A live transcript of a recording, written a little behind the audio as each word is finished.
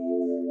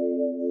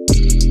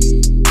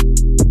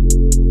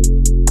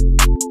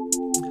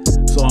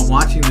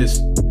watching this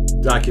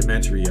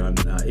documentary on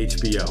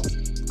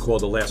HBO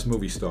called The Last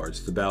Movie Stars.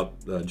 It's about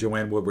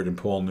Joanne Woodward and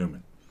Paul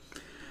Newman.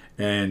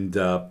 And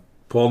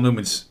Paul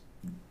Newman's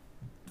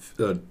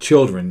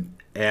children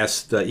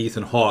asked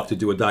Ethan Hawke to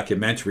do a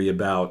documentary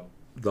about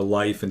the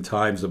life and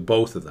times of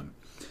both of them.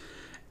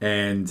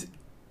 And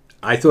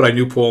I thought I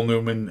knew Paul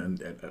Newman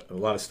and a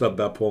lot of stuff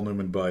about Paul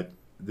Newman, but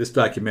this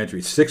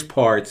documentary, 6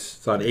 parts,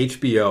 it's on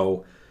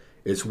HBO.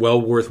 It's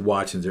well worth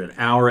watching. They're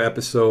 1-hour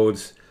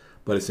episodes,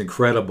 but it's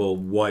incredible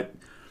what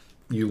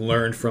you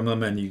learn from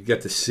them, and you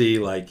get to see,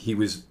 like, he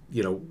was,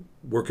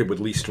 working with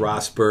Lee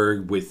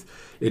Strasberg.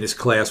 In his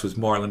class was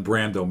Marlon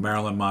Brando,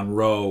 Marilyn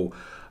Monroe,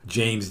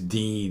 James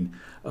Dean,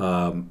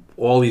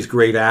 all these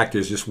great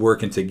actors just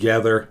working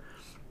together,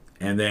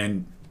 and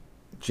then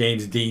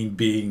James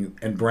Dean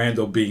and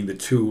Brando being the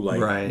two,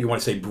 you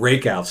want to say,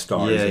 breakout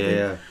stars.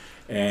 Yeah.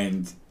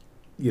 And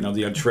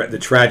the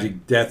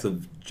tragic death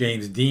of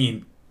James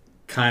Dean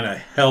kind of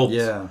helped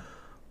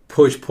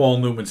push Paul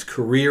Newman's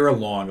career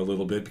along a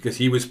little bit, because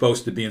he was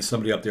supposed to be in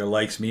Somebody Up There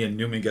Likes Me, and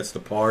Newman gets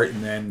the part,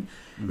 and then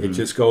it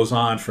just goes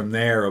on from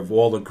there of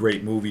all the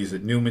great movies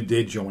that Newman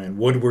did, Joanne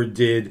Woodward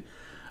did,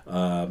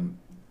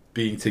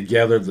 being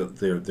together,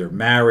 their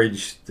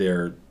marriage,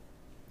 their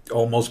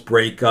almost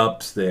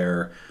breakups,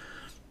 their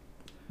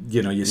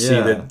you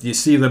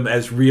see them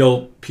as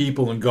real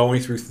people and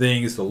going through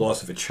things, the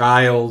loss of a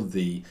child,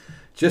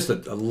 just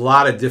a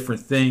lot of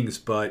different things.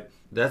 But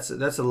that's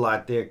a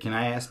lot there. Can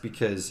I ask,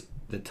 because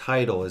the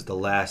title is The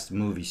Last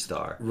Movie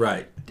Star,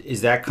 right? Is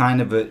that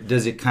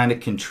does it kind of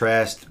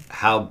contrast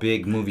how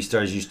big movie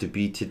stars used to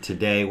be to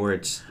today, where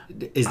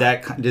do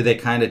they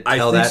kind of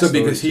tell that story? I think so,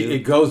 because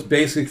it goes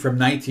basically from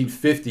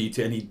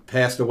 1950 and he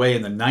passed away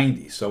in the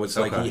 90s, so it's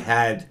like he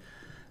had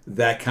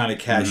that kind of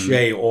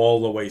cachet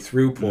all the way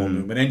through, Paul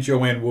Newman. And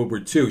Joanne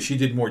Woodward too. She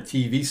did more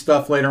TV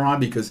stuff later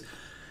on, because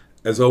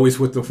as always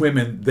with the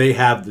women, they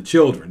have the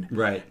children,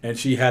 right? And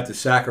she had to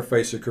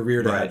sacrifice her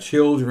career to have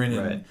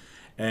children,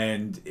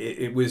 and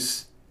it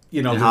was,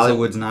 and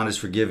Hollywood's not as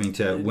forgiving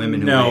to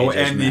women who age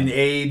as men. In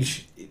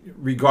age,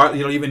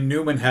 even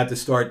Newman had to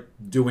start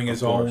doing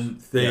his own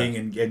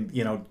thing,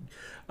 and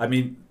I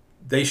mean,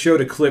 they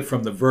showed a clip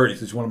from The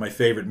Verdict. It's one of my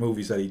favorite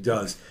movies that he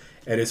does,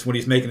 and it's when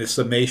he's making a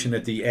summation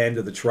at the end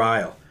of the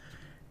trial,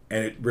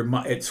 and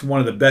it's one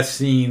of the best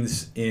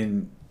scenes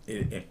in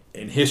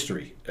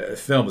history,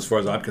 film, as far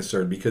as I'm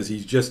concerned, because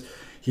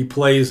he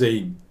plays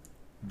a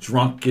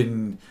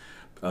drunken,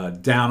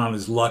 down on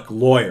his luck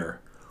lawyer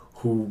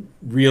who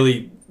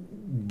really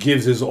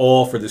gives his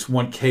all for this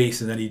one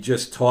case, and then he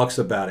just talks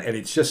about it, and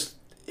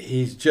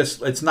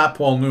it's not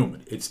Paul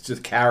Newman, it's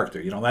just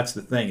character. That's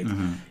the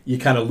thing. You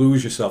kind of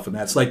lose yourself in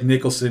that. It's like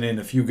Nicholson in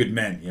A Few Good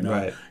Men.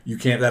 You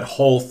can't, that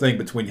whole thing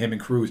between him and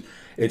Cruise,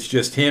 it's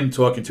just him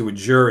talking to a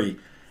jury,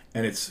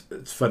 and it's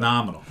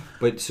phenomenal.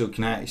 But so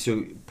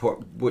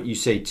what you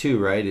say too,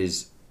 right,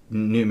 is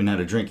Newman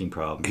had a drinking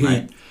problem,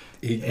 right?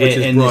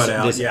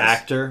 This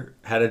actor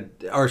had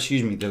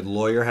the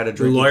lawyer had a drinking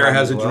problem. The lawyer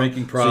has a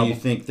drinking problem. So you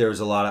think there was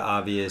a lot of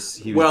obvious.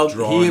 He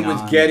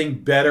was getting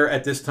better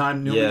at this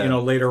time,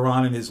 Newman, later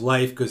on in his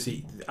life, because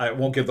I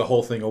won't give the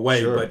whole thing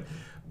away,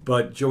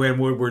 but Joanne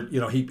Woodward,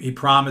 he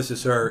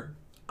promises her,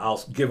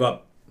 I'll give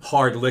up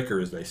hard liquor,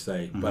 as they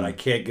say, but I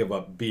can't give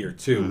up beer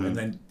too. And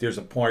then there's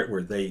a point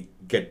where they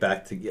get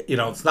back together.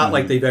 It's not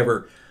like they've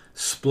ever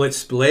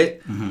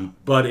split,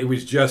 but it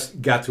was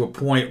got to a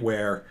point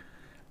where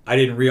I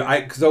didn't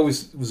realize, because I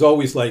was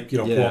always like,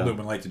 Paul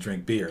Newman liked to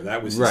drink beer.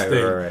 That was his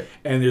thing. Right.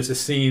 And there's a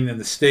scene in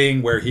The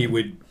Sting where he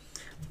would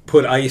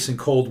put ice and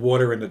cold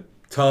water in the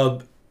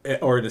tub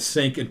or in the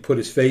sink and put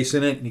his face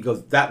in it, and he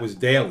goes, that was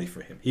daily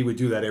for him. He would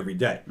do that every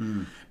day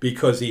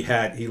because he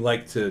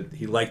liked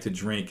to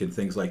drink and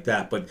things like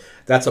that. But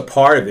that's a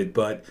part of it.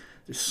 But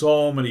there's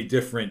so many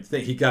different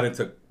things. He got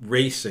into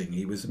racing.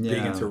 He was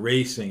big into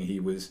racing.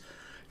 He was,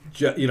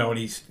 and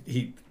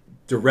he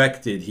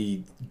directed.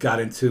 He got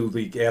into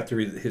after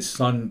his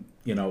son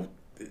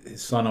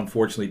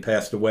unfortunately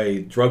passed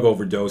away, drug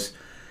overdose.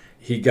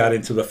 He got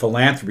into the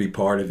philanthropy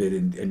part of it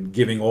and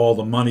giving all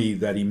the money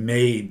that he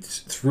made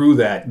through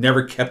that.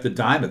 Never kept a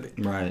dime of it.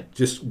 Right.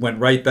 Just went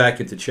right back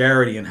into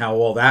charity and how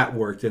all that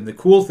worked. And the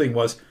cool thing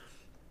was,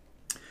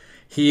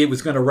 he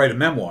was going to write a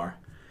memoir,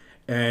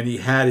 and he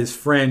had his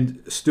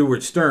friend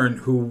Stuart Stern,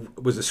 who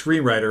was a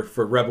screenwriter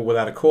for Rebel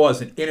Without a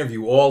Cause, and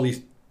interview all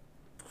these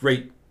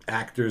great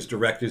actors,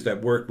 directors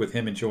that worked with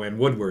him and Joanne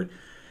Woodward.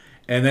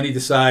 And then he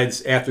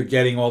decides, after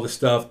getting all the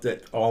stuff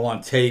that all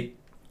on tape,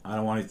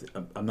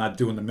 I'm not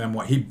doing the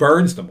memoir. He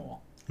burns them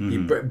all.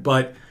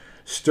 But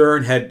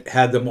Stern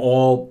had them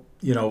all,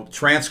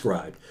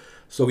 transcribed.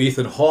 So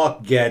Ethan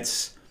Hawke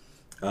gets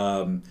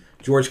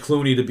George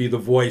Clooney to be the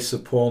voice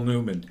of Paul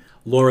Newman,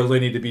 Laura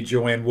Linney to be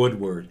Joanne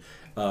Woodward,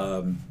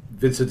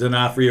 Vincent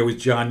D'Onofrio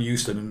is John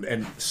Huston,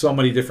 and so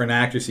many different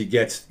actors he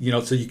gets,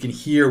 so you can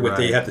hear what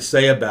they have to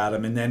say about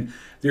him. And then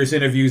there's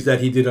interviews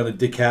that he did on the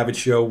Dick Cavett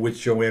show with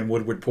Joanne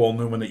Woodward, Paul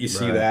Newman, that you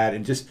see that,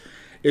 and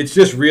it's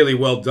just really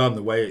well done.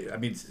 The way,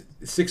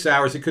 6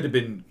 hours, it could have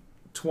been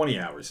 20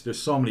 hours.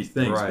 There's so many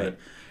things, right.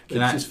 but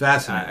it's just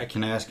fascinating.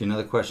 Can I ask you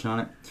another question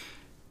on it?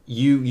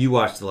 You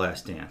watched The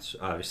Last Dance,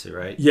 obviously,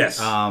 right? Yes.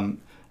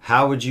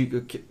 How would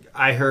you?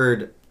 I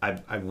heard.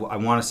 I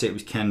want to say it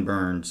was Ken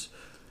Burns.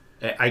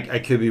 I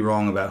could be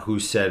wrong about who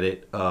said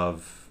it.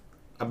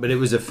 But it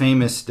was a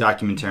famous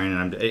documentarian,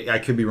 and I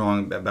could be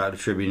wrong about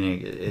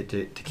attributing it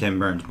to Ken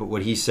Burns. But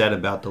what he said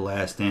about The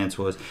Last Dance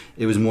was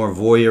it was more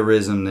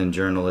voyeurism than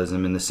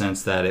journalism, in the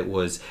sense that it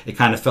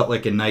kind of felt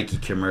like a Nike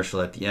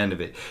commercial at the end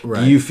of it.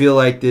 Right. Do you feel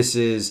like this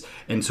is?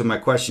 And so my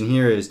question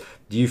here is: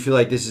 do you feel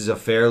like this is a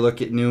fair look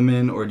at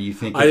Newman, or do you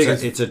think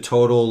it's a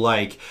total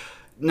like?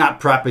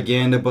 Not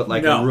propaganda, but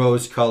like a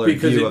rose-colored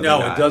view of the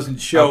guy. It doesn't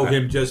show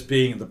him just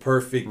being the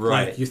perfect.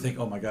 Right. Like, you think,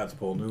 oh my God, it's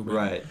Paul Newman.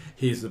 Right.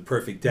 He's the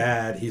perfect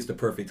dad. He's the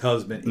perfect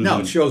husband. Mm-hmm.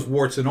 No, it shows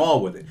warts and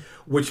all with it,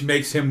 which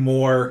makes him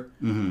more,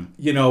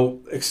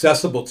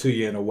 accessible to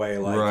you in a way.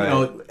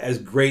 Like, as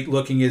great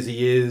looking as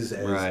he is,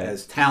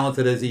 as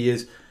talented as he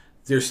is,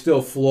 there's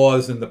still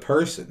flaws in the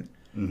person.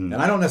 Mm-hmm.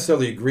 And I don't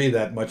necessarily agree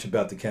that much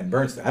about the Ken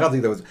Burns thing. I don't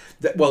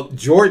think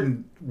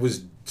Jordan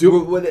was.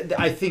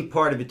 I think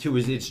part of it too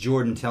is it's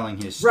Jordan telling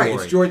his story. Right,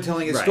 it's Jordan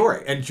telling his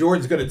story, and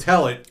Jordan's going to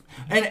tell it.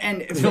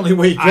 And it's the only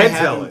way he can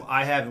tell it.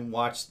 I haven't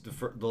watched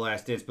the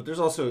Last Dance, but there's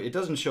also it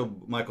doesn't show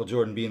Michael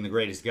Jordan being the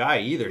greatest guy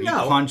either. He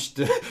punched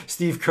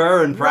Steve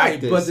Kerr in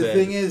practice. Right, but the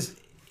thing is,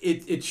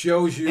 it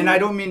shows you. And I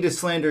don't mean to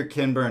slander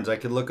Ken Burns. I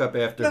could look up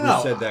after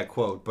who said that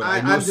quote, but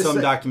I know some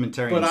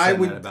documentarians said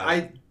that about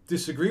it.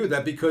 Disagree with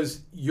that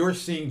because you're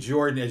seeing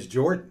Jordan as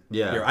Jordan.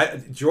 Yeah,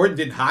 Jordan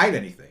didn't hide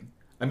anything.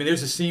 I mean,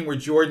 there's a scene where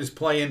Jordan's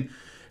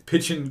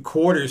pitching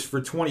quarters for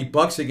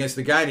 $20 against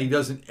the guy, and he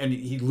doesn't, and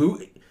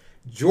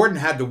Jordan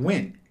had to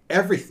win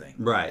everything,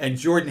 right? And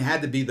Jordan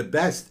had to be the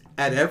best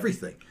at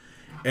everything.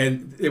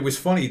 And it was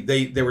funny.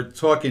 They were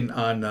talking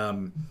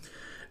on.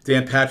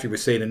 Dan Patrick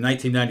was saying in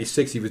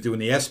 1996 he was doing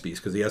the ESPYs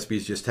because the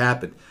ESPYs just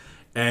happened,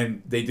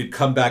 and they did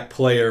comeback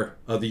player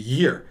of the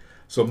year.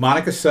 So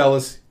Monica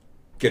Seles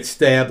gets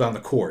stabbed on the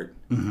court.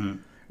 Mm-hmm.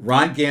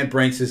 Ron Gant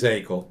breaks his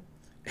ankle,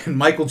 and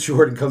Michael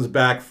Jordan comes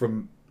back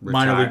from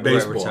minor league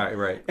baseball,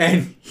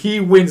 and he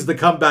wins the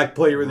comeback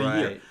player of the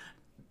year.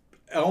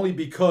 Only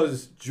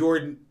because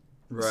Jordan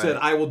said,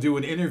 "I will do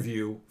an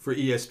interview for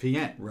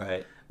ESPN."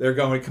 Right? They're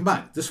going, "Come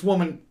on, this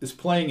woman is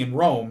playing in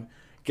Rome,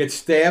 gets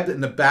stabbed in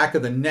the back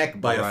of the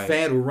neck by a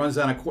fan who runs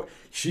on a court.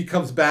 She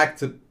comes back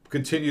to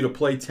continue to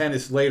play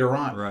tennis later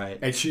on,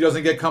 and she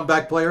doesn't get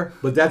comeback player,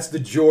 but that's the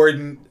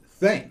Jordan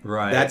thing.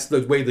 Right? That's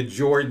the way the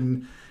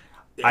Jordan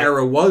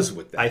era was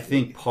with that. I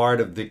think part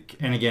of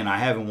and again, I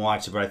haven't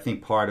watched it, but I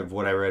think part of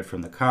what I read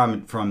from the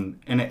comment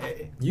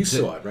you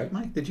saw it, right,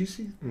 Mike? Did you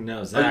see it?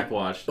 No, Zach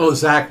watched it. Oh,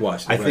 Zach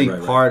watched it. I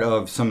think part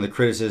of some of the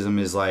criticism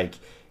is like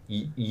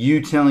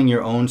you telling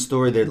your own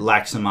story that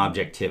lacks some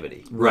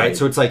objectivity, right?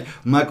 So it's like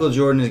Michael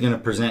Jordan is going to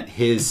present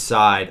his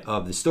side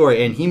of the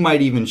story, and he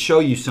might even show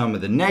you some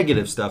of the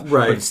negative stuff,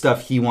 but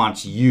stuff he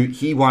wants you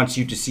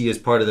to see as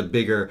part of the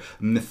bigger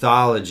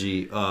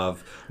mythology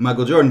of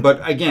Michael Jordan.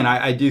 But again,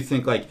 I do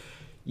think like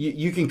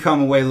you can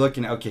come away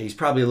looking, okay, he's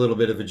probably a little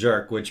bit of a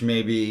jerk, which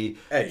maybe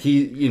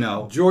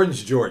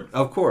Jordan's Jordan.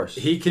 Of course.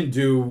 He can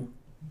do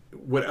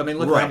look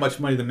at how much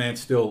money the man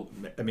still,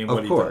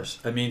 what he does.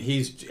 I mean,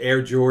 he's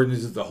Air Jordans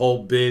is the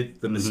whole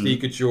bit, the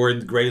mystique of Jordan,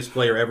 the greatest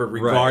player ever,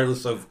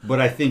 regardless of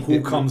but I think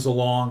who comes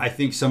along. I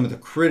think some of the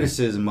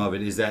criticism of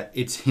it is that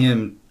it's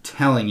him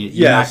telling it.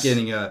 You're not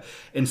getting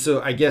and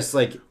so I guess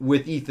like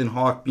with Ethan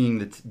Hawke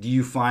being do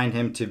you find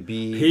him to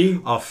be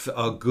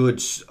a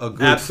good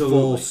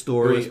full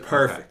story? It was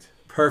perfect.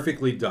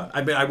 Perfectly done.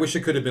 I mean, I wish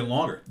it could have been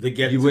longer to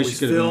get into his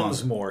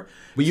films more.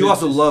 But you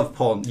also love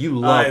Paul. You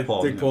love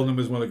Paul. I think Paul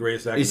Newman is one of the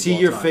greatest actors. Is he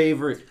your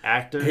favorite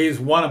actor? He's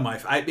one of my.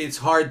 It's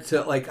hard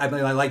to like. I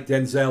mean, I like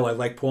Denzel. I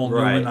like Paul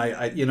Newman.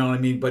 I you know what I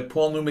mean. But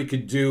Paul Newman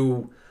could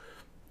do.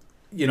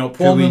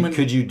 Newman.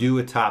 Could you do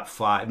a top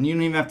 5? You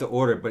don't even have to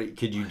order, but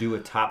could you do a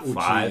top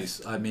 5?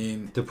 Geez. I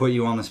mean, to put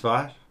you on the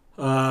spot.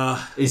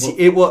 Is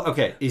he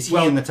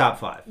in the top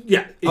 5?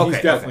 Yeah,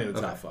 he's definitely in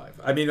the top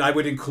 5. I mean, I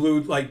would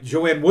include like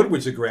Joanne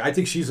Woodward's a great. I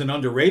think she's an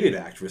underrated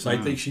actress. I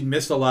think she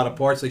missed a lot of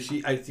parts. Like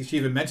I think she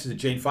even mentioned that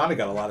Jane Fonda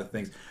got a lot of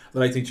things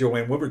that I think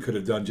Joanne Woodward could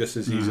have done just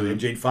as easily. And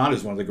Jane Fonda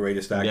is one of the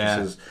greatest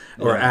actresses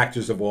or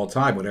actors of all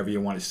time, whatever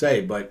you want to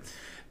say. But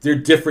they're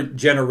different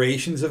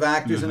generations of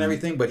actors and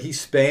everything. But he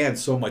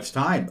spans so much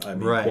time. I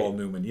mean, Paul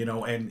Newman,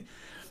 and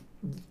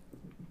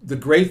the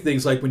great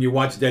things like when you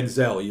watch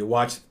Denzel, you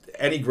watch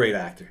any great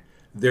actor.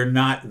 They're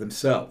not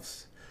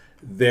themselves.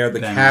 They're the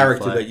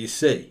character that you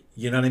see.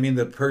 You know what I mean?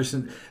 The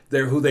person,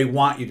 they're who they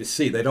want you to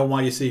see. They don't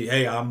want you to see,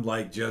 hey, I'm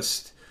like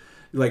just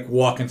like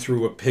walking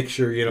through a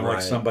picture,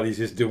 like somebody's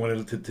just doing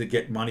it to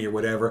get money or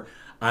whatever.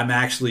 I'm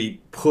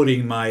actually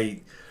putting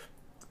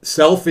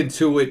myself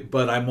into it,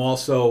 but I'm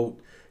also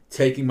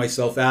taking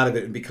myself out of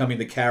it and becoming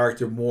the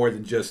character more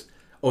than just,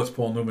 oh, it's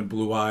Paul Newman,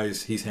 blue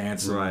eyes, he's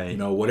handsome,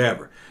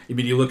 whatever. I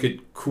mean, you look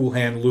at Cool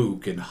Hand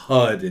Luke and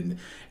HUD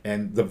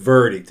and The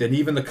Verdict and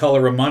even The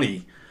Color of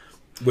Money.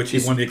 which he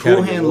won the Academy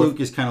Cool Hand Award. Luke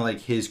is kind of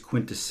like his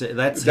quintessential.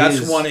 That's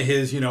one of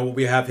his. What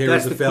we have here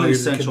is the failure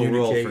to communicate.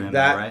 Role for him,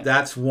 right?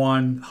 That's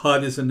one.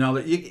 HUD is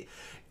another.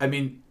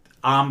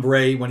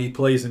 Hombre, when he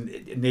plays a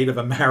Native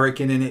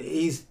American, and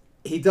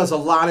he does a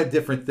lot of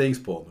different things.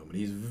 Paul Newman.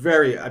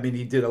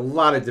 He did a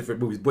lot of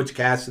different movies. Butch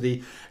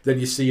Cassidy. Then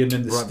you see him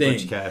in The Sting.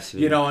 Butch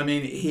Cassidy.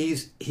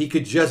 He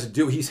could just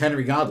do. He's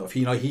Henry Gondorff.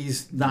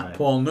 He's not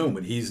Paul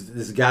Newman. He's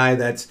this guy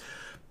that's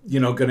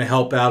going to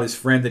help out his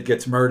friend that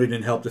gets murdered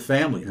and help the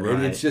family. Right.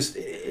 It's just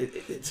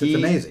it's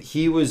amazing.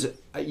 He was.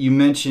 You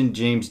mentioned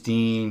James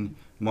Dean.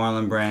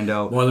 Marlon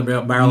Brando,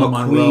 Marilyn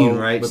Monroe,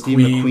 right? Steve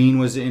McQueen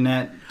was in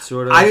that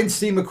sort of. I didn't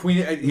see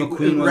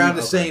McQueen around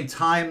the same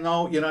time,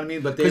 though. You know what I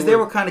mean? But because they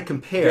were kind of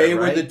compared. They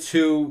were the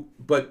two,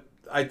 but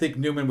I think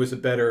Newman was a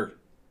better.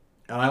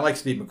 And I like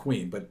Steve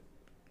McQueen, but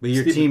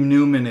your Team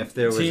Newman, if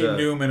there was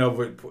Newman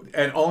over,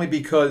 and only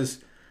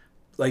because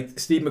like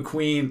Steve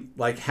McQueen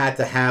had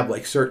to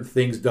have certain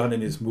things done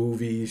in his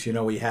movies. He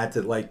had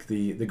to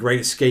the Great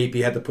Escape.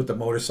 He had to put the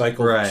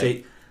motorcycle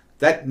shape.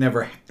 That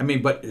never.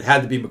 But it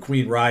had to be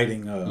McQueen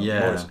riding.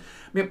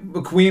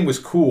 McQueen was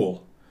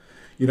cool.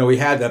 He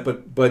had that,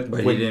 but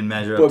he didn't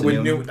measure up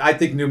to Newman. I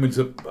think Newman's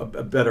a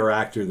better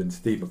actor than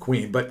Steve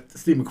McQueen, but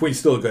Steve McQueen's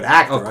still a good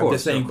actor. Of course, I'm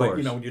just saying, but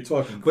when you're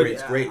talking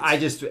greats. I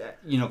just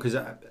because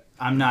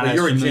I'm not. But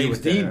you're a James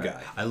Dean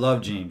guy. I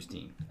love James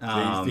Dean.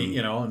 James Dean,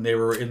 and they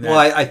were in that. Well,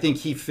 I think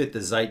he fit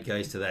the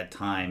zeitgeist of that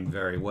time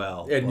very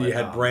well. And you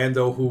had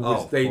Brando, who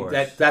was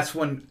that's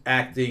when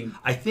acting.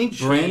 I think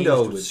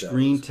Brando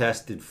screen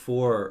tested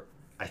for.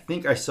 I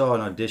think I saw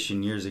an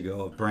audition years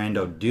ago of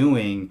Brando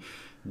doing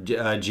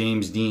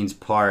James Dean's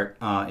part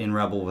in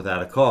Rebel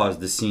Without a Cause.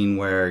 The scene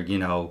where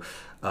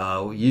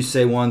you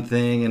say one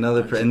thing, and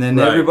then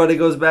everybody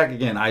goes back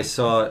again. I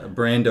saw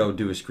Brando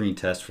do a screen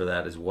test for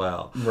that as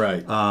well.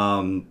 Right.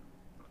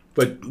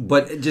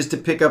 But just to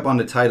pick up on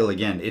the title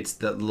again, it's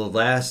the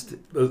last.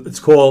 It's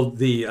called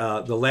the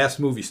Last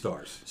Movie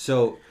Stars.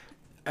 So,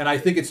 and I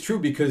think it's true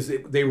because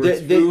we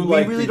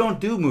really don't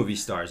do movie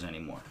stars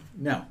anymore.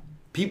 No,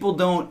 people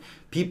don't.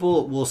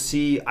 People will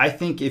see. I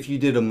think if you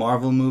did a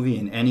Marvel movie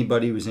and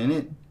anybody was in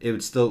it, it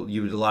would still. A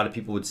lot of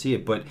people would see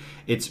it. But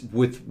it's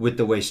with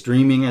the way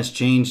streaming has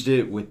changed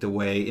it, with the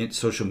way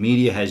social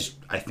media has,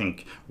 I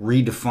think,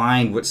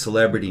 redefined what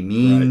celebrity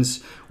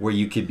means. Right. Where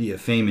you could be a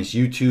famous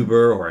YouTuber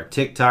or a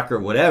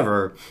TikToker,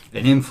 whatever,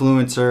 an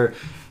influencer.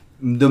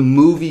 The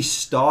movie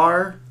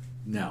star.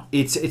 No,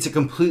 it's a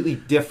completely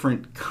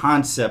different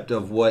concept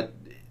of what.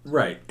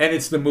 Right, and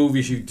it's the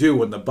movies you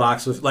do in the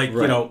box office,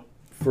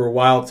 For a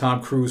while,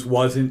 Tom Cruise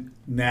wasn't.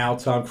 Now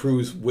Tom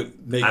Cruise with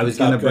making I was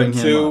going to bring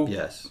him up.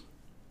 Yes,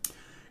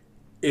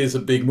 is a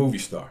big movie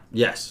star.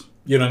 Yes,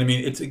 you know what I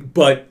mean.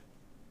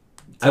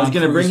 Tom I was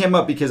going to bring him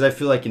up because I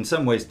feel like in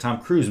some ways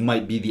Tom Cruise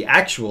might be the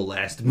actual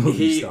last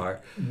movie star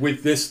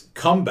with this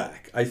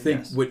comeback. I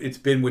think it's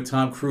been with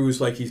Tom Cruise.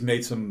 He's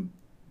made some,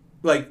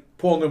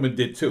 Paul Newman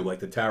did too,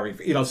 the Towering.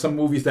 Some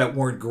movies that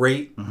weren't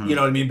great. Mm-hmm. You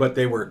know what I mean, but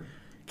they were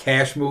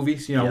cash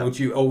movies. Which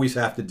you always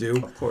have to do,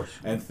 of course,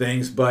 and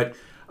things, but.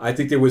 I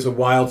think there was a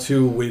while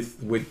too with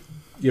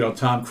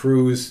Tom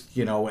Cruise,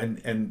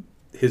 and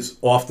his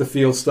off the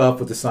field stuff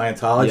with the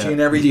Scientology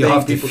and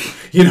everything. People,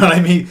 you know what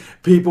I mean?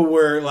 People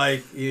were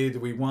like, do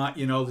we want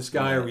this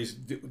guy, or he's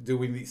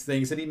doing these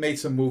things? And he made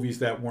some movies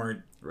that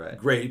weren't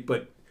great,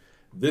 but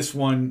this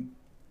one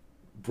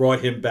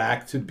brought him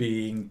back to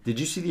being. Did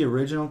you see the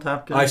original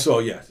Top Gun? I saw,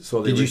 yes.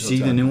 Did you see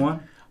the new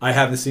one? I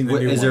haven't seen the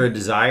new one. Is there a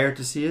desire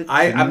to see it?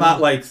 I'm not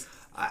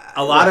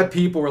a lot of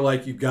people were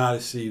like, "You got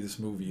to see this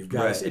movie. You've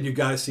got to, and you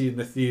got to see it in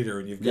the theater,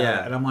 and you've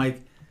got." And I'm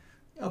like,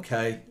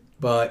 "Okay,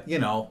 but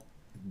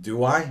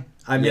do I?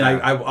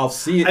 I'll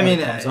see it when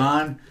it comes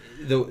on."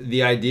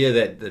 The idea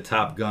that the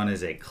Top Gun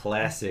is a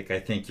classic, I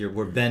think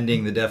we're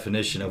bending the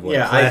definition of what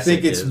classic is. I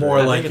think it's more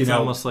it's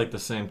almost like the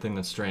same thing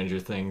that Stranger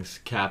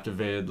Things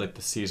captivated,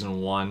 the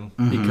season 1,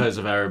 because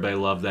of everybody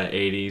loved that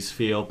 80s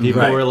feel.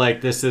 People were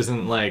like, this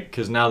isn't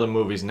because now the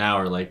movies now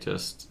are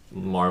just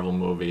Marvel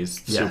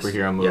movies,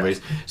 superhero movies.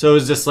 So it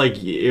was just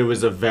it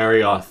was a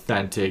very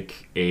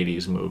authentic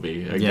 80s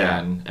movie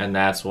again, and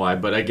that's why.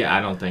 But again, I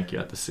don't think you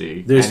have to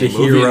see there's any the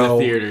movie hero. In the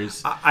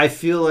theaters. I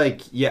feel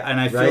like and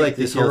I feel like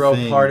this the hero whole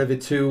thing, part of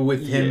it too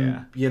with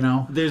him.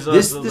 There's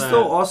this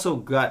though also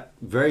got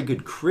very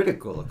good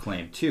critical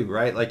acclaim too,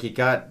 right? It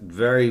got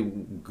very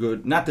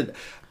good. Not that,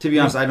 to be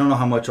honest, I don't know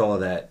how much all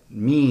of that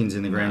means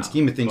in the grand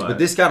scheme of things, but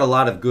this got a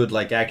lot of good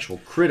actual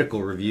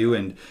critical review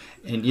and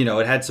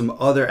it had some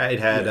other.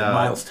 It had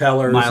Miles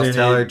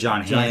Teller,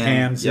 John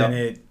Hamm's in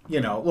it.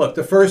 Look,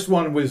 the first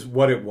one was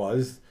what it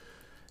was.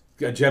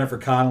 Jennifer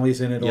Connelly's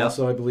in it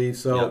also, I believe.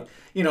 So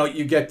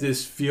you get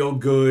this feel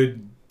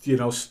good,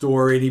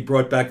 story. And he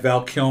brought back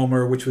Val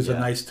Kilmer, which was a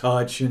nice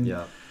touch. And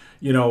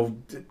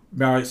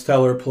Miles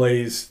Teller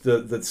plays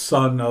the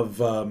son of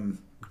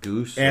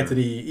Goose,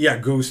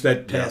 Goose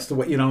that passed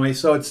away.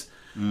 So it's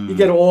you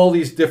get all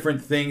these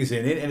different things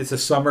in it, and it's a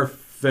summer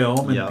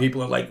film, and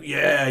people are like,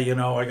 yeah, you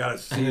know, I gotta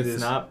see this.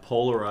 It's not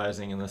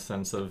polarizing in the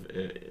sense of,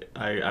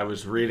 I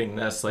was reading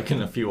this like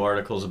in a few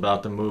articles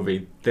about the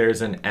movie.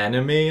 There's an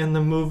enemy in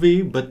the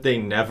movie, but they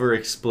never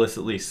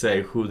explicitly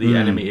say who the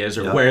enemy is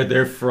or where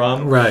they're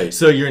from. Right.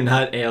 So you're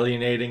not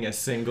alienating a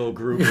single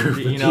group of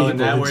you know, and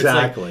that where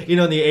it's like, you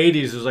know, in the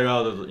 80s it was like,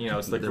 oh, you know,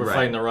 it's like we're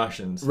fighting the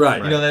Russians.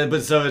 Right. You know,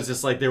 but so it's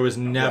just like there was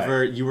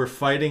never, you were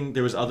fighting,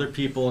 there was other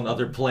people and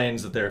other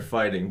planes that they're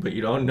fighting, but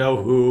you don't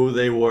know who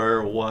they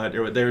were, what,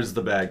 or there's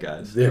the bad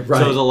guys. Yeah, right.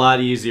 So it was a lot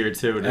easier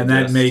too. And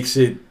that makes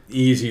it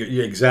easier.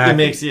 Yeah, exactly. It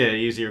makes it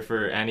easier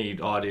for any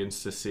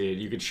audience to see it.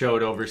 You could show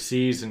it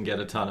overseas and get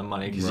a ton of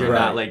money because you're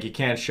not like, you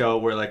can't show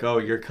where like, oh,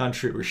 your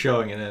country we're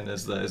showing it in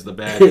as the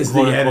bad,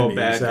 quote unquote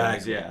bad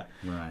guys. Yeah,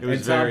 it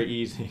was very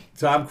easy.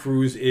 Tom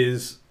Cruise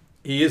is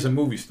a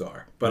movie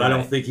star, but I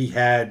don't think he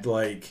had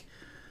like.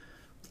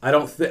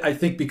 I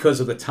think because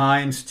of the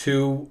times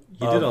too.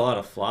 He did a lot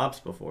of flops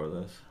before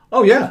this.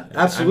 Oh yeah,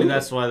 absolutely. I mean,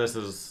 that's why this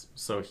is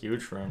so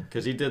huge for him,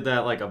 because he did that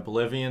like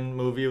Oblivion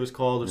movie, it was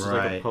called, which is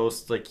like a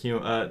post like you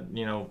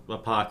know,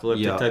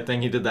 apocalyptic type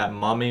thing. He did that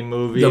Mummy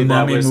movie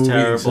that was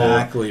terrible.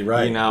 Exactly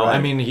right. You know, I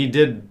mean, he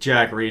did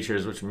Jack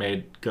Reachers, which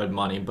made good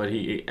money, but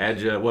he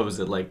Edge of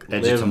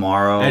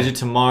Tomorrow,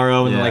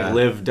 and then like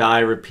Live, Die,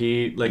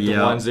 Repeat, like the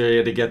ones that he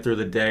had to get through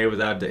the day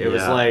without. It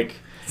was like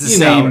it's the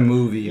same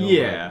movie.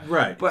 Yeah,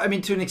 right. But I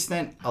mean, to an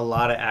extent, a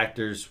lot of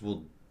actors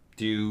will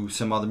do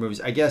some other movies.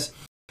 I guess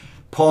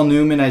Paul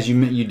Newman, as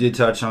you did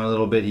touch on a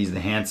little bit, he's the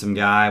handsome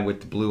guy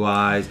with the blue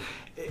eyes.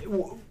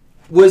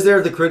 Was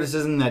there the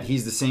criticism that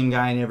he's the same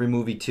guy in every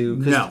movie too?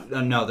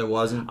 No, there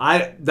wasn't.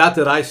 Not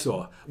that I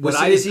saw. But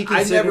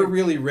I never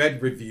really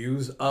read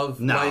reviews of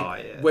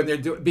when they're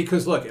doing,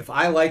 because look, if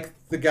I like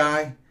the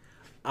guy,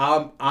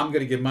 I'm going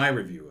to give my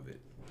review of it.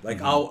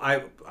 Like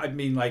I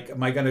mean, like,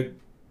 am I going to,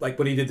 like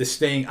when he did The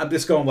Sting? I'm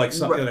just going like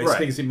something like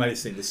things he might have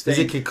seen. The Sting.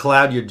 Because it could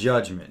cloud your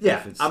judgment.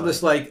 Yeah, I'm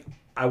just like,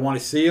 I want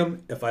to see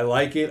him. If I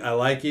like it, I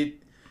like it.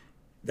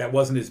 That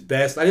wasn't his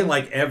best. I didn't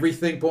like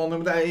everything Paul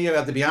Newman. You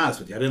have to be honest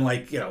with you. I didn't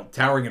like,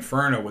 Towering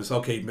Inferno was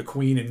okay.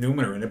 McQueen and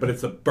Newman are in it, but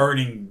it's a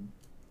burning,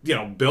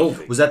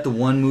 building. Was that the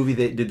one movie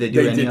did they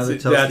do any other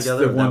together? That's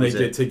the one they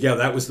did together.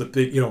 That was the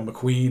big,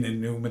 McQueen and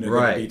Newman are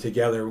going to be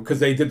together, because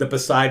they did the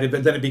Poseidon,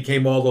 but then it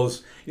became all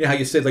those, how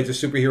you said like the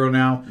superhero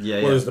now?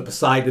 Well, there's the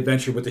Poseidon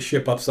adventure with the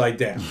ship upside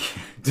down.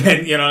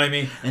 Then, you know what I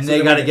mean? And so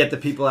they got to get the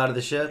people out of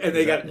the ship? And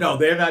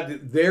they're not,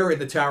 they're in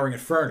the Towering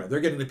Inferno. They're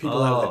getting the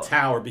people out of the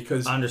tower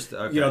because,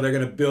 they're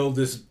going to build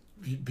this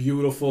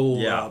beautiful,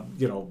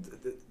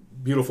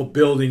 beautiful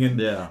building,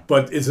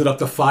 but is it up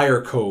to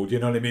fire code? You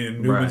know what I mean?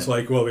 And Newman's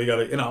like, well, we got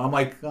to, I'm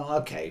like, oh,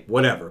 okay,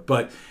 whatever.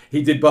 But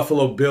he did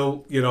Buffalo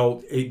Bill,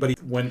 when he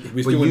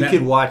was doing that. You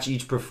could watch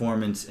each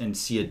performance and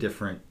see a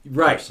different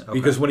person. Okay.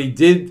 Because when he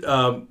did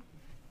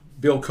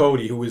Bill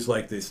Cody, who was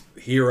like this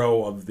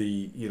hero of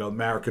the,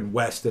 American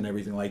West and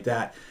everything like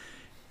that,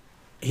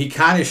 he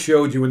kind of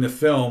showed you in the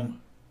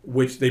film,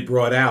 which they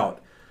brought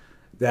out,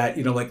 that,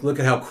 like, look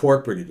at how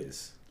corporate it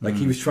is. Like,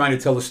 he was trying to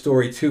tell the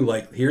story, too.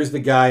 Like, here's the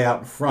guy out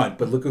in front,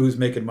 but look at who's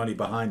making money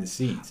behind the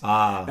scenes.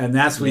 And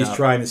that's what he's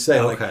trying to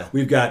say. Like,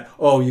 we've got,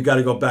 you got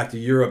to go back to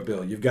Europe,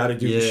 Bill. You've got to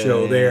do the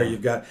show there.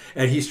 You've got,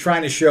 and he's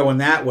trying to show in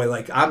that way,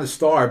 like, I'm the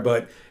star,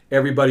 but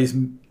everybody's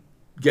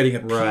getting a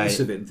piece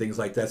of it and things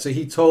like that. So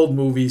he told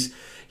movies.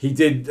 He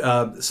did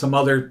some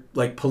other,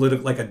 like,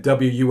 political, like a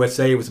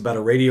WUSA. It was about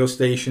a radio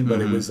station,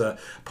 but it was a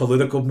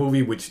political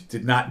movie, which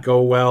did not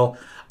go well.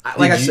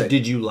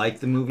 Did you like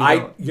the movie?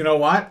 You know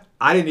what?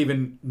 I didn't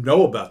even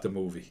know about the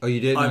movie. Oh, you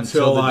didn't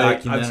until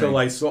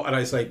I saw, and I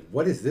was like,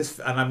 "What is this?"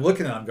 And I'm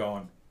looking at it, I'm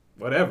going,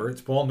 "Whatever,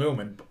 it's Paul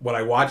Newman." When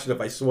I watched it, if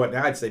I saw it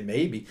now, I'd say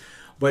maybe.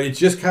 But it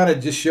just kind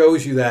of just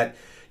shows you that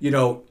you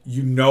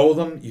know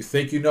them, you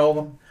think you know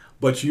them,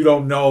 but you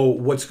don't know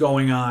what's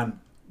going on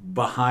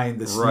behind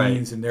the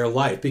scenes in their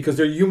life, because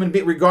they're human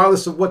beings,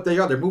 regardless of what they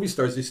are. They're movie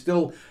stars. They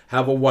still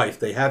have a wife.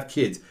 They have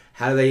kids.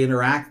 How do they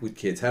interact with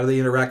kids? How do they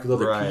interact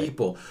with other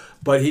people?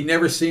 But he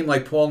never seemed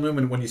like Paul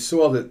Newman. When you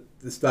saw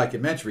this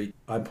documentary,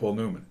 I'm Paul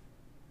Newman.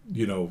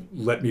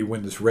 Let me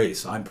win this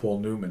race. I'm Paul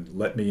Newman.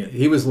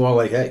 He was more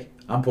like, hey,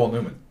 I'm Paul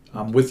Newman.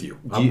 I'm with you.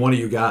 I'm one of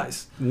you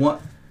guys.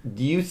 What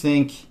do you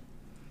think?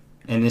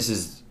 And this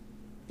is,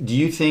 do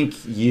you think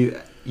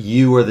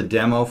you are the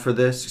demo for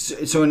this?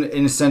 So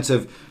in a sense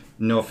of,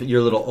 if you're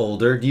a little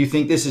older, do you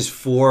think this is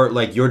for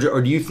like or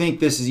do you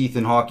think this is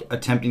Ethan Hawke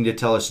attempting to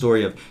tell a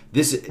story of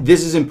this?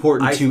 This is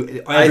important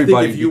to everybody. I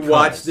think if you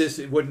watch this,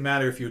 it wouldn't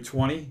matter if you're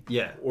 20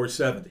 or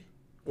 70.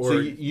 So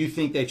you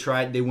think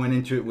they went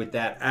into it with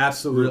that?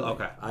 Absolutely.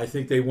 Okay. I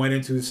think they went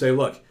into it to say,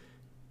 look,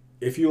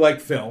 if you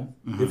like film,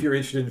 if you're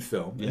interested in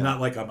film, and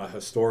not like I'm a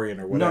historian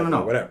or whatever,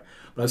 whatever.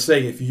 But I'm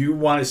saying if you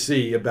want to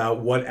see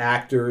about what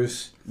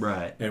actors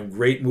and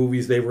great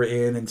movies they were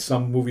in, and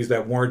some movies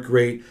that weren't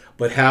great,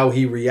 but how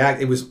he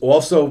reacted. It was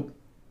also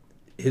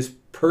his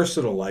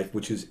personal life,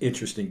 which is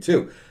interesting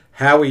too.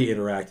 How he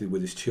interacted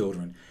with his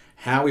children,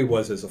 how he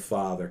was as a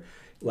father.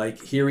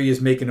 Like, here he is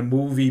making a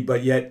movie,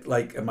 but yet,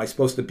 like, am I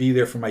supposed to be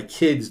there for my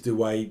kids?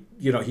 Do I,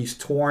 he's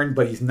torn,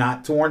 but he's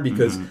not torn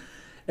because...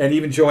 And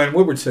even Joanne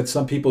Woodward said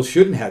some people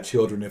shouldn't have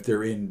children if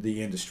they're in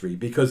the industry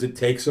because it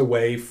takes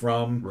away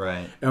from,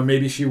 right? Or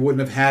maybe she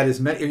wouldn't have had as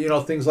many,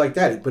 things like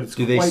that. But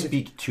do they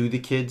speak to the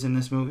kids in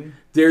this movie?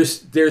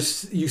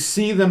 There's you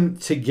see them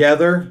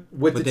together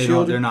with the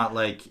children. They're not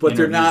like, but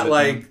they're not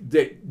like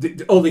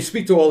they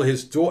speak to all of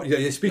his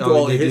they speak to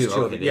all of his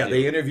children. Okay,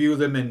 they interview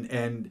them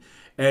and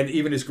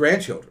even his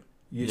grandchildren.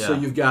 So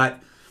you've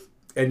got,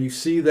 and you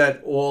see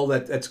that all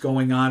that's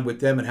going on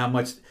with them and how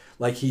much.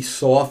 Like he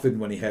softened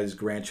when he had his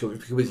grandchildren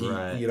because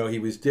he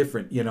was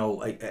different,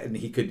 and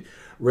he could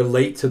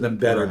relate to them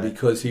better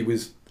because he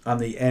was on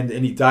the end,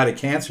 and he died of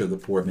cancer, the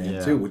poor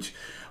man too.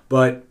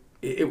 But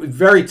it was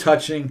very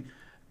touching.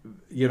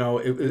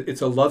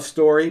 It's a love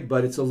story,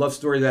 but it's a love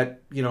story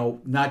that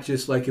not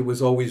just like it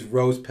was always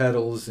rose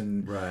petals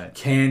and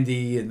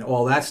candy and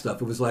all that stuff.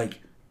 It was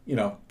like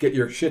get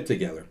your shit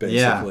together,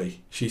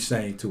 basically. She's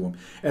saying to him,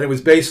 and it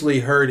was basically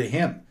her to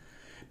him.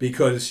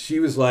 Because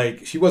she was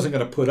like, she wasn't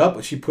going to put up,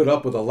 but she put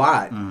up with a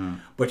lot. Mm-hmm.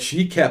 But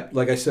she kept,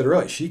 like I said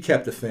earlier, she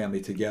kept the family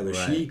together.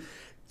 Right. She,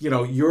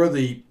 you're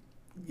the,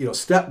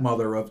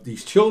 stepmother of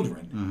these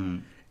children. Mm-hmm.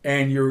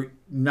 And you're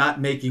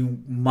not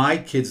making my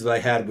kids that I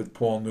had with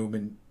Paul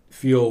Newman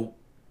feel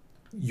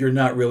you're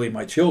not really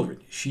my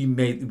children.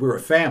 We're a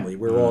family.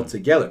 We're all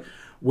together.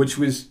 Which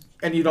was,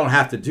 and you don't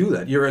have to do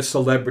that. You're a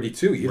celebrity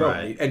too. You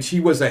don't. And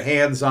she was a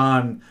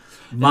hands-on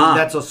mom. And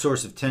that's a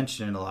source of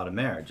tension in a lot of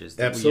marriages.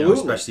 Absolutely.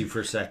 Especially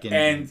for a second.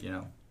 And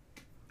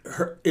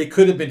it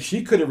could have been,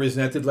 she could have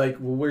resented, like,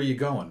 well, where are you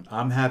going?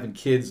 I'm having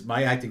kids.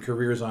 My acting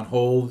career is on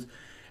hold.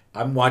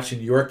 I'm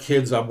watching your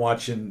kids. I'm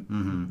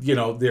watching,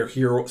 their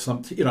hero,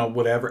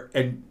 whatever.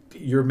 And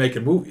you're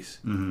making movies.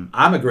 Mm-hmm.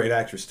 I'm a great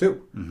actress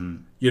too. Mm-hmm.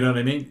 You know what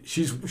I mean?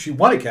 She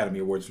won Academy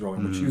Awards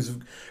growing up. She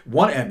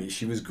won Emmy.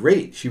 She was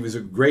great. She was a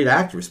great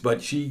actress,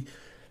 but she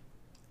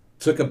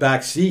took a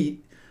back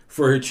seat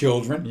for her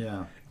children.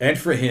 Yeah. And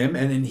for him,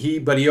 and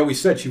then but he always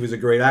said she was a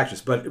great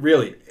actress. But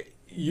really,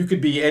 you could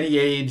be any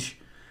age,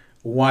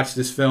 watch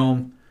this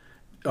film,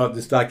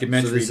 this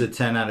documentary. So this is a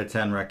 10 out of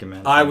 10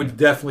 recommend. I would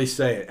definitely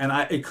say it. And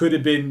it could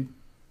have been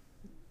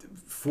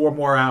 5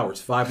 more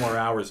hours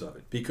of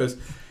it. Because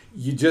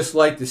you just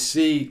like to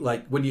see,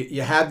 like, when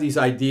you have these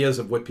ideas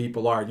of what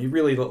people are, and you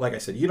really, like I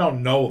said, you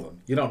don't know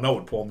them. You don't know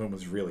what Paul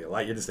Newman's really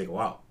like. You just think,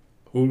 wow,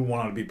 who would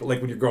want to be,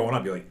 like when you're growing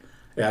up, you're like,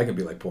 yeah, I can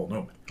be like Paul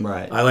Newman.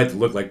 Right. I like to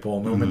look like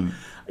Paul Newman,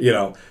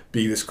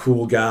 be this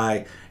cool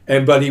guy.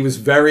 But he was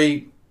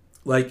very,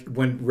 like,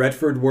 when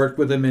Redford worked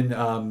with him in,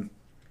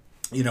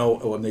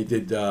 when they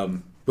did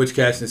Butch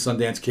Cassidy and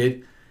Sundance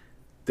Kid,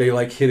 they,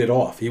 like, hit it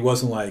off. He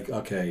wasn't like,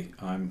 okay,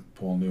 I'm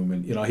Paul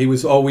Newman. He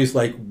was always,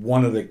 like,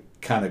 one of the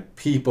kind of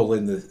people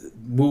in the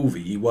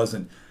movie. He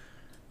wasn't,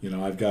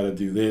 I've got to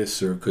do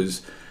this, or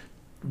because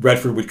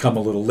Redford would come a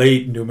little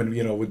late. Newman,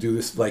 would do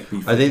this like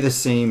before. Are they the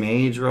same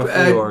age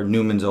roughly, or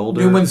Newman's older?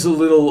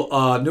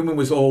 Newman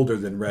was older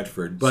than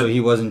Redford, but so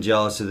he wasn't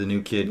jealous of the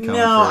new kid coming.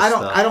 No,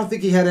 I don't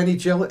think he had any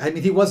jealousy. I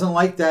mean, he wasn't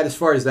like that as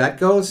far as that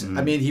goes. Mm-hmm.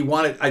 I mean, he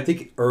wanted, I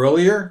think,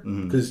 earlier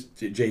because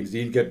James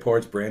Dean get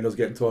parts, Brando's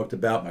getting talked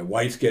about, my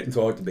wife's getting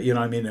talked about. You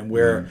know what I mean? And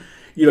where,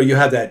 you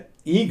have that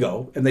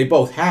ego, and they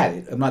both had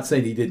it. I'm not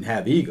saying he didn't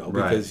have ego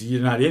because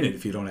you're not in it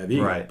if you don't have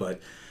ego. Right.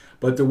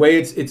 But the way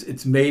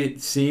it's made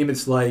it seem,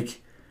 it's like,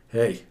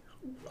 hey,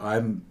 I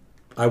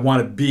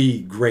want to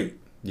be great.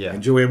 Yeah.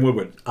 And Joanne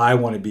Woodward, I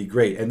want to be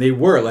great. And they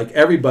were, like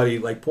everybody,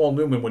 like Paul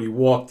Newman, when he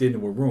walked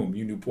into a room,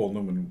 you knew Paul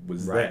Newman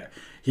was there.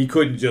 He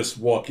couldn't just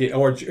walk in,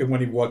 or when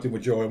he walked in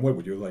with Joanne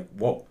Woodward, you were like,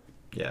 whoa.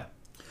 Yeah.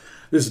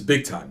 This is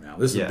big time now.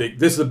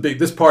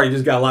 This party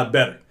just got a lot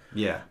better.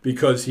 Yeah.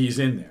 Because he's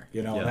in there,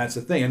 and that's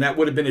the thing. And that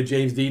would have been if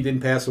James Dean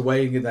didn't pass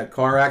away and get that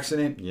car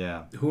accident.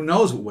 Yeah. Who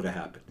knows what would have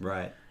happened.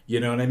 Right. You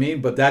know what I mean?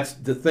 But that's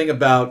the thing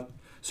about...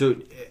 So,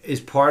 is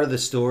part of the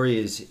story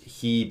is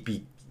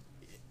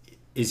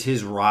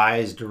his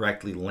rise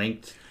directly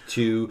linked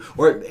to,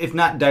 or if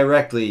not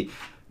directly,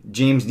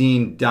 James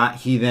Dean,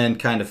 he then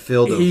kind of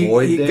filled a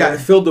void there?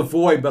 He filled the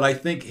void, but I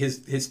think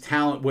his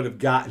talent would have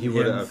gotten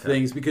him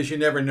things, because you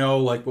never know,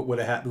 like, what would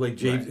have happened. Like,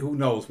 James, who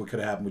knows what could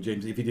have happened with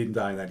James if he didn't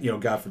die in that,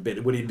 God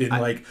forbid. Would he have been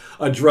like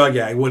a drug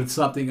addict? Would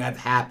something have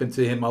happened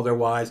to him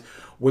otherwise?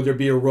 Would there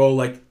be a role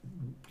like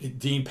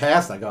Dean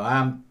passed? I go,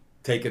 I'm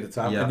taking the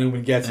time, and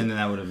Newman gets it. And then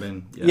that would have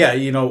been...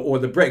 or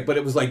the break. But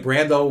it was like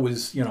Brando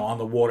was, on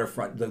the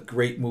waterfront, the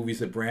great movies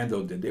that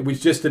Brando did. It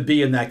was just to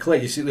be in that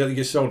clay. You see,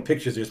 you're showing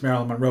pictures. There's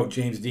Marilyn Monroe,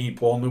 James Dean,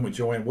 Paul Newman,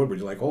 Joanne Woodward.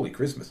 You're like, holy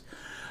Christmas.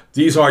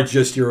 These aren't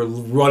just your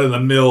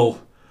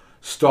run-of-the-mill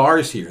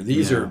stars here.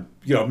 These are,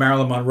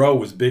 Marilyn Monroe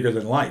was bigger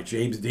than life.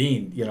 James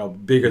Dean,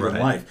 bigger than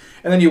life.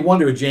 And then you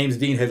wonder if James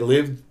Dean had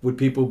lived, would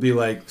people be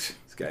like,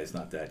 this guy's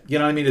not that. You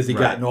know what I mean? Has he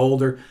gotten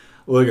older?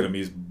 Look at him.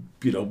 He's...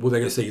 well, they're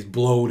going to say he's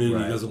bloated, he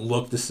doesn't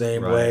look the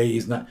same way,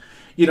 he's not,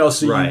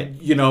 so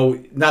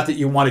not that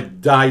you want to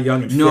die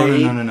young and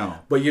fade. No.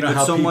 But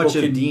how so much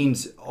of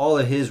Dean's, all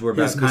of his were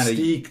about kind of...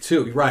 mystique,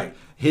 too, right.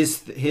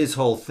 His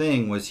whole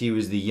thing was he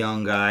was the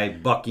young guy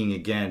bucking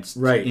against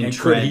entrenched... And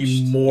could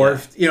he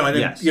morphed, and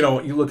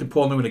then, you look at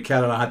Paul Newman, A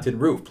Cat on a Hot Tin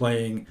Roof,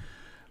 playing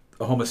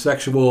a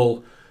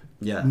homosexual,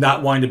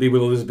 not wanting to be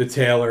with Elizabeth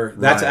Taylor.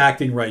 That's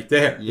acting right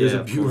there. Yeah, there's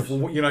a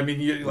beautiful, you know what I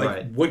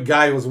mean? What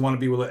guy doesn't want to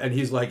be with it? And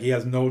he's like, he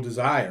has no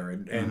desire.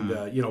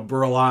 And you know,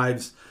 Burl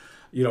Ives,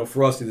 you know,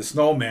 Frosty the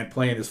Snowman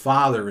playing his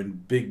father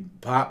and Big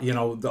Pop, you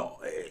know,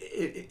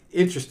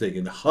 interesting.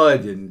 And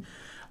HUD, and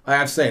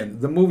I'm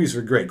saying, the movies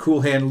are great.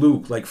 Cool Hand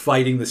Luke, like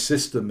fighting the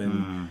system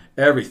and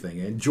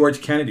everything. And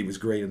George Kennedy was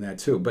great in that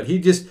too. But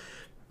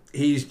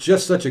he's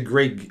just such a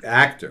great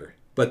actor.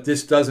 But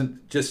this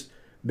doesn't just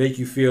make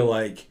you feel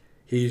like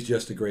he's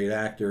just a great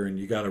actor and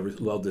you got to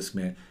love this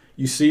man.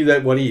 You see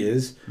that what he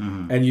is,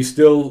 and you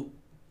still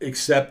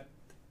accept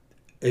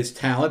his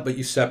talent, but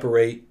you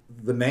separate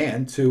the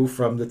man too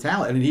from the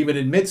talent. And he even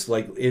admits,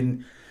 like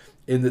in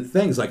the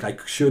things, like I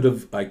could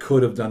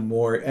have done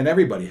more. And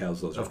everybody has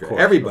those.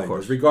 Everybody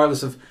does,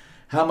 regardless of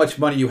how much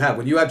money you have.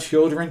 When you have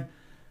children,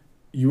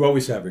 you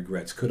always have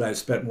regrets. Could I have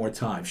spent more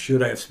time?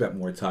 Should I have spent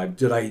more time?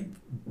 Did I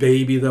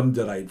baby them?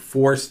 Did I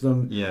force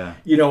them? Yeah.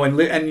 You know,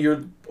 and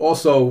you're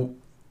also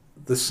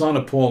the son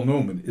of Paul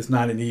Newman is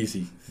not an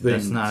easy thing.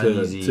 It's not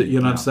easy. You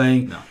know what I'm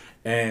saying? No.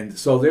 And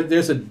so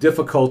there's a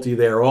difficulty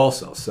there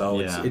also.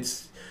 So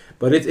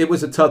but it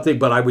was a tough thing.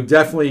 But I would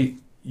definitely,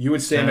 you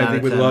and Sam, I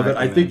think, would love it.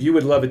 I think you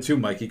would love it too,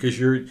 Mikey, because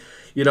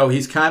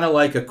he's kind of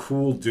like a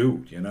cool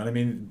dude. You know what I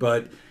mean?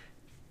 But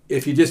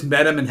if you just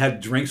met him and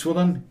had drinks with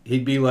him,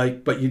 he'd be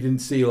like, but you didn't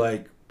see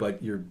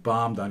but you're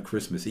bombed on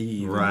Christmas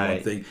Eve.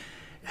 Right. And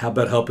how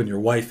about helping your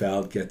wife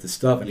out, get the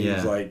stuff? And he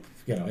was like,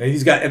 you know, and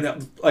he's got,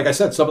 and like I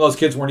said, some of those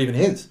kids weren't even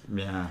his.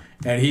 Yeah.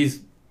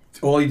 And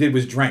all he did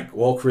was drink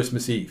all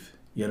Christmas Eve,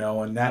 you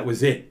know, and that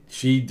was it.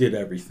 She did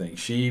everything.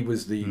 She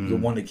was the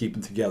one to keep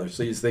them together.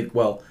 So you think,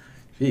 well,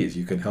 geez,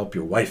 you can help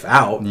your wife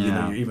out, you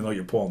know, even though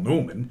you're Paul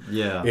Newman.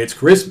 Yeah. It's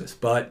Christmas,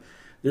 but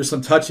there's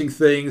some touching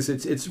things.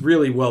 It's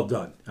really well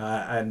done.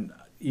 And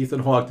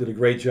Ethan Hawke did a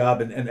great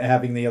job, and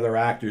having the other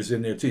actors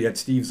in there too. You had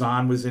Steve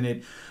Zahn was in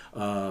it.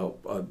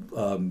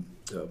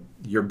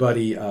 Your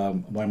buddy,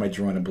 why am I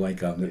drawing a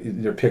blank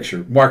on their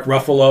picture? Mark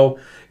Ruffalo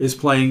is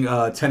playing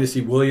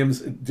Tennessee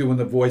Williams, doing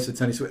the voice of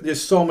Tennessee.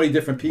 There's so many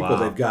different people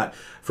they've got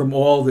from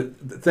all the.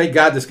 Thank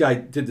God this guy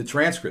did the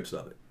transcripts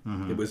of it.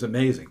 It was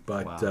amazing,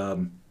 but.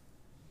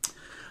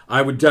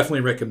 I would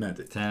definitely recommend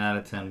it. 10 out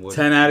of 10.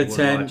 10 out of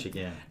 10. Watch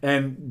again.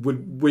 And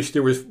would wish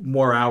there was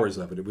more hours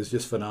of it. It was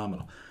just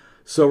phenomenal.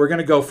 So we're going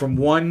to go from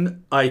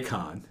one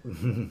icon.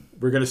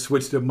 We're going to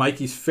switch to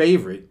Mikey's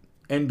favorite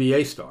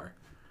NBA star,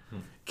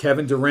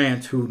 Kevin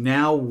Durant, who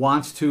now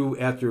wants to,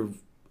 after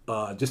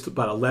just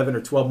about 11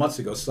 or 12 months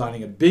ago,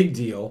 signing a big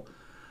deal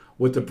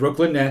with the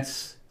Brooklyn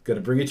Nets. Going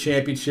to bring a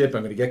championship.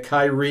 I'm going to get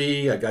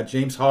Kyrie. I got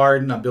James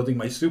Harden. I'm building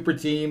my super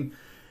team.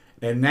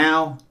 And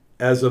now,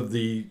 as of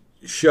the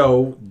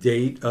show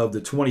date of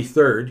the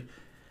 23rd,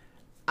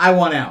 I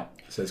want out,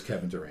 says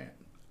Kevin Durant.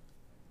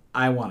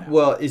 I want out.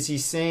 Well, is he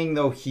saying,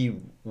 though, he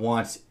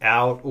wants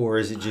out, or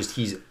is it just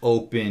he's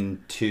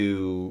open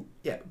to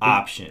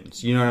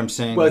options? You know what I'm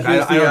saying? Well,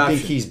 I don't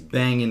think he's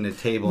banging the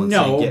table and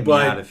saying, get me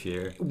out of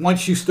here.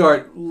 Once you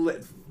start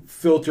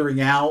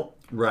filtering out,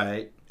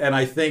 right? And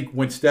I think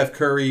when Steph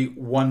Curry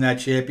won that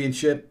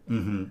championship,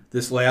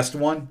 this last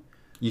one,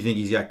 you think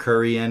he's got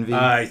Curry envy?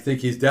 I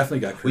think he's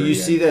definitely got Curry. Well, you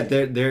see that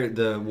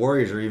the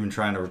Warriors are even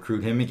trying to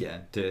recruit him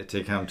again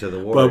to come to the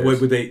Warriors.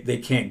 But they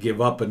can't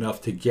give up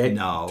enough to get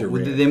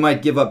Durant. They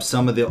might give up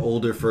some of the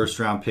older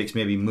first-round picks,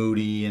 maybe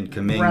Moody and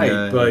Kuminga.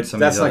 Right, but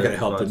that's not going to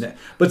help the net.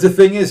 But the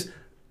thing is,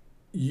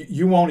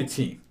 you own a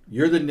team.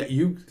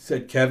 You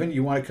said, Kevin,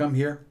 you want to come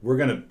here? We're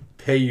going to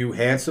pay you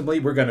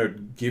handsomely. We're going to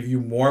give you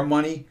more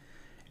money.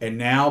 And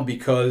now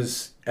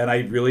and I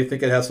really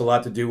think it has a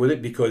lot to do with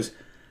it because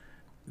 –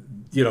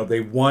 you know,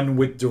 they won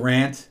with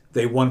Durant.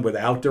 They won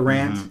without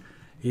Durant.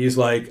 He's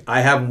like,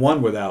 I haven't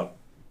won without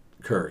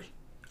Curry.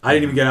 I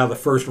didn't even get out of the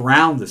first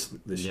round this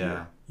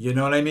year. You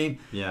know what I mean?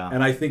 Yeah.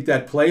 And I think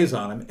that plays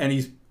on him. And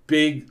he's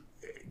big,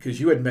 because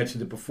you had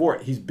mentioned it before,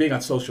 he's big on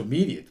social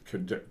media,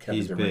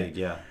 Kevin Durant. Big,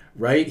 yeah.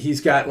 Right?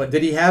 He's got,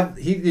 did he have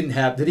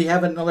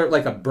another,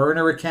 like a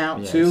burner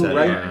account too,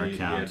 right? Burner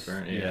account.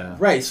 Yeah.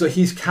 Right. So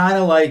he's kind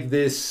of like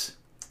this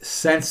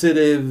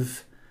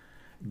sensitive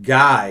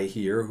guy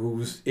here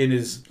who's in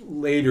his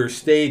later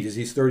stages.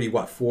 He's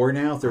 34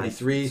 now,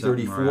 33,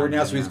 34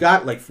 now. So he's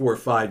got like 4 or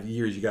 5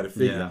 years, you got to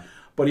figure. Yeah.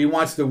 But he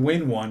wants to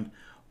win one.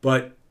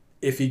 But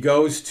if he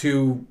goes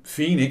to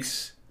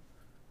Phoenix,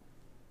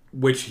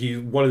 which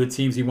one of the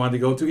teams he wanted to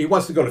go to, he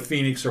wants to go to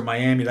Phoenix or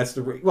Miami.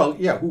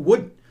 Who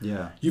wouldn't?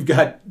 Yeah. You've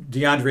got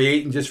DeAndre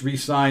Ayton just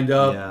re-signed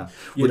up. Yeah.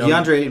 Well,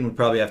 DeAndre Ayton would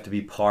probably have to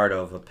be part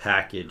of a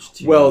package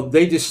too. Well,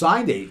 they just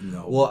signed Ayton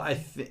though. Well,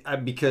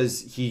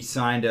 because he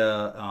signed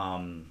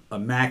a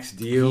max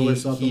deal or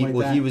something like that.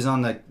 Well, he was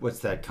on what's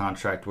that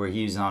contract where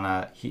he was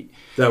on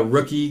the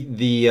rookie.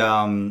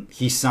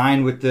 He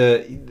signed with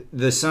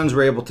the Suns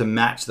were able to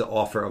match the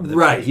offer of the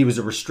right. He was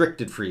a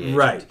restricted free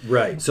agent.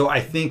 Right. So I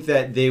think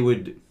that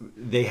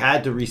they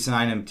had to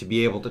re-sign him to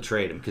be able to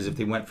trade him because if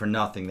they went for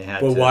nothing, they had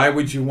to. But why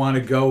would you want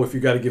to go if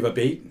you got to give up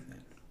Ayton?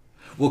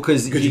 Well,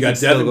 because you got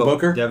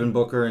Devin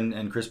Booker,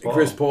 and Chris Paul.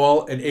 Chris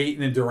Paul and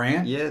Ayton and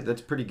Durant. Yeah,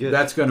 that's pretty good.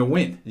 That's going to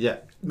win. Yeah.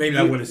 Maybe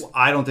not win.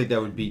 I don't think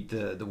that would beat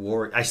the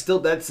Warriors.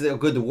 That's how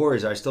good the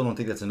Warriors are. I still don't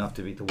think that's enough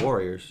to beat the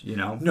Warriors,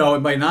 No,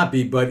 it might not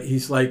be, but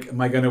he's like,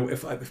 am I going to,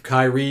 if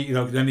Kyrie,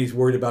 then he's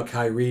worried about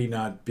Kyrie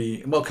not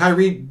being, well,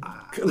 Kyrie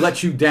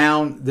let you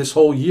down this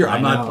whole year.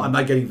 I'm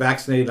not getting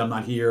vaccinated. I'm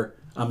not here.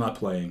 I'm not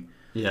playing.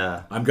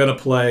 Yeah. I'm going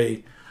to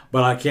play,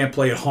 but I can't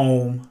play at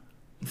home.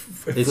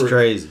 It's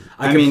crazy.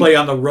 I can play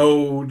on the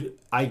road.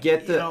 I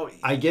get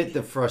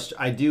the frustration.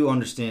 I do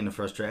understand the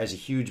frustration. As a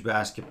huge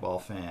basketball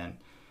fan,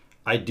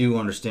 I do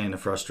understand the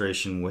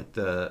frustration with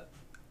the.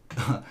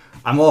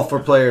 I'm all for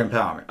player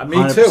empowerment. 100%.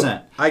 Me too.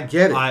 I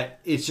get it.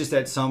 It's just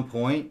at some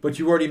point. But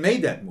you already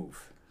made that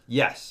move.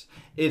 Yes,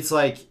 it's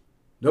like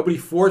nobody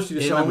forced you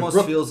to. It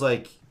almost feels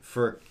like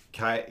for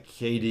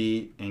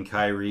KD and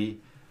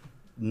Kyrie,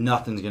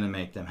 nothing's gonna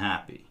make them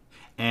happy,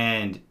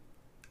 and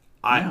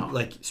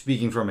like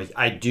speaking from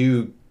I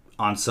do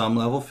on some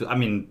level feel. I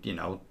mean,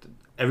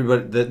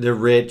 everybody they're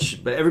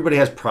rich, but everybody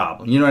has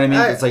problems. You know what I mean?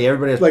 It's like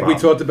everybody has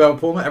problems. We talked about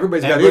Pullman.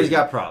 Everybody's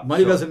got problems.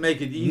 Money doesn't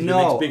make it easy. It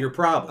makes bigger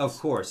problems. Of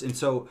course. And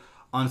so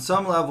on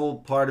some level,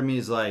 part of me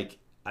is like,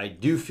 I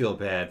do feel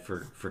bad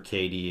for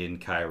KD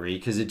and Kyrie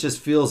because it just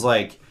feels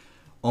like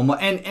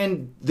almost.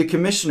 And the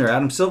commissioner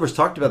Adam Silver's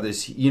talked about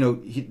this.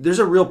 There's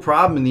a real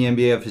problem in the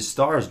NBA of his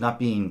stars not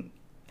being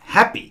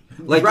happy.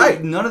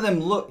 Like none of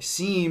them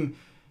seem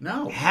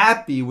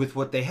happy with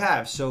what they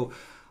have. So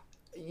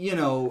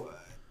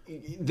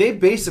they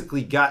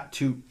basically got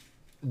to.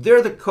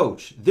 They're the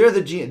coach. They're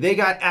the GM. They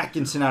got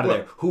Atkinson out of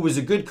there, who was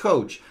a good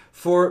coach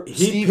for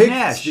Steve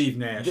Nash. Steve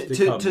Nash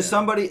to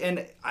somebody,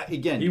 and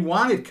again, he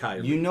wanted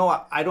Kyrie.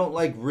 I don't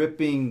like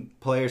ripping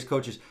players,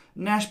 coaches.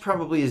 Nash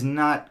probably is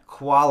not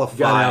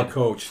qualified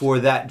for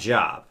that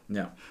job.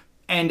 No,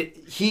 and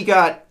he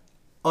got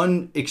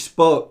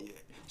unexposed.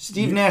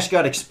 Steve Nash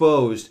got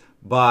exposed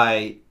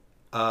by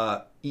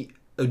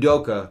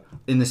Udoka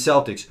in the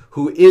Celtics,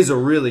 who is a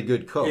really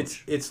good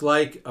coach. It's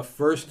like a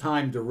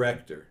first-time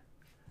director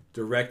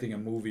directing a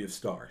movie of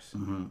stars.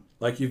 Mm-hmm.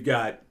 Like you've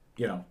got,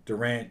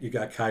 Durant, you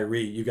got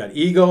Kyrie, you got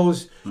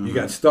egos, you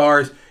got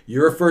stars.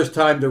 You're a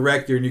first-time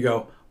director, and you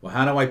go, well,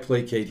 how do I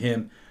placate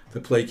him to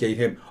placate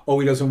him? Oh,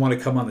 he doesn't want to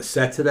come on the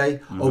set today.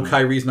 Mm-hmm. Oh,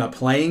 Kyrie's not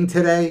playing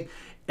today,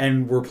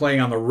 and we're playing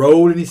on the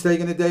road, and he's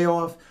taking a day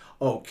off.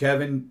 Oh,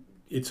 Kevin,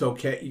 it's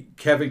okay.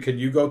 Kevin, can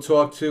you go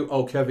talk to?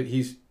 Oh, Kevin,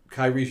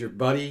 Kyrie's your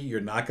buddy.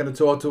 You're not going to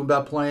talk to him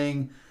about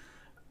playing.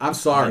 I'm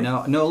sorry.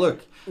 No,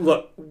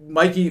 Look,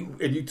 Mikey,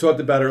 and you talked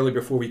about it earlier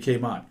before we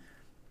came on.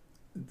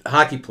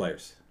 Hockey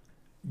players,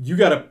 you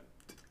got to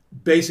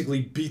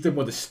basically beat them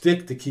with a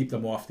stick to keep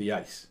them off the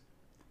ice.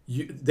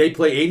 They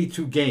play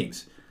 82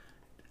 games.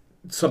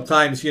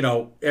 Sometimes,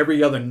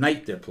 every other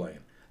night they're playing.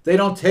 They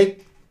don't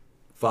take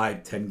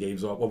 5-10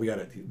 games off. Well, we got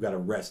to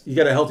rest. You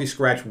got a healthy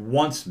scratch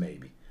once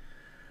maybe.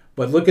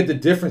 But look at the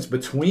difference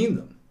between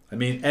them. I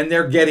mean, and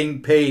they're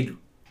getting paid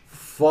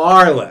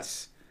far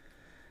less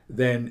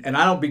than, and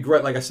I don't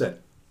begrudge, like I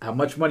said, how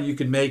much money you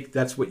can make,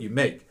 that's what you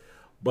make.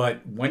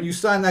 But when you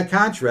sign that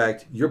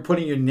contract, you're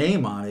putting your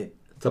name on it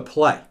to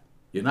play.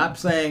 You're not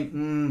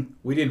saying,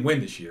 we didn't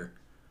win this year.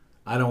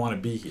 I don't want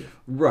to be here.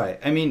 Right.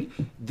 I mean,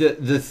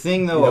 the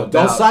thing, though,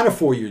 don't sign a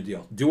 4-year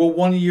deal. Do a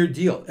 1-year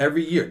deal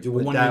every year. Do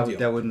a 1-year deal.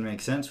 That wouldn't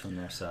make sense from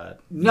their side.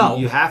 No.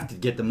 You have to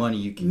get the money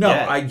you can get.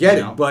 No, I get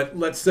it. But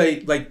let's say,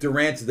 like,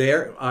 Durant's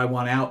there. I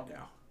want out now.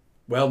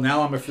 Well,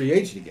 now I'm a free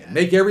agent again.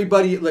 Make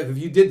everybody, like, if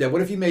you did that,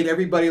 what if you made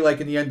everybody,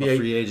 like in the NBA, a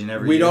free agent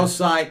every year? We don't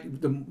sign,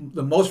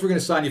 the most we're going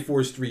to sign you for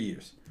is 3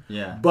 years.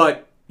 Yeah.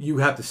 But you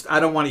have to,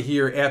 I don't want to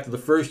hear after the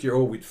first year,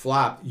 we'd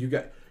flopped.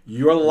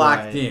 You're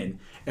locked in,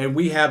 and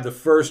we have the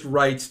first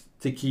rights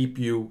to keep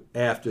you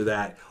after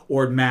that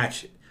or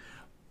match it.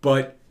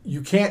 But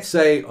you can't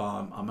say,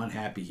 I'm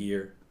unhappy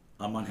here.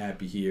 I'm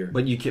unhappy here.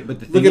 But you can.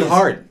 But the thing is,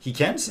 Harden. He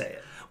can say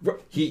it.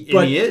 He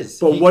is.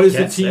 But what is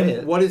the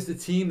team? What does the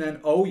team then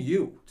owe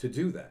you to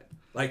do that?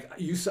 Like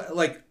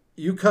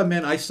you come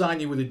in, I sign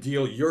you with a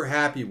deal. You're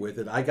happy with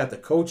it. I got the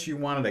coach you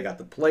wanted. I got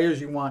the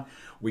players you want.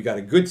 We got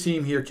a good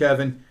team here,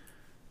 Kevin.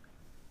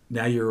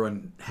 Now you're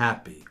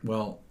unhappy.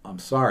 Well, I'm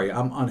sorry.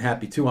 I'm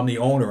unhappy too. I'm the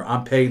owner.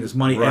 I'm paying this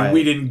money, and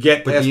we didn't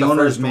get past the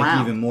owners make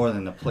even more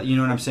than the play. You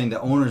know what I'm saying? The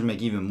owners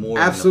make even more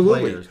than the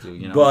players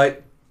do.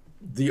 But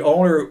the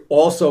owner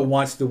also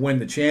wants to win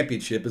the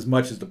championship as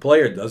much as the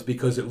player does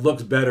because it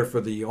looks better for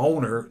the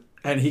owner,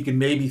 and he can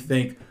maybe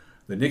think,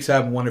 the Knicks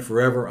haven't won it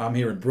forever. I'm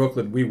here in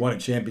Brooklyn. We won a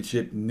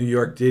championship. New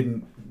York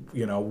didn't.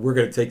 We're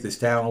going to take this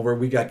town over.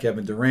 We got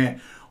Kevin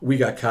Durant. We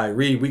got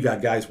Kyrie. We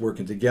got guys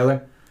working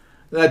together.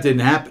 That didn't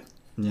happen.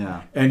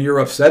 Yeah. And you're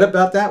upset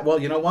about that? Well,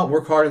 you know what?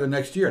 Work harder the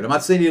next year. And I'm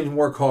not saying they didn't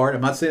work hard.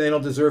 I'm not saying they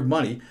don't deserve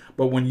money.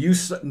 But when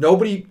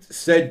nobody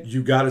said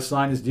you got to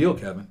sign this deal,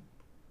 Kevin.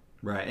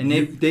 Right. And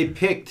they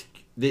picked.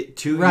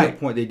 To your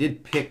point, they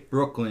did pick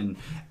Brooklyn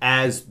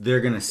as they're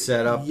going to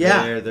set up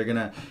there. They're going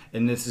to,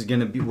 and this is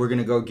going to be, we're going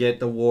to go get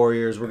the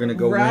Warriors. We're going to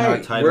go win our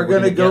title. We're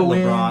going to get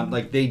LeBron.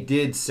 Like, they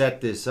did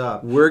set this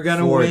up. We're going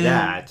to win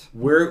that.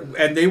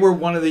 And they were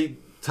one of the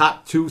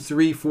top 2,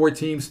 3, 4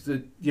 teams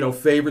to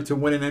favorite to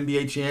win an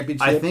NBA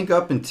championship. I think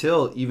up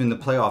until even the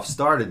playoffs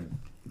started,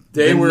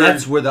 the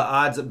Nets were the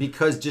odds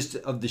because just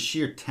of the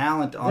sheer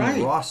talent on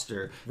the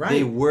roster. Right.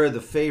 They were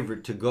the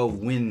favorite to go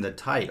win the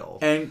title,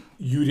 and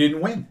you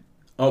didn't win.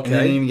 Okay, and they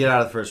didn't even get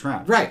out of the first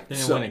round. Right, they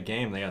didn't win a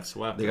game. They got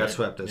swept. They got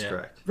swept. That's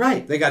correct.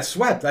 Right, they got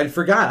swept. I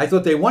forgot. I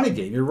thought they won a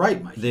game. You're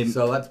right, Mike.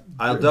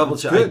 I'll double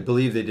check. I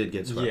believe they did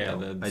get swept. Yeah,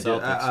 the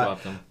Celtics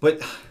swept them.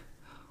 But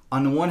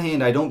on the one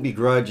hand, I don't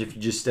begrudge if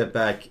you just step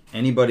back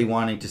anybody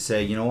wanting to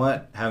say, you know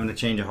what, having a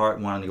change of heart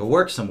and wanting to go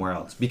work somewhere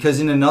else.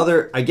 Because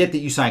I get that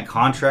you sign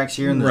contracts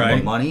here and there's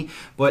more money,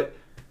 but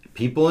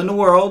people in the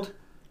world,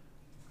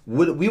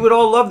 we would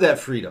all love that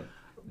freedom.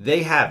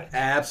 They have it.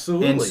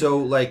 Absolutely. And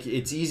so,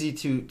 it's easy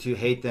to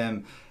hate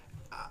them.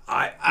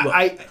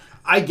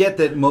 I get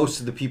that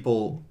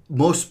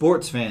most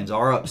sports fans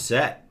are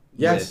upset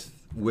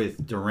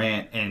with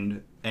Durant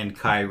and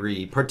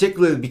Kyrie,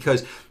 particularly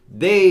because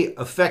they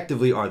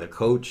effectively are the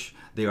coach.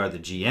 They are the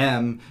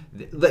GM.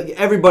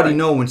 Everybody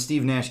know when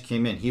Steve Nash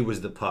came in, he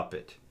was the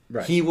puppet.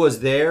 Right. He was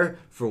there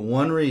for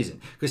one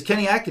reason. Because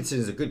Kenny Atkinson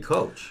is a good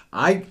coach.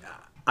 I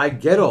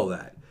get all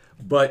that.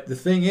 But the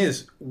thing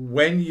is,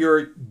 when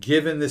you're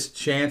given this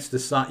chance to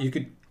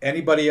sign,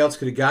 anybody else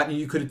could have gotten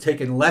you. You could have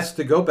taken less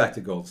to go back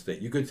to Golden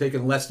State. You could have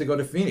taken less to go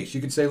to Phoenix. You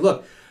could say,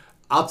 look,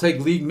 I'll take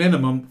league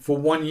minimum for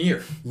 1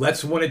 year.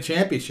 Let's win a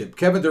championship.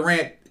 Kevin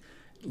Durant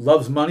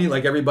loves money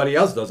like everybody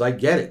else does. I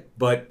get it.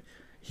 But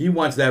he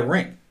wants that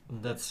ring.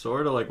 That's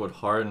sort of like what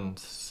Harden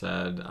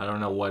said. I don't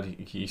know what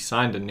he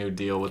signed a new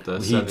deal with the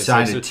 76ers. He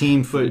signed a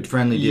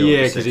team-friendly deal.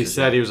 Yeah, because he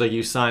said he was like,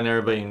 you sign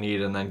everybody you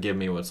need and then give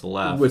me what's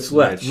left. What's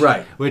left,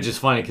 right. Which is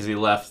funny because he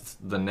left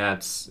the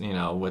Nets,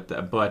 with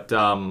that. But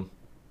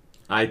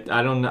I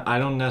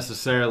don't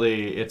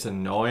necessarily. It's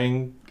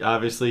annoying,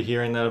 obviously,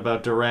 hearing that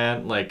about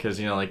Durant, because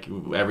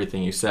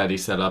everything you said, he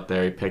set up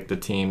there. He picked the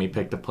team, he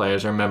picked the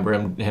players. I remember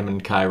him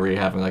and Kyrie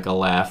having a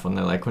laugh when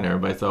when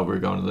everybody thought we were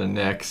going to the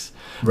Knicks,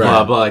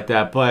 blah blah like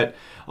that. But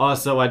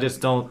also, I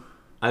just don't.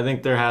 I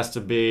think there has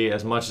to be,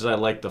 as much as I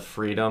like the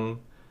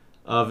freedom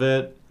of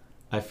it,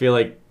 I feel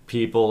like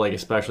people,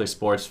 especially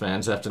sports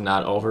fans, have to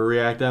not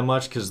overreact that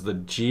much because the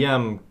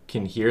GM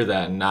can hear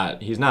that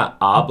and he's not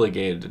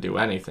obligated to do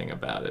anything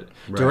about it.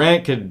 Right.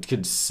 Durant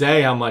could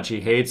say how much he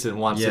hates it and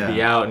wants to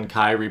be out, and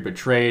Kyrie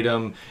betrayed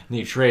him, and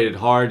he traded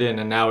Harden,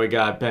 and now we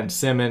got Ben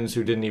Simmons,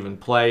 who didn't even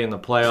play in the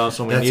playoffs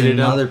when we needed him.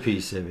 That's another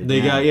piece of it. They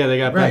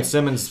got Ben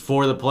Simmons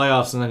for the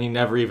playoffs, and then he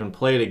never even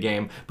played a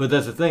game. But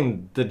that's the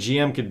thing, the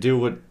GM could do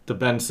what the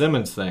Ben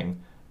Simmons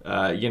thing.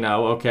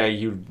 Okay,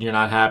 you're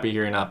not happy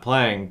here, you're not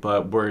playing,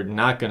 but we're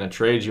not going to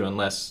trade you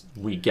unless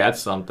we get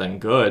something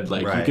good.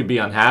 You could be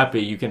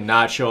unhappy, you can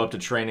not show up to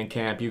training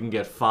camp, you can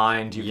get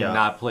fined, you can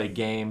not play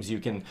games, you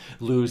can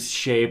lose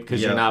shape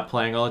because you're not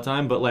playing all the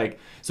time. But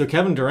so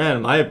Kevin Durant,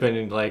 in my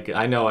opinion,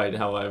 I know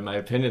how I have my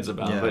opinions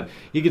about him, but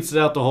he could sit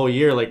out the whole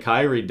year like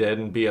Kyrie did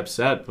and be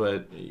upset,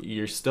 but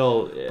you're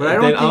still. But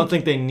I don't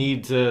think they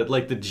need to.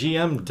 The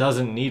GM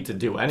doesn't need to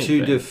do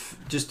anything.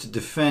 Just to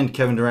defend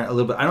Kevin Durant a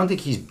little bit, I don't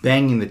think he's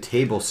banging the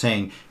table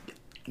saying,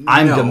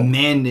 I'm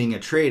demanding a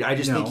trade. I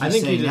just think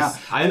he's saying now.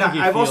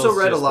 I've also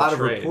read a lot of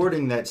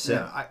reporting that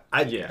said,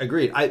 I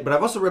agreed, but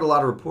I've also read a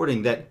lot of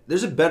reporting that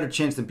there's a better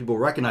chance than people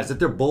recognize that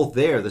they're both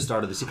there at the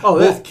start of the season.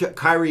 Both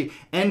Kyrie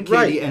and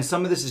KD, and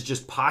some of this is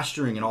just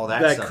posturing and all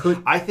that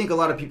stuff. I think a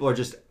lot of people are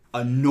just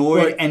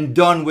annoyed and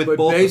done with both of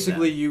them. But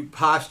basically, you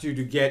posture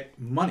to get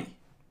money.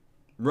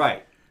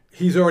 Right.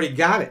 He's already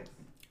got it.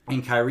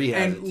 And Kyrie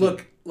has it, and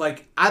look,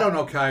 I don't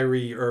know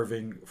Kyrie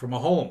Irving from a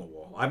hole in the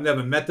wall. I've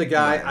never met the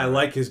guy. I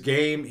like his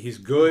game. He's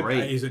good.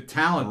 He's a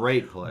talent.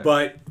 Great player.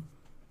 But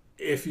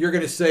if you're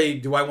going to say,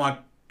 do I want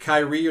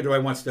Kyrie or do I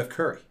want Steph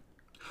Curry?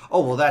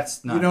 Oh, well,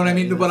 that's not... You know what I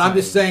mean? But I'm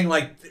just saying,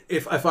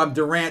 if I'm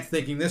Durant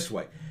thinking this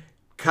way,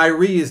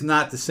 Kyrie is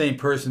not the same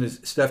person as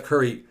Steph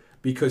Curry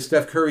because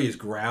Steph Curry is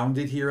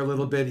grounded here a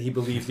little bit. He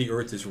believes the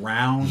earth is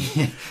round,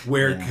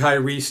 where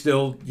Kyrie's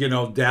still,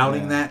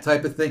 doubting that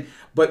type of thing.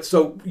 But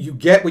so you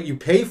get what you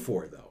pay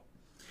for, though.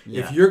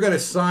 Yeah. If you're going to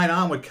sign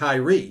on with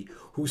Kyrie,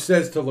 who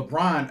says to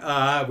LeBron,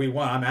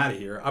 I'm out of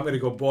here. I'm going to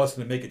go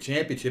Boston and make a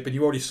championship. And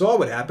you already saw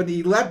what happened.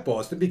 He left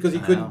Boston because he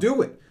couldn't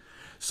do it.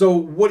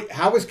 So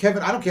how is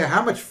Kevin? I don't care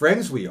how much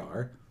friends we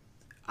are.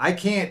 I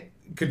can't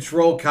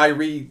control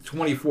Kyrie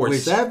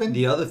 24/7.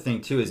 The other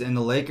thing, too, is, and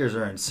the Lakers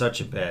are in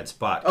such a bad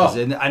spot.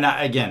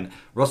 Again,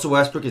 Russell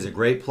Westbrook is a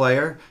great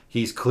player.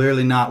 He's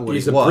clearly not what he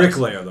was. He's a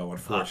bricklayer, though,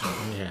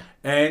 unfortunately.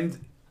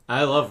 And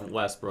I love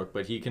Westbrook,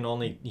 but he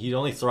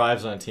only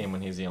thrives on a team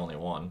when he's the only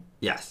one.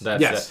 Yes.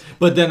 That's it.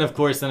 But then, of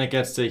course, it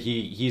gets to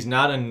he's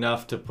not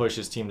enough to push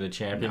his team to the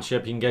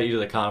championship. No. He can get you to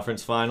the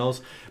conference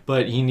finals,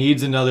 but he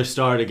needs another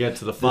star to get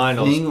to the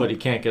finals, but he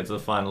can't get to the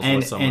finals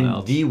with someone else.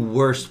 And the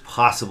worst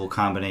possible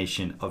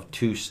combination of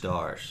two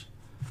stars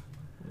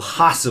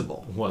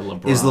possible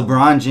is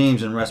LeBron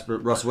James and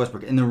Russell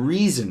Westbrook. And the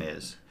reason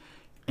is,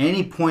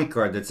 any point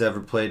guard that's ever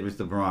played with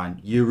LeBron,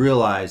 you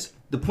realize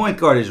the point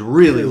guard is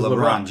really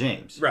LeBron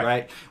James,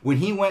 right? When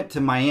he went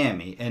to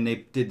Miami and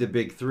they did the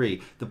big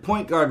three, the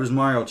point guard was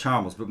Mario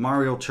Chalmers, but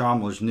Mario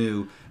Chalmers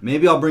knew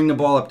maybe I'll bring the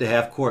ball up to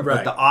half court,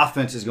 but the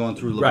offense is going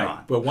through LeBron.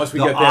 Right. But once we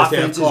get past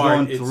offense half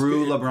court, is going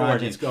through LeBron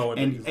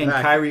James. And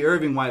Kyrie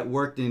Irving, why it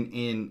worked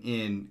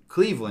in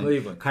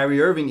Cleveland.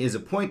 Kyrie Irving is a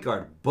point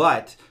guard,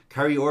 but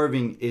Kyrie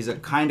Irving is a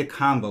kind of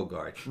combo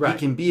guard. He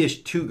can be a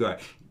two guard.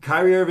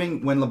 Kyrie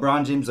Irving, when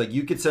LeBron James, like,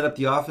 you could set up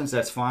the offense,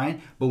 that's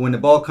fine. But when the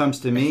ball comes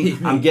to me,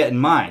 I'm getting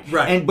mine.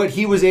 Right. But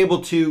he was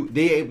able to.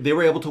 They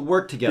were able to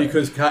work together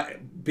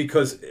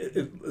because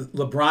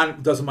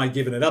LeBron doesn't mind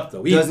giving it up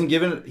though. He can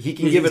give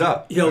it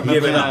up. He'll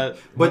give it up.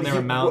 But they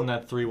were mounting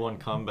that 3-1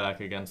 comeback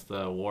against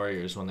the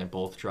Warriors when they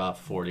both dropped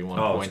 41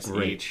 points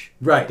each.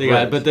 Right.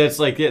 But that's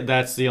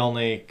that's the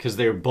only because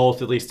they were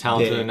both at least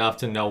talented enough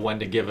to know when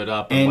to give it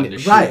up and when to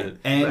shoot it.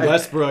 And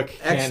Westbrook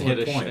can't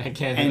hit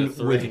a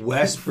three. With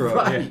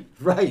Westbrook,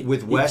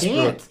 with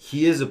Westbrook,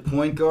 he is a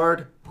point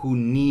guard who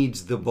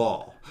needs the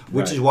ball.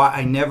 Which is why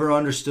I never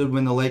understood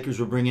when the Lakers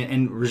were bringing...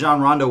 And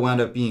Rajon Rondo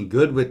wound up being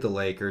good with the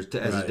Lakers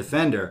as a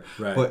defender.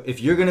 Right. But if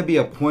you're going to be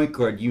a point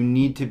guard, you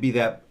need to be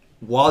that...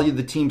 While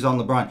the team's on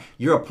LeBron,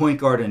 you're a point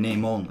guard in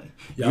name only.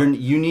 Yep.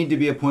 You need to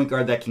be a point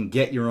guard that can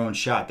get your own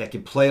shot, that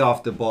can play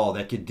off the ball,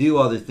 that can do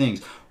other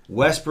things.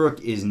 Westbrook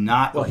is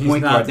not a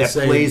point guard that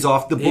plays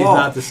off the ball. He's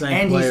not the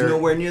same player. He's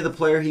nowhere near the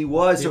player he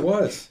was. He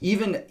was.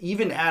 Even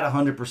at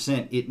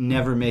 100%, it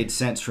never made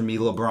sense for me,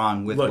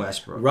 LeBron, with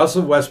Westbrook.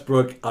 Russell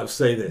Westbrook, I'll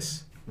say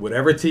this.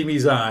 Whatever team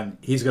he's on,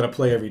 he's going to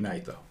play every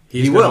night, though.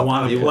 He's going to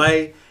want to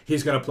play.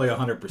 He's going to play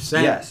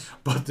 100%. Yes.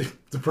 But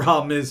the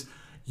problem is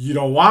you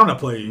don't want to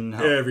play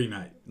every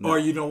night. No. Or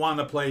you don't want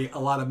to play a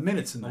lot of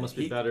minutes in the night. It must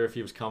be better if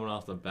he was coming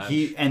off the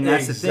bench. And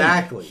that's the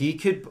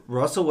thing.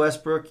 Russell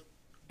Westbrook,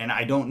 and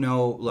I don't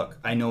know, look,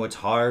 I know it's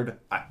hard.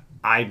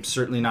 I'm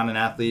certainly not an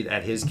athlete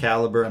at his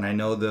caliber, and I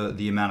know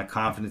the amount of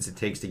confidence it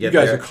takes to get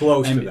there. You guys are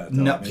close to that,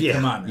 though. No,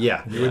 come on.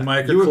 Yeah. You and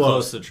Mike are you were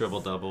close to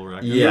triple-double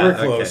record. Yeah, you were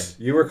close.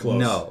 Okay. You were close.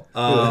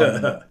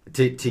 No.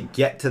 To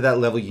get to that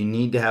level, you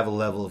need to have a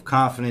level of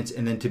confidence,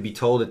 and then to be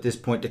told at this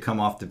point to come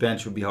off the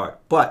bench would be hard.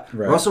 But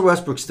Russell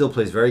Westbrook still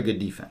plays very good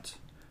defense.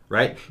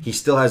 Right, he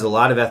still has a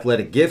lot of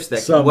athletic gifts that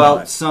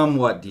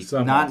somewhat deep,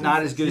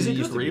 not as good as he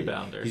used to be.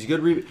 He's a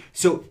good rebounder.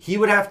 So he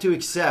would have to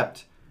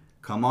accept,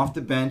 come off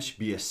the bench,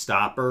 be a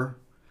stopper.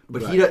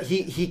 But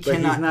he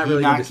cannot.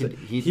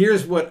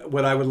 Here's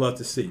what I would love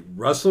to see: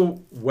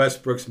 Russell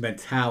Westbrook's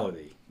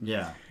mentality,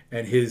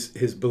 and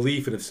his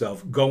belief in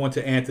himself going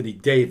to Anthony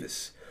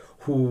Davis,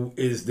 who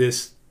is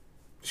this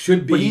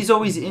should be. But he's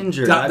always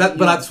injured. But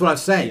that's what I'm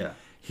saying. Yeah.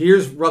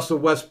 Here's Russell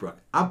Westbrook.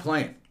 I'm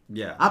playing.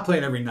 Yeah, I'm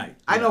playing every night.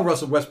 I know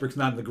Russell Westbrook's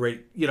not in the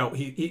great.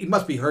 He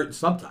must be hurting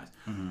sometimes.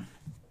 Mm-hmm.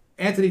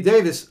 Anthony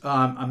Davis,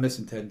 I'm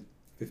missing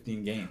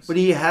 10-15 games. But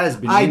he has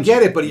been. I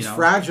get it, but he's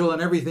fragile and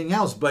everything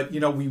else. But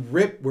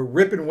we're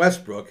ripping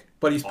Westbrook,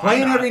 but he's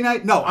playing every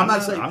night. No, I'm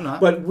not saying. I'm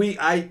not. But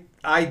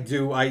I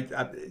do.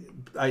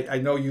 I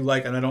know you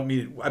like, and I don't mean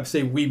it. I'm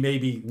saying we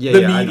maybe the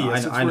media. I know,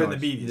 since we're in the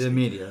media. The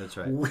media, that's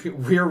right.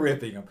 We're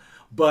ripping him,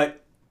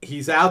 but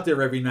he's out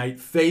there every night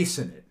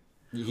facing it.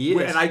 He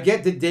is. And I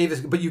get that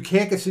Davis, but you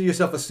can't consider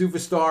yourself a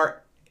superstar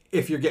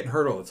if you're getting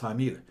hurt all the time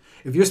either.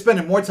 If you're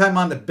spending more time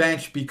on the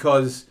bench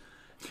because,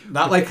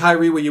 not like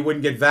Kyrie where you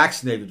wouldn't get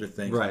vaccinated or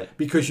things,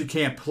 because you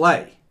can't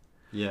play.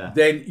 Yeah.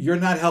 Then you're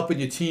not helping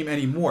your team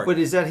anymore. But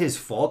is that his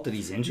fault that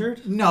he's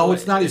injured? No,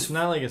 it's not. It's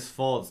not like his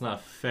fault. It's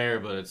not fair.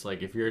 But it's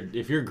like if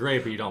you're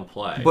great, but you don't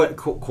play. But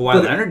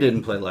Kawhi Leonard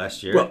didn't play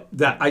last year. Well,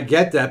 I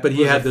get that, but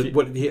he had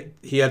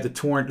the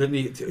torn. Didn't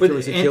he? But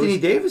Anthony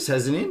Davis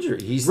has an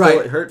injury. He's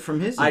still hurt from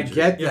his injury. I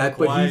get that,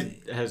 but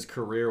Kawhi has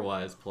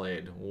career-wise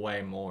played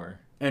way more.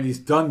 And he's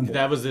done more.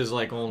 That was his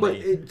only. But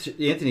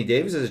Anthony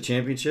Davis has a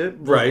championship,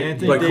 right?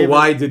 But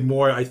Kawhi did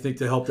more, I think,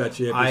 to help that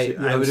championship.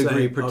 I would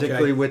agree,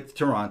 particularly with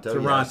Toronto.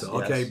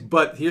 Okay. Yes.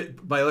 But here,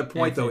 my other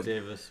point Anthony though.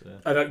 Davis.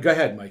 Go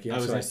ahead, Mikey. I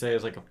was gonna say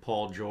it's like a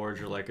Paul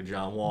George or like a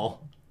John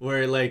Wall,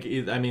 where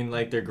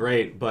they're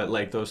great,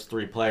 but those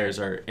three players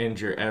are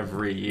injured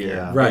every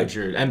year,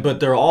 injured, but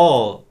they're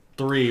all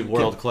three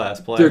world-class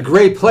players. They're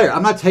great players.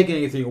 I'm not taking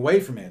anything away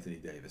from Anthony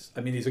Davis.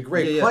 I mean, he's a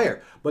great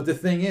player, but the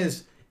thing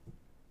is.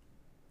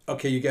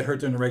 Okay, you get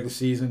hurt during the regular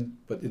season,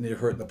 but then you're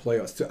hurt in the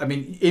playoffs too. I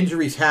mean,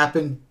 injuries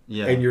happen,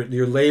 and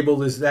your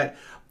label is that.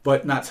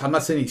 But I'm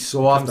not saying he's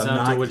soft. Comes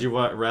down to would you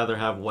rather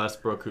have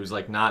Westbrook, who's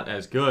not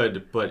as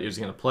good, but is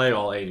going to play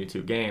all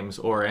 82 games,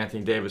 or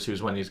Anthony Davis,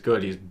 who's when he's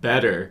good, he's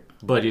better,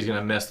 but he's going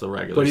to miss the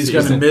regular season.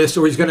 But he's going to miss,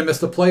 or he's going to miss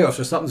the playoffs,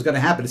 or something's going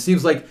to happen. It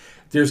seems like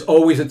there's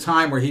always a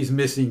time where he's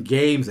missing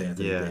games,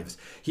 Anthony Davis.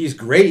 He's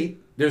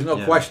great. There's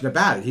no question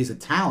about it. He's a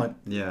talent.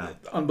 Yeah.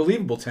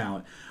 Unbelievable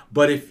talent.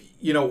 But if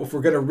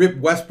we're going to rip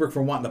Westbrook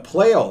for wanting to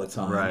play all the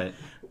time,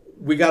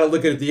 we got to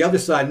look at it the other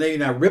side. Maybe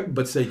not rip him,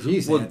 but say,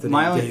 geez, Anthony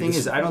my only Davis. thing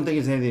is, I don't think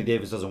it's Anthony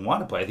Davis doesn't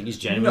want to play. I think he's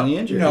genuinely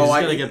injured. He's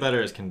going to get better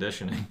at his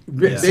conditioning.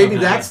 Maybe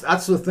that's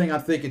the thing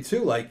I'm thinking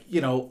too.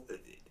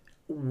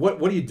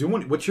 What are you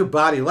doing? What's your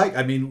body like?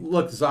 I mean,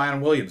 look,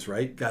 Zion Williams,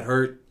 right? Got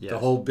hurt the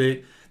whole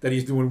bit. that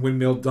he's doing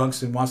windmill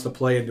dunks and wants to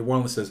play, and New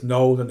Orleans says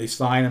no, then they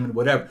sign him and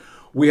whatever.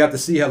 We have to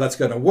see how that's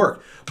going to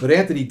work. But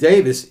Anthony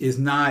Davis is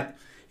not.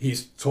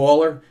 He's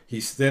taller.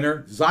 He's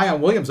thinner.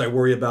 Zion Williams, I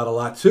worry about a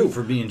lot too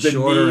for being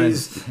shorter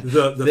knees, and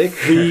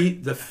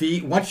the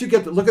feet. Once you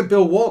get to look at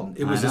Bill Walton,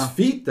 it was his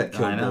feet that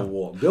killed Bill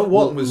Walton. Bill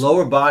Walton was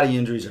lower body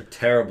injuries are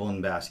terrible in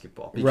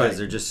basketball because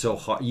they're just so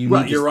hard.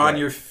 You're on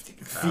your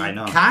feet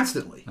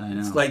constantly. I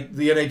know. It's like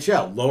the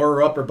NHL, lower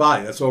or upper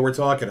body. That's what we're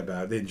talking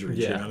about. Injuries.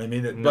 Yeah. You know what I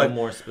mean? No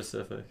more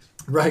specifics.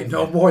 Right.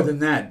 No more than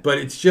that. But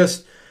it's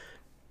just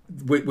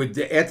with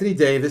Anthony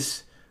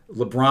Davis,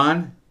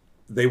 LeBron.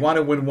 They want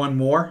to win one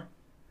more.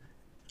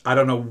 I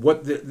don't know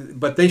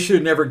but they should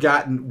have never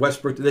gotten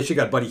Westbrook. They should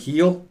have got Buddy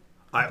Hield.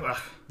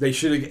 They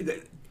should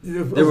have.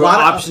 There were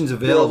options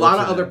available. There were a lot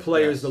of other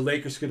players the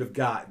Lakers could have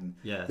gotten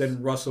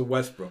than Russell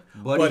Westbrook.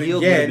 Buddy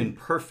Hield would have been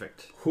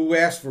perfect. Who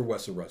asked for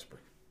Russell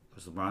Westbrook? It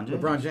was LeBron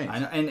James. LeBron James. I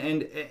know,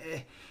 and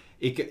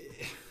it could,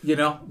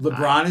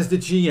 LeBron is the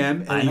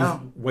GM,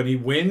 and when he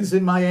wins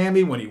in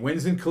Miami, when he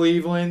wins in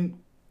Cleveland.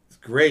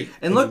 Great.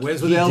 And look,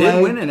 he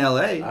did win in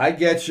L.A. I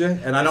get you.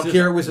 And I don't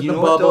care it was in the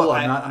bubble.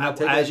 I'm not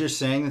taking as you're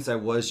saying this, I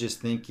was just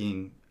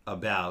thinking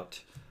about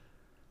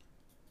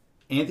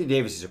Anthony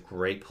Davis is a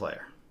great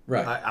player.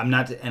 Right. I'm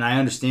not, and I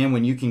understand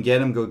when you can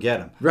get him, go get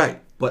him. Right.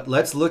 But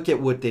let's look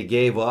at what they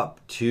gave up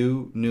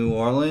to New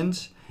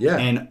Orleans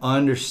and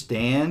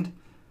understand.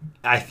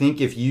 I think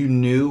if you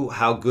knew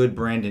how good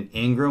Brandon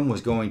Ingram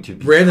was going to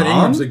become. Brandon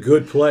Ingram's a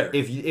good player.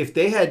 If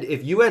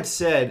you had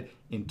said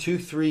in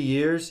 2-3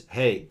 years,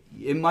 hey,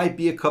 it might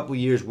be a couple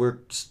years we're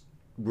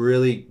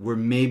borderline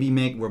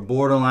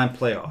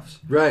playoffs.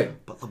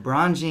 Right. But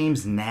LeBron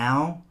James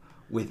now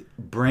with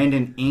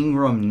Brandon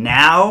Ingram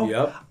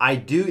now,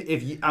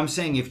 I'm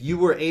saying if you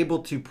were able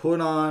to put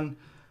on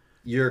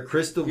your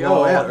crystal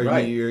ball your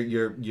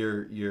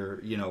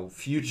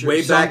future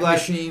Wayback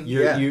Machine,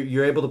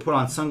 you're able to put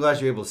on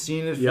sunglasses, you're able to see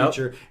in the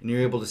future, and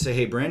you're able to say,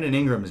 hey, Brandon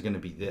Ingram is going to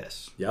be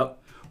this. Yep.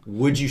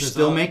 Would you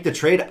still make the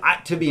trade?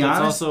 To be honest,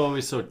 it's also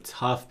always so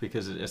tough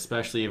because,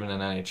 especially even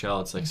in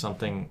NHL, it's like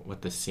something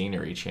with the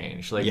scenery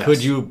change. Like,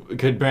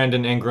 could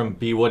Brandon Ingram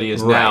be what he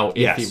is now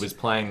if he was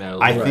playing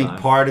there? I think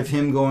part of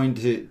him going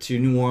to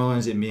New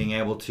Orleans and being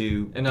able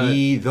to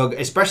be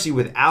especially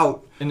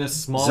without in a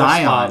small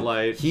Zion,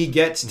 spotlight, he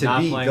gets to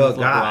be the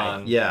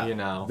guy.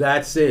 LeBron,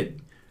 that's it,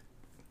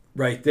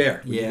 right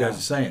there. What you guys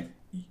are saying,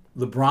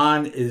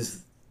 LeBron is.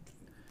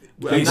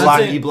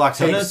 He blocks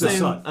out the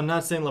sun. I'm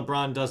not saying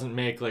LeBron doesn't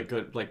make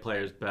good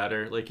players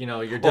better. You're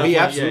definitely, he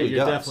absolutely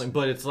does. Definitely,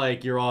 but it's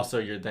like you're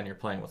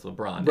playing with LeBron,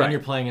 right. And you're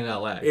playing in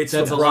LA. That's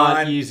LeBron, a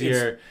lot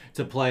easier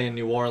to play in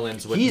New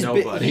Orleans with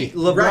nobody.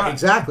 Right,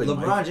 exactly.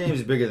 LeBron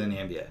James is bigger than the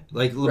NBA.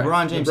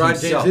 LeBron James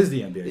is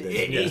the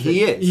NBA.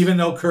 He is. Even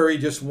though Curry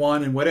just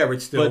won and whatever,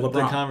 it's still LeBron.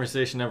 The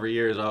conversation every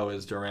year is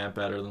always Durant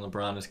better than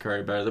LeBron, is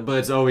Curry better than, but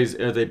it's always,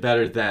 are they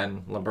better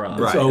than LeBron?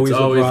 Right. It's always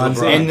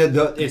LeBron. And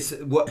it's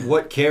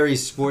what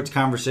carries sports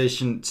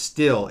conversation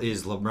still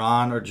is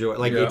LeBron or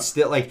Jordan. It's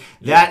still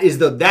that is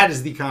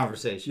the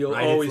conversation. You'll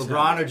always it's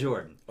LeBron or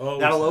Jordan.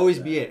 That'll always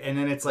be it. And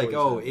then it's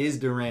is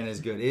Durant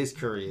as good? Is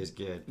Curry as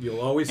good?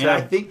 You'll always have.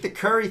 And I think the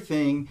Curry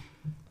thing,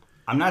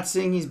 I'm not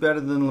saying he's better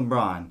than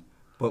LeBron,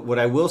 but what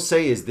I will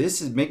say is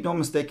make no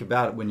mistake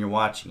about it when you're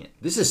watching it.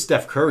 This is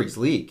Steph Curry's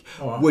league.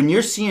 When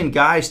you're seeing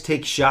guys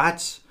take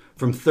shots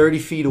from 30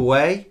 feet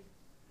away,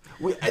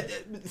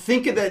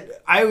 think of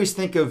that. I always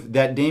think of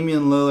that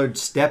Damian Lillard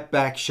step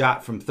back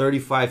shot from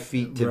 35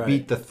 feet to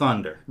beat the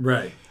Thunder.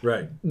 Right.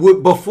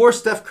 Before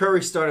Steph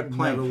Curry started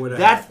playing,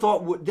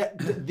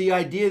 the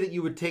idea that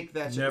you would take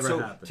that never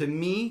happened. To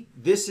me,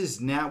 this is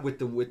now with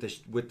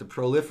the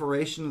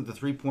proliferation of the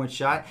 3-point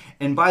shot.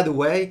 And by the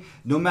way,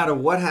 no matter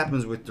what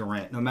happens with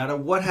Durant, no matter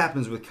what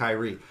happens with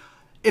Kyrie,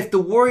 if the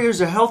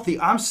Warriors are healthy,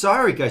 I'm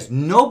sorry, guys.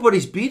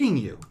 Nobody's beating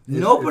you.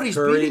 Nobody's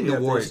beating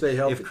the Warriors.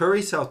 If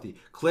Curry's healthy,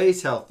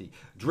 Clay's healthy,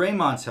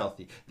 Draymond's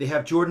healthy. They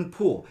have Jordan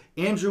Poole,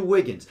 Andrew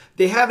Wiggins.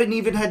 They haven't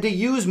even had to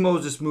use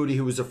Moses Moody,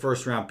 who was a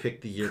first-round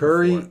pick the year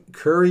before.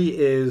 Curry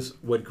is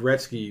what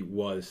Gretzky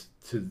was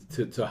to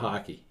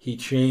hockey. He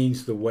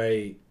changed the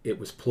way it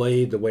was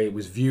played, the way it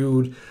was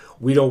viewed.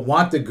 We don't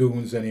want the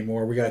goons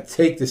anymore. We got to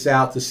take this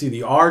out to see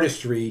the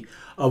artistry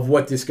of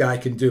what this guy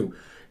can do.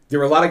 There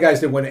were a lot of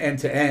guys that went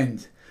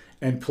end-to-end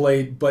and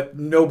played, but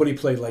nobody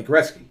played like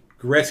Gretzky.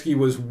 Gretzky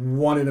was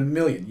one in a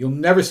million. You'll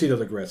never see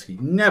another Gretzky.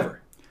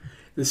 Never.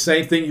 The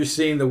same thing you're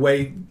seeing the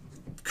way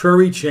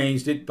Curry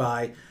changed it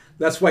by...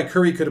 That's why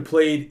Curry could have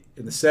played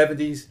in the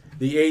 70s,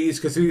 the 80s,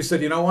 because he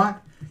said, you know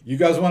what? You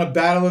guys want to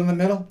battle in the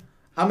middle?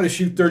 I'm going to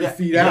shoot 30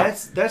 feet out.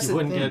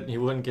 He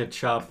wouldn't get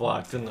shot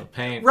blocked in the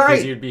paint. Right.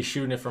 Because you'd be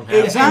shooting it from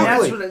half.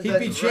 Exactly. He'd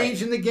be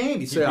changing the game.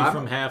 He'd say,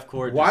 from half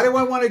court. Why do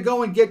I want to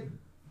go and get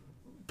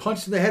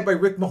punched in the head by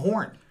Rick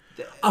Mahorn?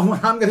 I'm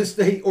going to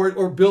stay,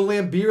 or Bill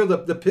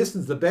Laimbeer, the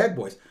Pistons, the bad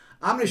boys.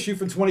 I'm going to shoot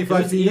from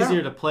 25 feet. It's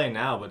easier to play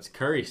now, but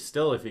Curry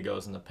still, if he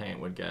goes in the paint,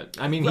 would get.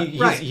 I mean,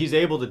 he's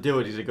able to do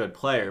it. He's a good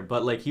player,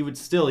 but like he would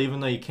still, even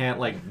though you can't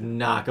like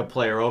knock a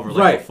player over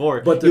like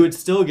before, but he would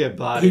still get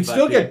bodied. He'd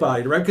still get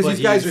bodied, right? Because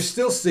these guys are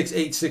still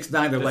 6'8", 6'9".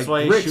 They're that's like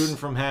why bricks. He's shooting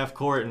from half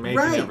court and making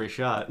every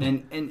shot.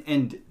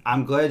 And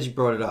I'm glad you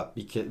brought it up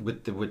because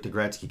with the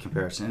Gretzky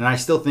comparison, and I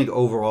still think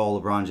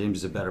overall LeBron James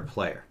is a better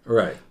player.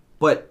 Right.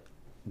 But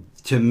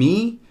to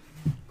me,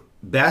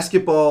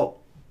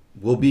 basketball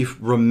will be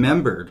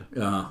remembered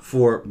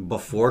for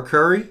before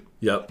Curry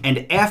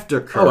and after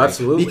Curry. Oh,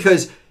 absolutely.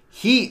 Because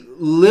he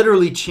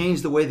literally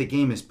changed the way the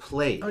game is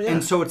played. Oh, yeah.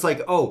 And so it's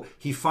like,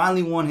 he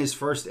finally won his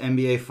first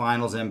NBA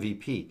Finals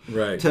MVP.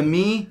 Right. To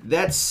me,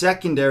 that's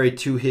secondary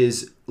to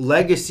his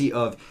legacy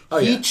of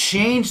he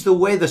changed the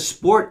way the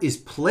sport is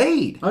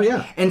played. Oh,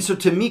 yeah. And so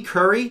to me,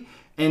 Curry,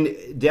 and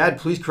Dad,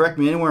 please correct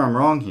me anywhere I'm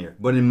wrong here,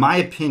 but in my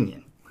opinion,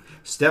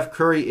 Steph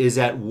Curry is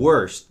at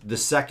worst the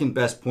second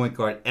best point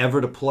guard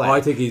ever to play. Oh,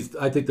 I think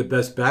the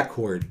best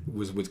backcourt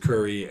was with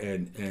Curry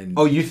and.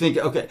 Oh, you think?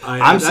 Okay,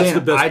 that's saying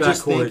the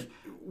best backcourt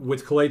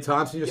with Klay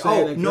Thompson. You're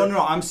saying? No.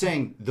 I'm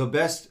saying the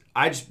best.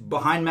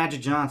 Behind Magic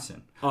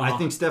Johnson. I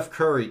think Steph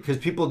Curry, because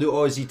people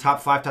do. Is he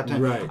top 5, top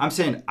 10? Right. I'm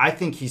saying I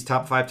think he's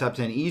top 5, top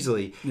 10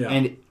 easily. Yeah.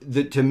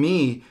 And to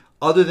me,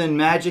 other than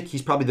Magic,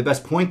 he's probably the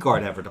best point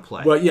guard ever to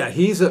play. Well, yeah,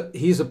 he's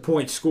a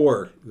point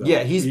scorer. Though.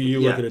 Yeah, you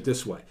look at it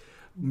this way.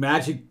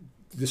 Magic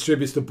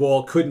distributes the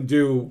ball, couldn't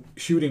do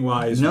shooting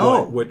wise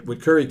what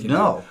Curry can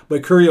do.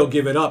 But Curry will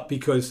give it up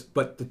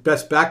but the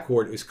best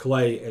backcourt is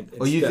Klay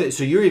and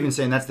so you're even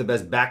saying that's the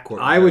best backcourt?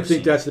 I would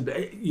think that's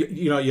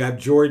you have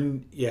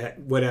Jordan,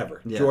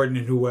 Jordan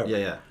and whoever.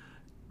 Yeah.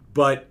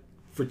 But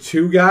for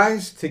two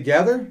guys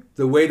together,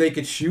 the way they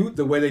could shoot,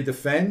 the way they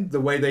defend,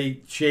 the way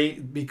they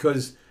change,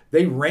 because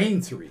they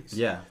rain threes.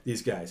 Yeah.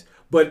 These guys,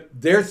 but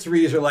their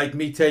threes are like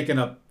me taking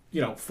a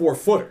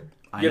 4-footer.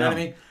 You know what I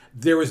mean?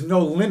 There was no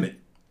limit.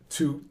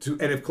 And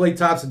if Klay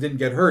Thompson didn't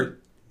get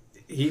hurt,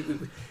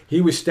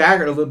 he was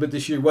staggered a little bit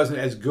this year. He wasn't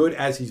as good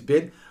as he's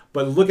been,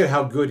 but look at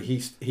how good he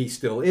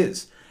still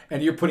is.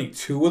 And you're putting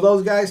two of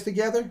those guys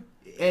together,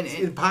 and it's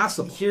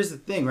impossible. Here's the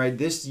thing, right?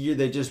 This year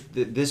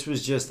this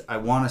was just, I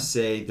want to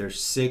say, their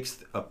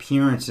 6th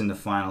appearance in the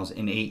finals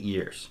in 8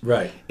 years.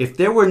 Right. If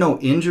there were no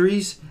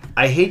injuries,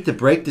 I hate to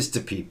break this to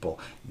people,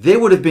 they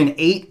would have been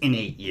 8 in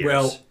 8 years.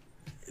 Well,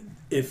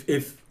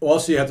 if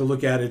also you have to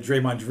look at it,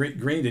 Draymond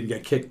Green didn't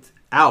get kicked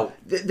out,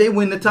 they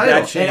win the title.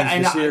 That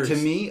changed the series. To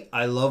me,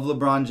 I love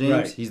LeBron James.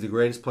 Right. He's the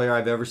greatest player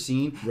I've ever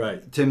seen.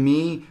 Right. To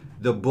me,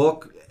 the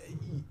book,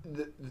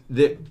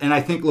 and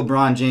I think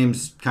LeBron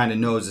James kind of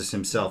knows this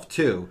himself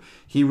too.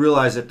 He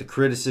realized that the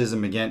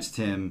criticism against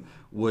him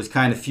was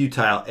kind of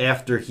futile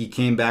after he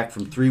came back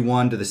from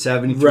 3-1 to the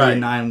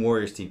 73-9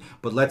 Warriors team.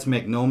 But let's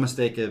make no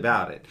mistake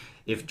about it.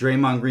 If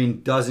Draymond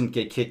Green doesn't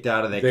get kicked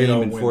out of that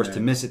game and forced to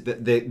miss it,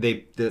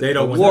 they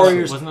don't win.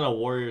 Warriors. Wasn't it a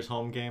Warriors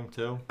home game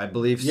too? I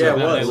believe so. Yeah, it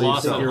was. They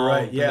lost at home.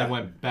 Right. Yeah. And they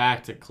went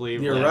back to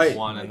Cleveland. You're right.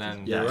 Won, and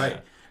then you're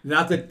right.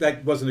 Not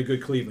that wasn't a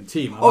good Cleveland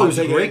team. It was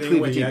a great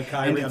Cleveland team.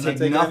 And to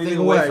take nothing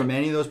away from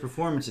any of those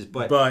performances,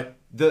 but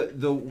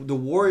the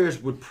Warriors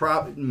would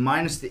probably,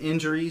 minus the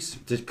injuries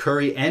to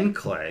Curry and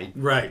Klay,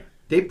 right?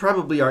 They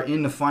probably are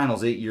in the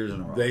finals 8 years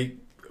in a row. They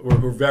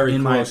were very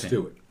close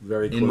to it.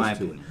 Very close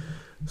to it.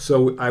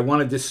 So I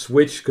wanted to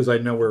switch because I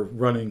know we're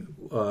running.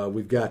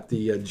 We've got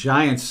the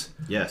Giants.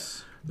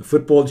 Yes. The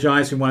football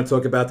Giants. We want to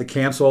talk about the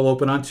camps all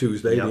open on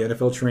Tuesday. Yep. The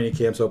NFL training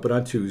camps open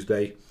on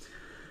Tuesday.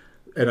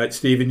 And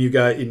Stephen, you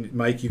guys, and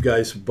Mike, you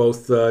guys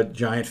both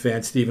Giant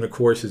fans. Stephen, of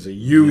course, is a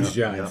huge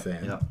Giant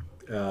fan.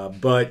 Yep.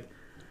 But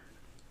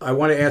I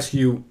want to ask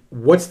you,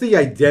 what's the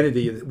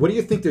identity? What do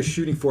you think they're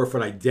shooting for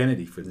an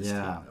identity for this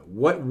team?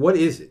 What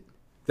is it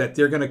that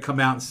they're going to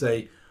come out and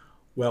say,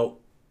 well,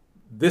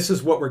 this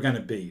is what we're going to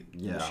be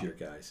this year,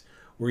 guys.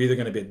 We're either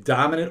going to be a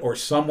dominant or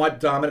somewhat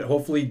dominant,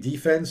 hopefully,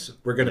 defense.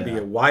 We're going to be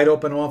a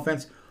wide-open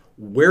offense.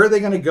 Where are they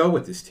going to go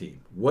with this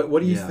team? What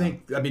do you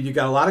think? I mean, you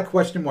got a lot of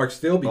question marks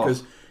still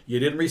because you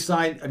didn't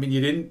resign. I mean,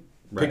 you didn't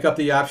pick up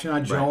the option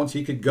on Jones.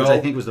 He could go. Which I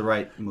think was the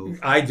right move.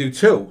 I do,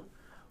 too.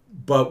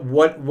 But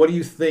what do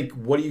you think?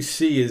 What do you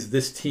see as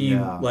this team,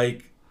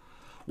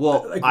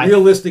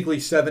 realistically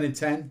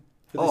 7-10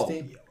 for this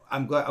team?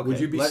 I'm glad. Okay. Would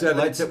you be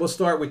 7-10? We'll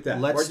start with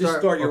that. Or just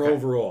start your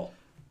overall.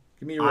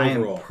 Give me your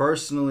overall. I am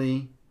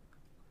personally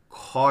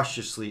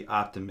cautiously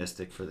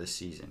optimistic for this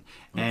season.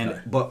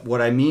 But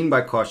what I mean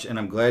by cautious, and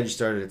I'm glad you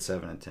started at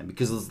 7-10,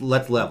 because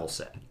let's level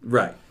set.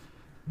 Right.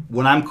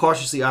 What I'm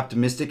cautiously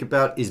optimistic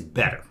about is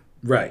better.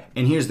 Right.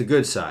 And here's the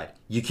good side.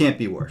 You can't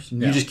be worse.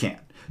 No. You just can't.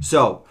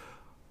 So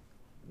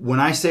when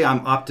I say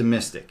I'm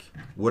optimistic,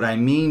 what I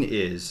mean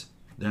is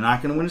they're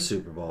not going to win a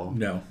Super Bowl.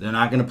 No. They're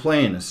not going to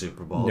play in a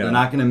Super Bowl. No. They're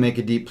not going to make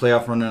a deep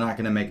playoff run. They're not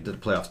going to make it to the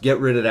playoffs. Get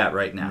rid of that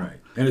right now. Right.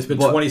 And it's been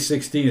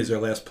 2016 is their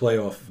last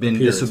playoff appearance.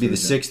 This will be the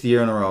 6th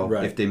year in a row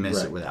if they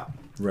miss it without.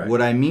 Right.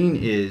 What I mean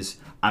is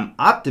I'm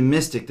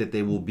optimistic that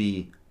they will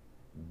be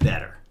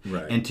better.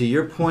 Right. And to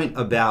your point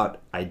about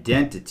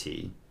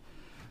identity,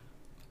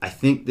 I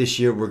think this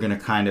year we're going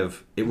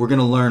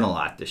to learn a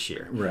lot this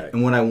year. Right.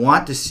 And what I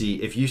want to see,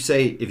 if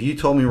you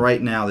told me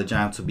right now the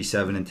Giants will be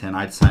 7-10,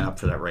 I'd sign up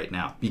for that right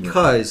now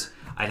because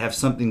I'd have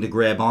something to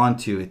grab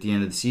onto at the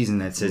end of the season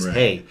that says,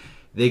 hey,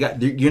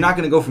 you're not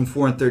going to go from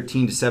 4-13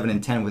 to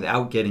 7-10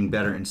 without getting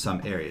better in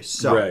some areas.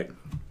 So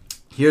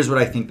here's what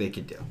I think they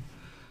could do.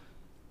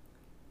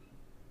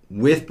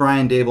 With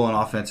Brian Daboll, an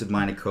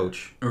offensive-minded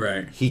coach,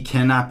 he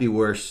cannot be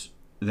worse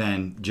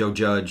than Joe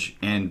Judge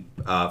and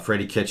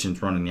Freddie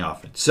Kitchens running the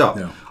offense.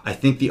 So I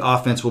think the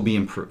offense will be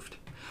improved.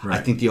 I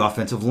think the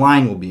offensive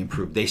line will be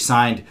improved. They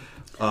signed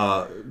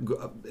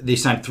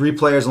 3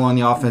 players along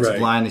the offensive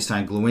line. They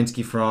signed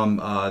Glowinski from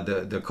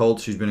the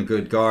Colts, who's been a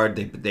good guard.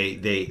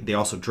 They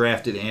also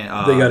drafted. They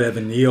got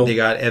Evan Neal. They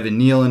got Evan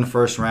Neal in the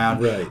first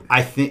round. Right.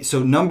 I think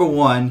so. Number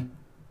one,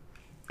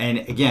 and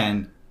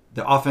again,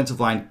 the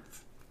offensive line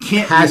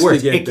can't be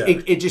worse.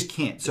 It just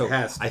can't. So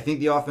I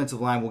think the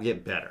offensive line will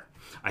get better.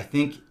 I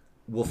think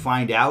we'll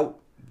find out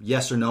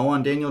yes or no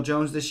on Daniel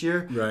Jones this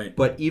year. Right.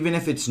 But even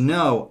if it's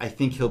no, I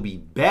think he'll be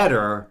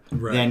better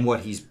than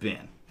what he's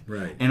been.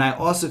 Right. And I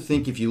also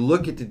think if you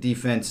look at the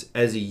defense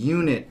as a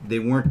unit, they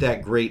weren't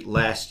that great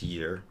last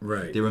year.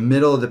 Right. They were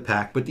middle of the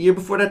pack. But the year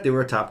before that, they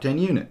were a top 10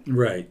 unit.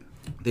 Right.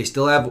 They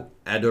still have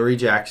Adoree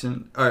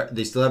Jackson. Who's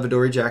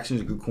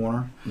a good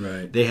corner.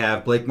 Right. They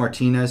have Blake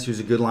Martinez, who's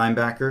a good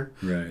linebacker.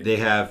 Right. They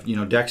have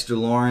Dexter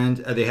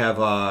Lawrence. They have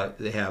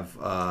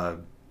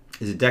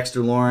is it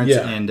Dexter Lawrence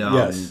and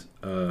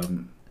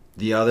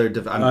the other?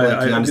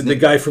 The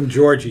guy from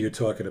Georgia you're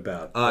talking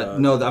about.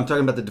 No, I'm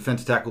talking about the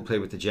defensive tackle play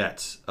with the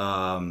Jets.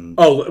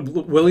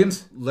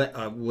 Williamson.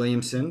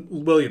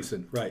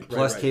 Right.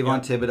 Plus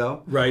Kayvon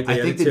Thibodeau. Right.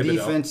 I think the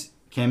defense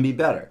can be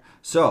better.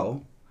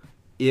 So,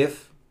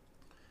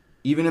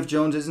 even if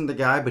Jones isn't the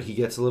guy, but he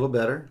gets a little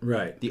better.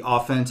 Right. The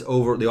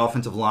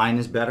offensive line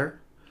is better.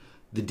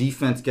 The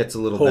defense gets a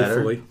little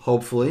better.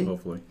 Hopefully.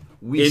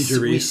 We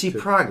see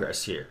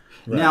progress here.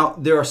 Right. Now,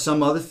 there are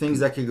some other things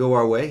that could go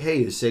our way.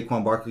 Hey, is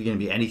Saquon Barkley going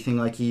to be anything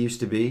like he used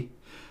to be?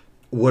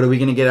 What are we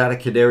going to get out of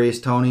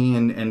Kadarius Toney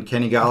and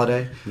Kenny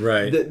Golladay?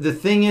 Right. The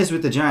thing is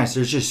with the Giants,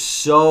 there's just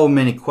so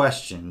many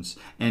questions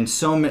and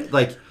so many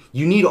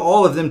you need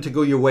all of them to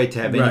go your way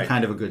to have any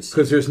kind of a good season.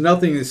 Because there's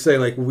nothing to say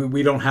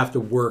we don't have to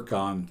work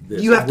on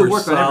this. You have to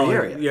work on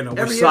every area.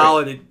 We're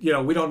solid.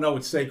 We don't know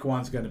what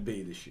Saquon's going to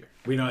be this year.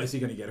 We know, is he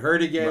going to get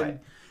hurt again? Right.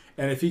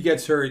 And if he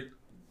gets hurt,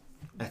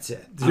 that's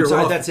it.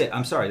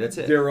 I'm sorry, that's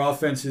it. Their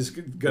offense is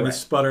going to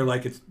sputter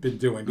like it's been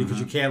doing because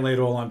you can't lay it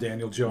all on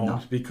Daniel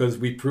Jones because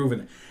we've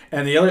proven it.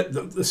 And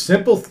the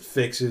simple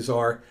fixes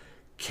are,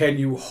 can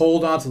you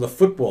hold on to the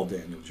football,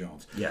 Daniel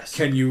Jones? Yes.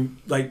 Can you,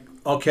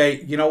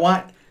 okay, you know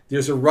what?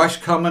 There's a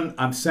rush coming.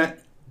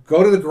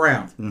 Go to the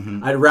ground.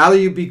 Mm-hmm. I'd rather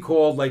you be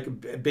called like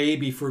a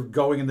baby for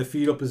going in the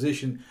fetal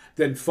position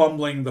than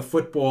fumbling the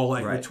football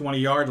at the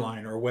 20-yard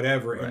line or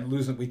whatever and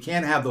losing. We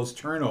can't have those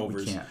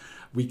turnovers.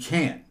 We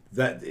can't.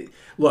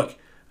 Look,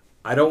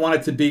 I don't want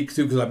it to be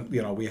too because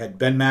we had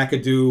Ben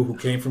McAdoo who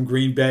came from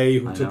Green Bay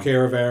who took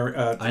care of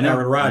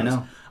Aaron Rodgers.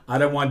 I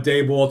don't want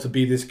Daboll to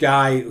be this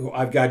guy.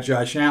 I've got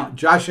Josh Allen.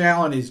 Josh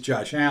Allen is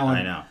Josh Allen.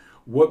 I know.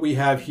 What we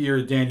have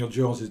here, Daniel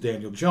Jones, is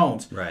Daniel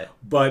Jones. Right.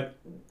 But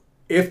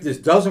if this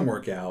doesn't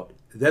work out,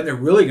 then they're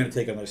really going to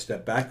take another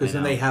step back because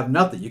then they have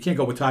nothing. You can't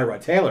go with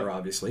Tyrod Taylor,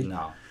 obviously.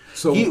 No.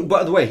 So,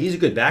 by the way, he's a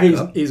good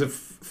backup. He's a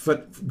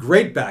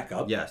great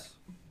backup. Yes.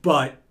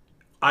 But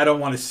I don't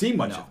want to see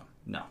much of him.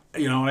 No.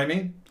 You know what I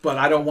mean? But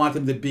I don't want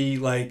them to be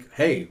like,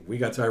 hey, we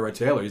got Tyrod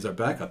Taylor. He's our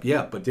backup.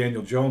 Yeah, but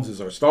Daniel Jones is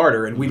our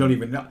starter, and we don't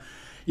even know.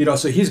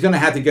 So he's going to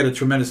have to get a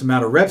tremendous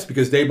amount of reps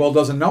because Daboll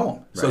doesn't know him.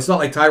 Right. So it's not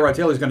like Tyrod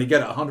Taylor's going to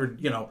get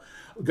 100, going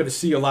to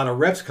see a lot of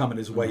reps coming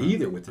his way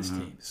either with this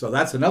team. So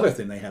that's another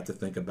thing they have to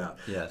think about.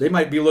 Yes. They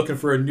might be looking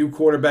for a new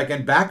quarterback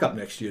and backup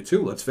next year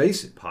too, let's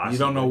face it. Possibly. You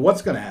don't know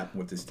what's going to happen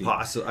with this team.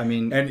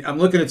 Possibly. And I'm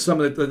looking at some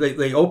of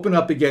they open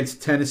up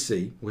against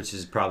Tennessee. Which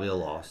is probably a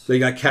loss. They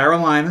got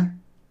Carolina.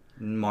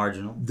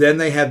 Marginal. Then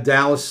they have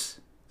Dallas.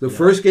 The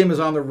first game is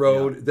on the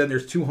road. Yeah. Then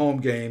there's 2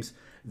 home games.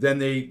 Then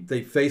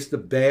they face the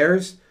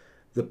Bears,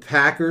 the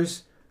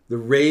Packers, the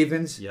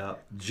Ravens,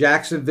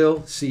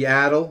 Jacksonville,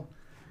 Seattle,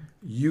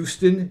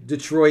 Houston,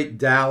 Detroit,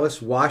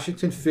 Dallas,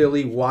 Washington,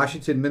 Philly,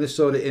 Washington,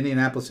 Minnesota,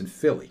 Indianapolis, and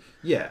Philly.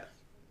 Yeah.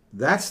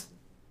 That's,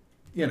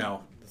 you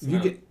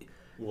get...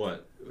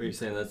 What? What are you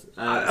saying? That's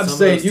I'm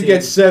saying you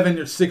get 7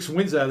 or 6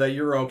 wins out of that,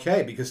 you're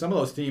okay because some of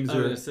those teams are. I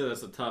was going to say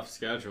that's a tough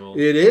schedule.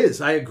 It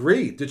is. I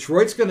agree.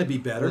 Detroit's going to be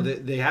better. Well,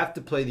 they have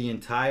to play the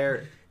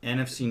entire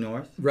NFC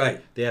North.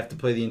 Right. They have to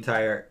play the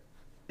entire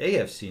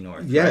AFC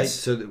North.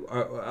 Yes. Right?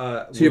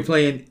 So you're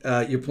playing.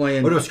 Oh no,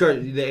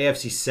 the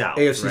AFC South.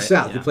 AFC right?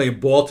 South. Yeah. You're playing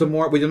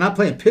Baltimore. We're not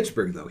playing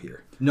Pittsburgh though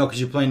here. No,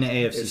 because you're playing the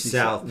AFC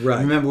South. Right.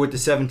 Remember, with the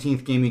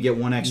 17th game, you get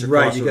one extra.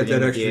 Right. You got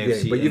that extra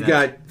game, but you've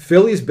got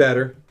Philly's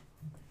better.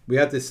 We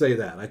have to say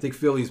that. I think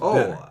Philly's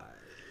better.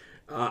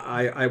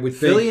 I would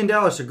think Philly and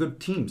Dallas are good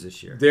teams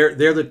this year. They're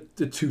the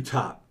 2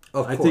 top.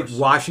 Of course. I think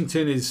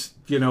Washington is,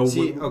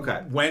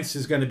 okay. Wentz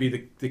is going to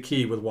be the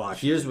key with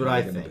Washington. Here's what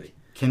I think.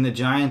 can the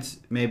Giants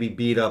maybe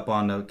beat up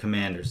on the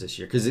Commanders this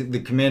year? Because the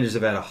Commanders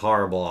have had a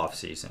horrible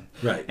offseason.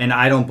 Right. And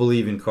I don't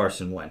believe in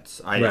Carson Wentz.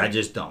 I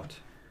just don't.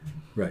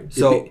 Right.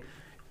 So,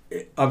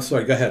 I'm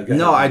sorry, go ahead.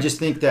 No, I just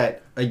think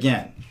that,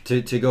 again,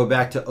 to go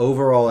back to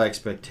overall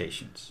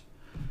expectations,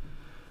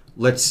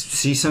 let's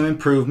see some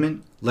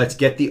improvement. Let's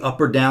get the up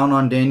or down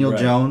on Daniel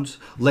Jones.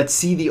 Let's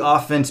see the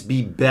offense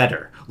be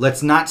better.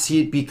 Let's not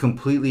see it be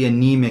completely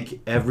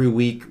anemic every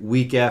week,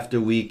 week after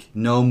week.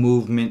 No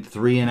movement,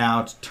 3 and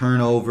outs,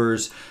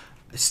 turnovers,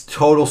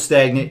 total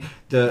stagnant.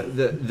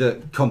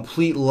 The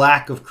complete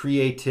lack of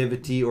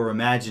creativity or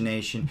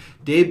imagination.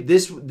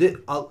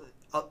 Daboll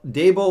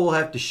will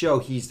have to show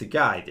he's the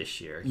guy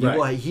this year.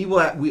 He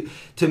will.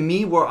 To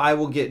me, where I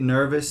will get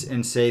nervous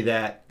and say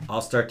that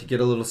I'll start to get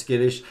a little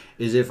skittish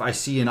is if I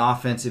see an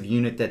offensive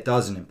unit that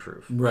doesn't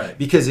improve. Right.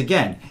 Because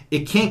again,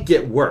 it can't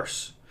get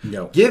worse.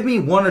 No. Give me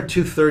 1 or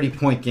 2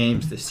 30-point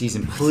games this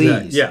season,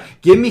 please. Yeah.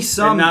 Give me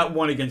some. And not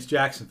one against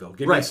Jacksonville.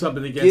 Give me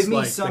something against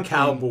the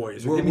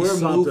Cowboys. Where we're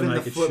moving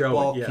the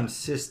football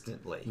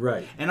consistently.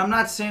 Right. And I'm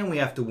not saying we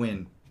have to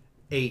win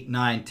 8,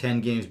 9, 10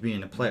 games being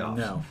in the playoffs.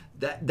 No.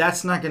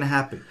 That's not going to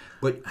happen.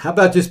 But how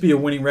about just be a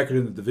winning record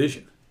in the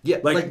division? Yeah,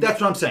 like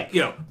that's what I'm saying.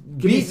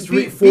 Give me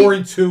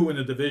 4-2 in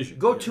the division.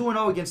 Go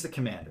 2-0 against the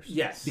Commanders.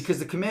 Yes, because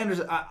the Commanders.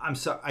 I'm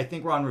sorry. I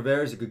think Ron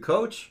Rivera is a good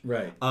coach.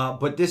 Right.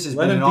 But this has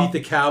let him beat the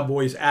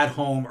Cowboys at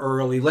home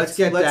early. Let's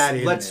get that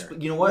in there.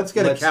 You know what? Let's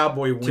get a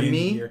Cowboy win to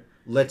me, here.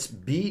 Let's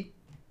beat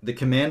the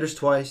Commanders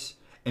twice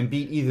and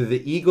beat either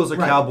the Eagles or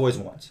Cowboys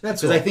once.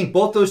 That's because I think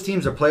both those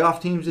teams are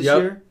playoff teams this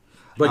year.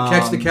 But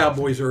catch the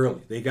Cowboys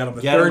early. They got them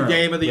the third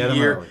game of the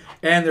year,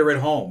 and they're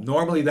at home.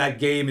 Normally that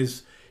game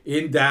is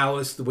in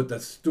Dallas with the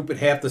stupid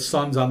half the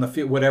Suns on the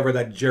field, whatever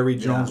that Jerry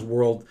Jones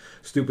world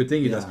stupid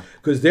thing he does.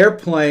 Because they're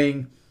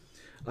playing,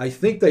 I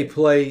think they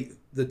play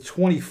the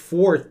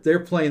 24th. They're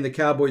playing the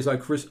Cowboys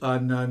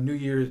on New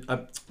Year's.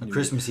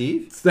 Christmas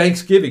Eve?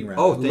 Thanksgiving,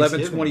 rather. Oh,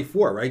 Thanksgiving.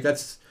 11/24, right?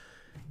 That's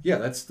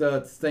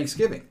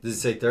Thanksgiving. Does it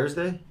say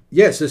Thursday?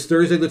 Yes, it's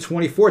Thursday the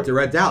 24th. They're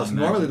at Dallas.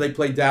 Normally they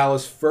play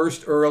Dallas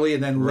first early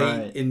and then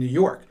late in New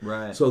York.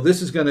 Right. So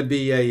this is going to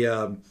be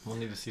a... we'll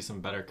need to see some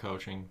better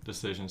coaching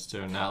decisions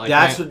too. Not like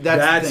that's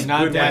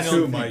not good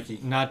too, Mikey.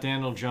 Not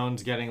Daniel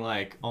Jones getting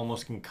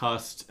almost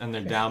concussed and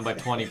they're down by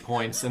 20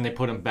 points and they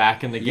put him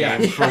back in the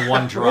game for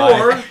one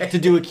drive to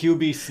do a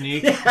QB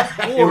sneak.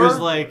 It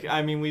was we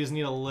just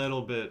need a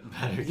little bit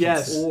better.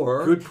 Yes.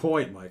 Good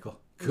point,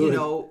 Michael.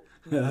 Good.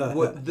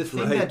 The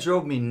thing that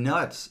drove me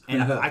nuts,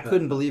 and I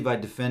couldn't believe I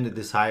defended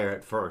this hire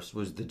at first,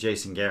 was the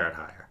Jason Garrett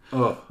hire.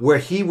 Where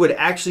he would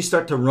actually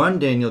start to run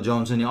Daniel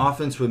Jones and the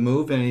offense would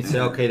move and he'd say,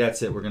 okay,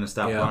 that's it, we're going to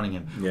stop running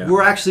him. Yeah.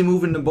 We're actually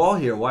moving the ball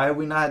here. Why are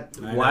we not?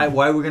 Why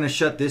are we going to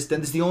shut this? Then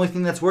this is the only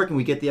thing that's working.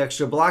 We get the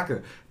extra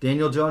blocker.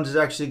 Daniel Jones is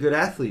actually a good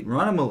athlete.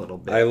 Run him a little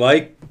bit. I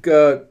like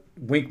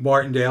Wink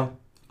Martindale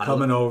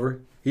coming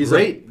over. He's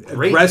great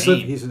aggressive.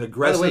 Name. He's an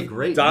aggressive. By the way,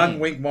 great Don name.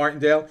 Wink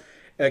Martindale.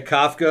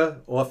 Kafka,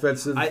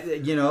 offensive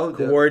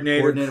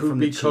coordinator,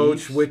 QB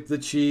coach with the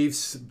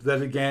Chiefs.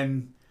 Then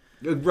again,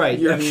 you're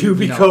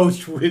QB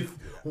coach with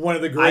one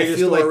of the greatest I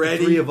feel like already.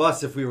 The three of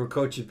us, if we were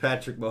coaching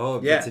Patrick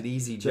Mahomes, it's an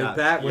easy job.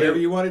 Pat, whatever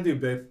you want to do,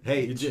 babe.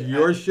 Hey, it's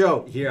your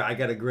show. Here, I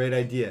got a great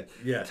idea.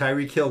 Yeah.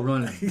 Tyreek Hill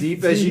running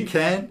deep as you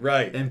can.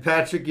 Right. And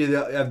Patrick,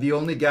 you're the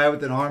only guy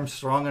with an arm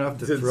strong enough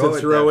to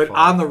throw it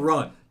on the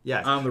run.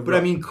 Yeah,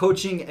 but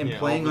coaching and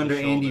playing under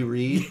Andy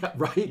Reid,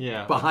 right?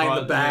 Yeah, behind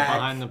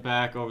the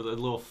back, over the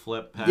little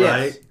flip pass.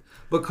 Yes.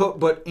 Right.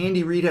 But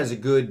Andy Reid has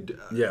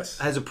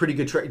a pretty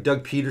good track.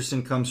 Doug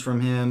Peterson comes from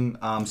him.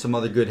 Some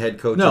other good head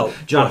coaches. No,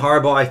 John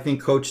Harbaugh, I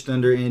think, coached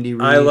under Andy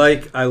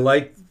Reid. I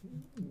like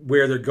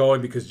where they're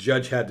going because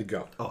Judge had to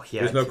go. Oh,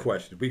 there's no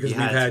question because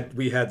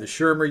we had the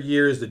Shermer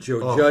years, the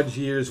Joe Judge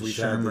years, we've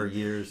had the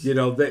years. The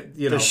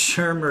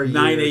Shermer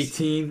years.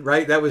 9-18,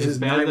 right? That was his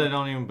bad. That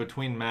don't even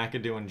between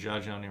McAdoo and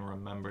Judge. I don't even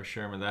remember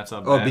Shermer. That's how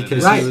bad. Oh,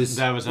 because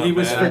he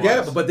was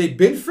forgettable. But they've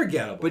been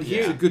forgettable. But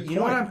here's a good point. You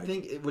know what I'm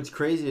thinking? What's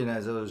crazy? And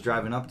as I was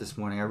driving up this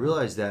morning, I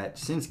realized that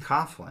since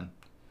Coughlin,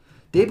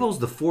 Daboll's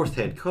the 4th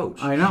head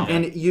coach. I know.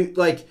 And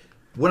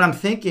what I'm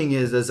thinking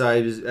is as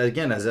I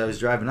was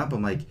driving up,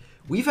 I'm like,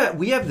 we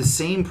have the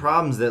same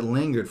problems that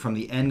lingered from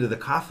the end of the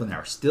Coughlin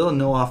era. Still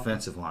no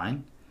offensive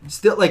line.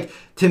 Still,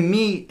 to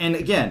me, and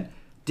again,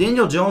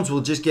 Daniel Jones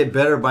will just get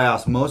better by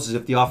osmosis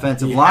if the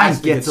offensive line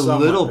gets a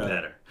little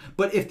better.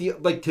 But if the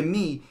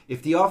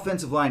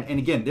offensive line, and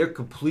again, they're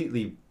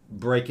completely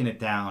breaking it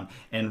down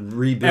and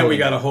rebuilding. And we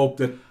got to hope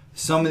that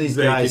some of these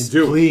guys,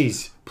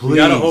 please. We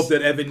got to hope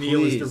that Evan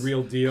Neal is the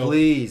real deal.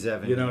 Please,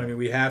 Evan. You know what I mean?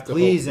 We have to.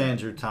 Please, hope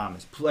Andrew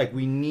Thomas.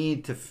 We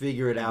need to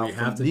figure it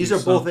out. These are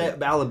both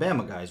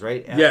Alabama guys,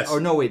 right? Yes. Or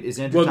no, wait, is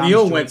Andrew Thomas?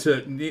 Neal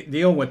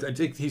went to. I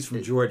think he's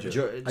from Georgia.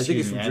 I think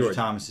he's from Andrew Georgia.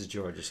 Thomas is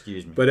Georgia.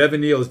 Excuse me. But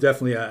Evan Neal is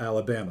definitely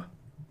Alabama.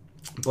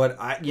 But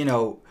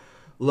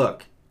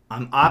look,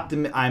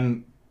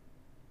 I'm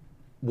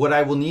what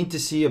I will need to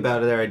see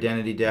about their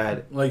identity,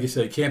 Dad. Like you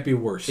said, it can't be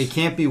worse. It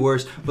can't be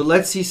worse. But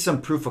let's see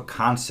some proof of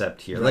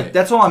concept here. Right. Like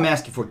that's all I'm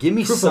asking for. Give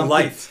me proof something. Of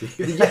life.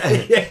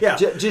 Yeah.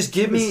 Just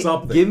give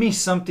me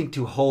something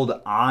to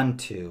hold on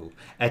to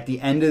at the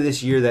end of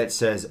this year that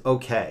says,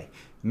 okay,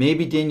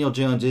 maybe Daniel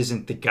Jones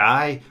isn't the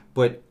guy,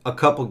 but a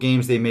couple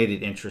games they made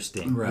it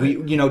interesting. Right.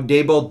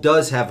 Daboll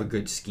does have a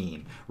good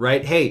scheme,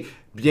 right? Hey,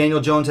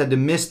 Daniel Jones had to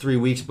miss 3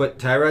 weeks, but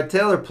Tyrod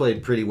Taylor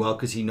played pretty well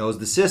because he knows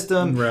the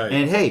system. Right.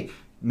 And hey,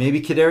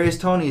 maybe Kadarius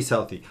Toney is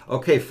healthy.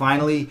 Okay,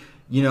 finally,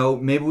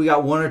 maybe we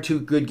got 1 or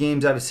 2 good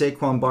games out of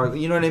Saquon Barkley.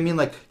 You know what I mean?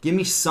 Like, give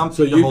me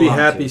something. So you'd be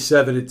happy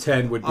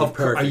 7-10 would be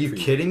perfect. Are you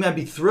kidding me? I'd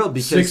be thrilled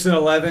because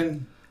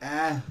 6-11.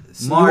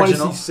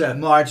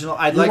 Marginal.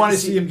 I'd like to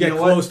see him get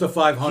close to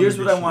 500. Here's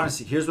what I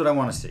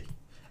want to see.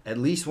 At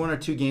least 1 or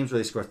 2 games where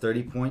they score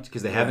 30 points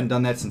because they haven't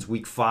done that since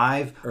week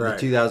 5 of the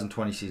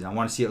 2020 season. I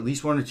want to see at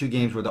least 1 or 2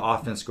 games where the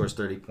offense scores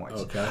 30 points.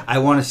 Okay. I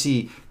want to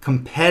see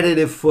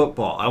competitive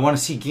football. I want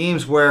to see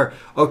games where,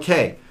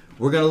 okay,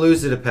 we're going to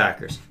lose to the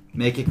Packers.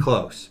 Make it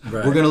close.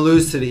 Right. We're going to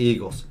lose to the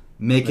Eagles.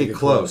 Make it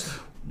close.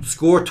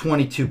 Score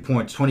 22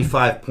 points,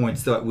 25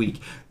 points that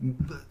week.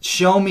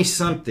 Show me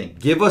something.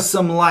 Give us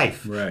some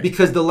life. Right.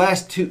 Because the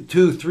last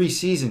 3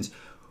 seasons,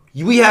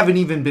 we haven't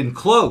even been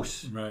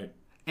close. Right.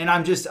 And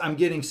I'm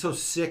getting so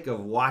sick of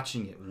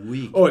watching it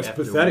week. Oh, it's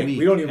after pathetic. Week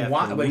we don't even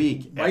watch.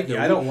 Week Mikey,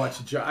 I don't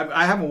watch.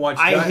 I haven't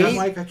watched. I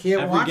can't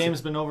Every watch.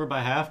 game's been over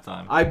by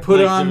halftime. I put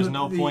on. There's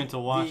no point to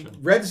watch it.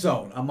 Red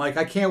zone. I'm like,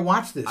 I can't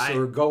watch this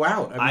or go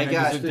out.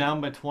 They're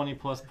down by 20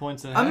 plus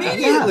points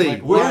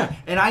immediately.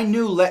 And I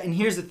knew. And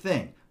here's the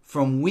thing.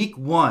 From week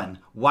 1,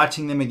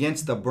 watching them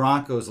against the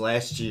Broncos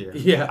last year,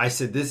 I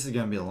said, this is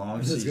going to be a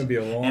long season. This is going to be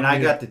a long And I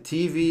got the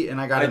TV,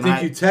 and I got I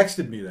think you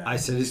texted me that. I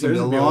said, this is going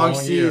to be a long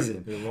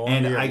season.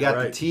 And I got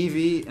the right.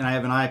 TV, and I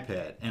have an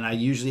iPad. And I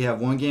usually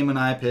have 1 game on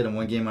iPad and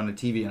 1 game on the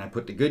TV, and I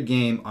put the good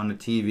game on the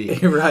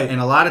TV. Right.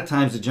 And a lot of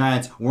times the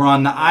Giants were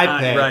on the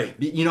iPad.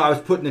 Right. I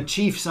was putting the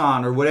Chiefs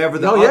on or whatever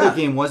the other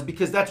game was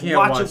because that's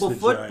watchable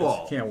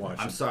football. Can't watch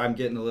it. I'm sorry, I'm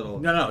getting a little...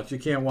 No, you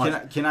can't watch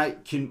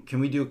it. Can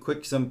we do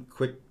some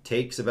quick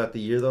takes about the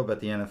year, though, about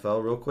the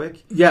NFL real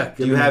quick? Yeah.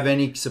 Do you have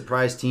any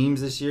surprise teams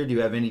this year? Do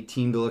you have any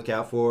team to look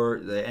out for?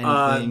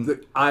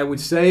 Anything? I would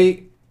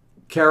say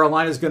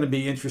Carolina's going to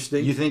be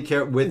interesting. You think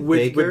with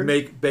Baker?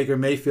 With Baker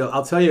Mayfield.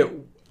 I'll tell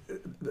you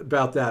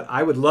about that.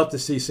 I would love to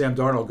see Sam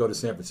Darnold go to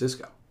San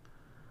Francisco.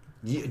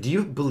 Do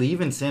you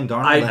believe in Sam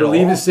Darnold I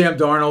believe that Sam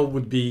Darnold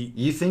would be...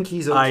 You think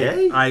he's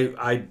okay?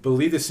 I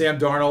believe that Sam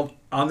Darnold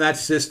on that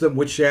system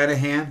with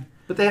Shanahan...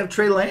 But they have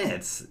Trey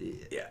Lance.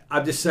 Yeah,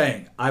 I'm just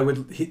saying.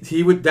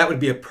 That would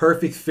be a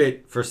perfect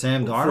fit for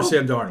Sam Darnold. For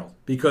Sam Darnold,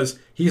 because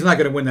he's not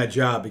going to win that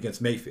job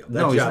against Mayfield.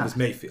 That job is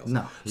Mayfield.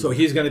 No. So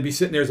he's going to be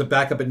sitting there as a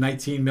backup at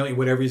 $19 million,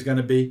 whatever he's going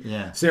to be.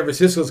 Yeah. San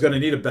Francisco's going to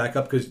need a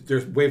backup because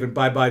they're waving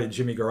bye-bye to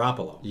Jimmy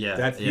Garoppolo.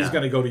 Yeah. He's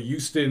going to go to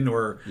Houston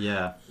or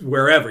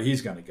wherever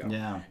he's going to go.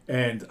 Yeah.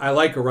 And I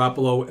like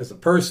Garoppolo as a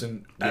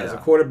person, as a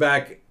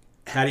quarterback.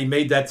 Had he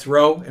made that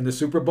throw in the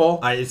Super Bowl,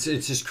 it's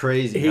just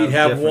crazy. He'd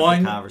have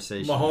one.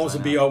 Mahomes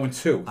would be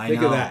 0-2.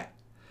 Think of that.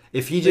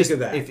 If he just,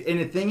 and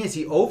the thing is,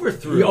 he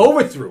overthrew. He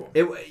overthrew him.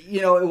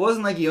 It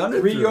wasn't like he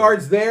underthrew. 3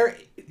 yards there.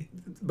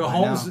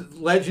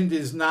 Mahomes' legend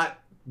is not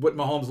what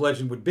Mahomes'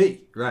 legend would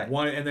be. Right.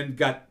 One and then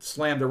got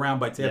slammed around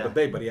by Tampa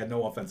Bay, but he had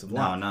no offensive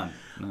line. None.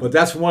 But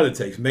that's one it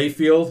takes.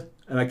 Mayfield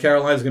and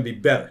Carolina's going to be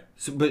better.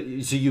 So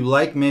you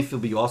like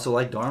Mayfield, but you also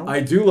like Darnold? I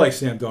do like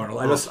Sam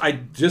Darnold. I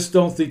just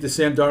don't think that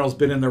Sam Darnold's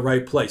been in the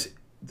right place.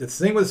 The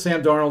thing with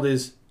Sam Darnold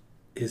is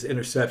his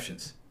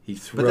interceptions. He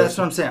throws. But that's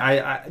what I'm saying.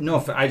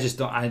 I just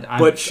don't.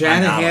 But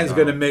Shanahan's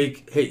going to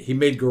make. Hey, he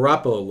made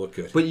Garoppolo look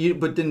good.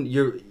 But then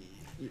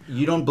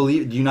you don't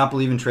believe? Do you not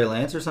believe in Trey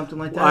Lance or something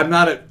like that?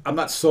 Well, I'm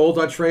not sold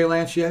on Trey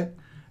Lance yet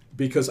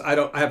because I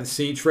haven't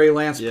seen Trey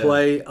Lance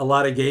play a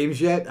lot of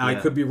games yet. I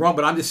could be wrong,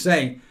 but I'm just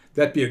saying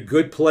that'd be a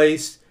good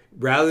place.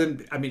 Rather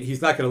than,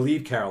 he's not going to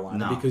leave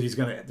Carolina because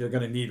they're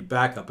going to need a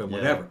backup and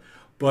whatever.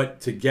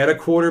 But to get a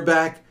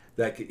quarterback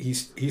that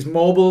he's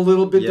mobile a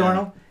little bit,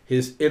 Darnold.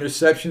 His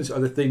interceptions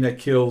are the thing that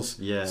kills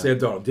Sam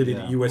Darnold. Did it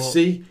at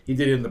USC. He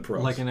did it in the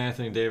pros. Like an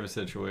Anthony Davis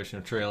situation.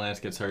 If Trey Lance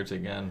gets hurt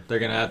again, they're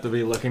going to have to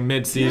be looking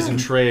mid-season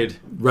trade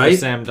for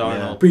Sam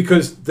Darnold. Yeah.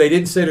 Because they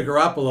didn't say to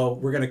Garoppolo,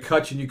 we're going to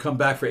cut you and you come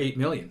back for $8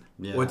 million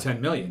or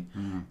 $10 million.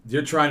 Mm-hmm.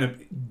 They're trying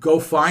to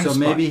go find So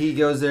maybe he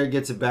goes there,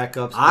 gets a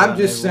backup spot. I'm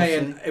just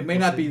saying, it may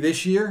not be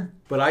this year,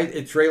 but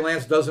if Trey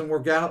Lance doesn't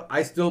work out,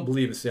 I still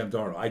believe in Sam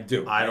Darnold. I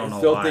do. I don't know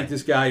still why. think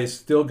this guy is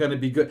still going to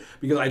be good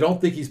because I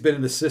don't think he's been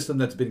in the system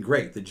that's been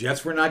great. The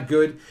Jets were not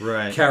good.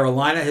 Right.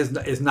 Carolina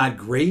is not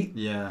great.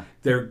 Yeah.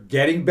 They're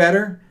getting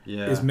better.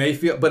 Is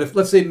Mayfield. But if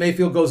let's say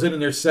Mayfield goes in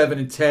and they're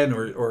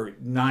 7-10 or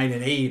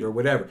 9-8 or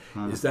whatever,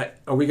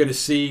 are we going to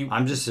see?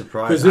 I'm just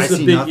surprised because this is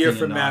a big year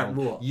for Matt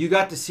Rule. You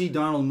got to see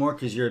Darnold more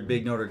because you're a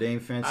big Notre Dame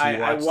fan. So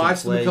I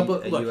watched him a couple.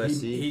 Look,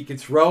 he can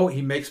throw.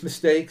 He makes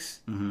mistakes.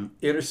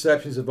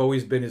 Interceptions have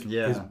always been his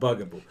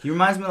bugaboo. He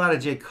reminds me a lot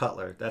of Jay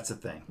Cutler. That's the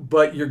thing.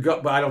 But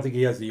I don't think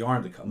he has the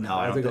arm to come. No,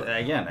 I think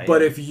again.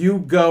 But if you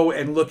go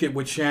and look at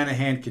what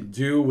Shanahan can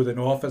do with an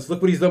offense,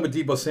 look what he's done with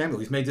Deebo Samuel.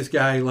 He's made this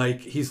guy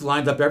he's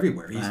lined up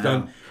everywhere. He's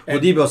done. Well,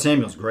 Deebo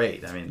Samuel's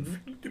great. I mean,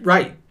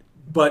 right,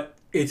 but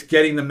it's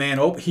getting the man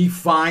open. He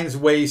finds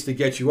ways to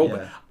get you open.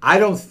 Yeah. I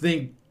don't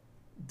think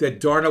that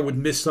Darnold would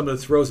miss some of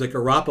the throws that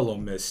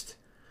Garoppolo missed.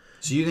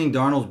 So you think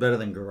Darnold's better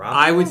than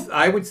Garoppolo?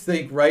 I would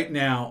think right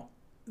now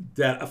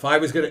that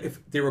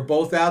if they were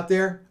both out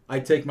there,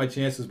 I'd take my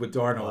chances with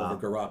Darnold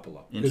over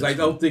Garoppolo because I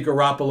don't think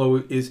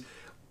Garoppolo is.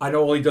 I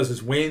know all he does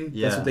is win.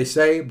 Yeah. That's what they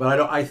say, but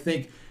I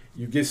think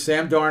you give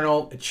Sam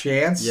Darnold a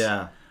chance.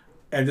 Yeah.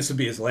 And this would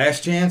be his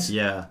last chance.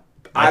 Yeah.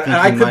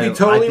 I could be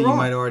totally wrong. He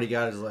might have already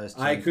got his last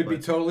chance. I could be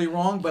totally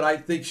wrong, but I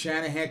think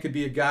Shanahan could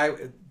be a guy,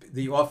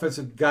 the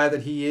offensive guy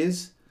that he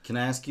is. Can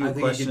I ask you a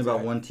question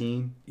about one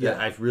team that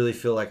I really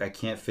feel like I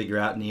can't figure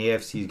out, and the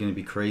AFC is going to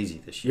be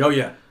crazy this year? Oh,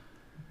 yeah.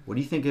 What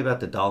do you think about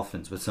the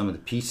Dolphins with some of the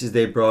pieces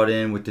they brought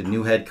in with the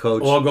new head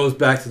coach? All goes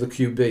back to the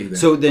QB. Then.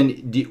 So then,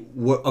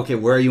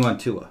 where are you on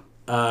Tua?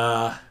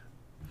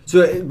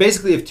 So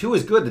basically, if Tua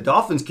is good, the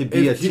Dolphins could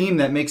be a team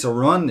that makes a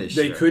run this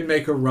year. They could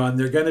make a run.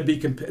 They're going to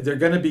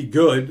be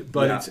good,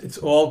 but it's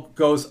all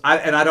goes.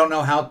 I don't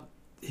know how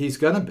he's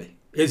going to be.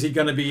 Is he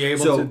going to be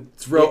able to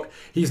throw?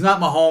 He's not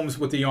Mahomes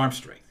with the arm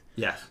strength.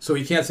 Yeah. So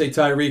he can't say,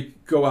 Tyreek,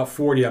 go out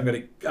 40. I'm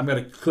going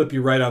to clip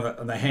you right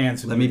on the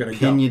hands. And Let me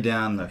pin you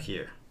down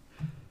here.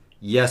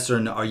 Yes or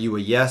no? Are you a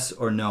yes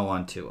or no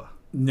on Tua?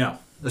 No.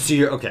 So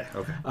you're okay.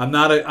 I'm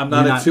not a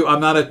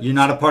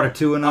part of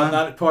Two and On. I'm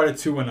not a part of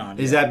Two and On.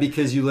 Is that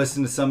because you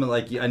listen to some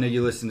I know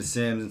you listen to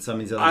Sims and some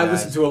of these other guys. I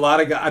listen to a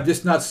lot of guys. I'm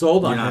just not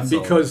sold on him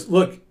because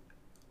look,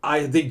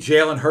 I think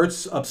Jalen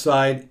Hurts'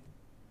 upside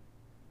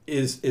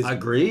is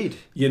agreed.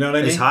 You know what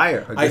I mean? It's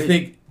higher. Agreed. I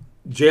think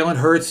Jalen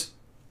Hurts,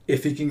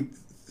 if he can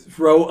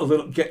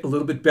get a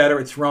little bit better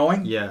at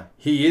throwing,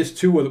 he is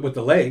too with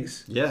the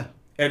legs. Yeah.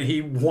 And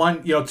he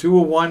won, 2-1 with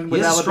Alabama.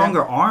 He has a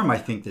stronger arm, I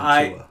think, than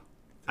Tua.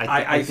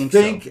 I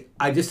think so.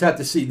 I just have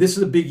to see. This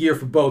is a big year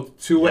for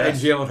both Tua and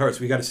Jalen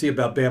Hurts. We got to see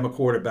about Bama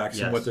quarterbacks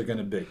and what they're going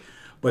to be.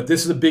 But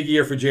this is a big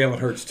year for Jalen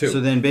Hurts too.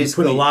 So then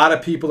basically, you put a lot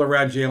of people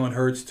around Jalen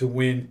Hurts to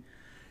win.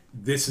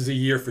 This is a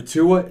year for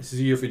Tua. This is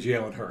a year for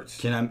Jalen Hurts.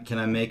 Can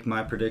I make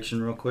my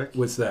prediction real quick?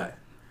 What's that?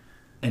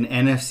 An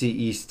NFC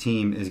East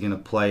team is going to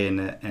play in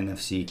the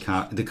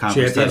the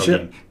conference title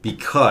game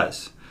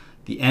because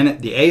the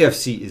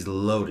AFC is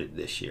loaded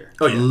this year.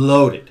 Oh yeah,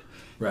 loaded.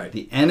 Right.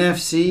 The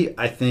NFC,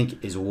 I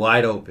think, is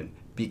wide open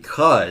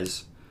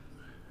because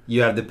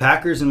you have the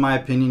Packers, in my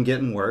opinion,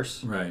 getting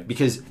worse. Right.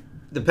 Because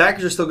the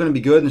Packers are still going to be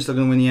good and they're still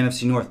going to win the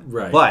NFC North.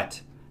 Right.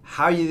 But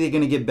how are they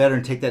going to get better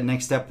and take that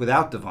next step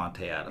without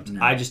Devontae Adams?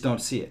 No. I just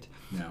don't see it.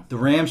 No. The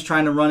Rams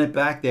trying to run it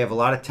back. They have a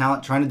lot of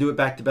talent. Trying to do it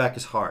back-to-back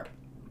is hard.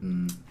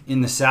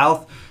 In the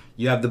South,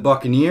 you have the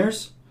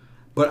Buccaneers.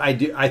 But I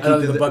think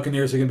the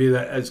Buccaneers are going to be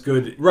as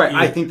good. Right,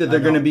 I think that they're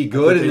going to be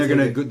good, and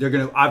they're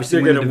going to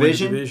obviously win the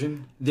division.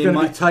 It's going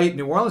to be tight.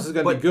 New Orleans is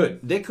going to be good.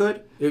 They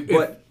could,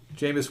 but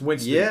Jameis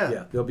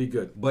Winston, they'll be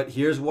good. But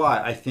here's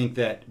why: I think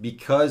that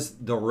because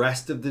the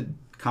rest of the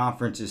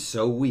conference is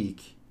so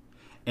weak,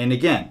 and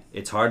again,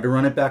 it's hard to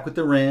run it back with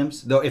the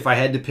Rams. Though, if I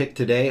had to pick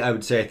today, I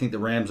would say I think the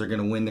Rams are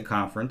going to win the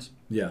conference.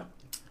 Yeah,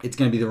 it's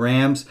going to be the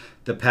Rams,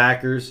 the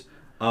Packers,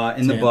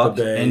 and the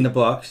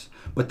Bucs.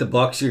 But the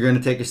Bucs are going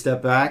to take a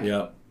step back.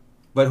 Yeah.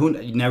 But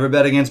you never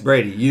bet against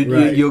Brady.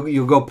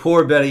 You'll go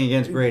poor betting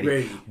against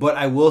Brady. But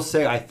I will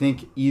say I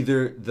think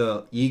either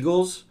the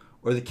Eagles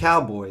or the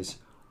Cowboys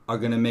are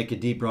going to make a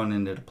deep run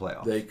into the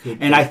playoffs. They could.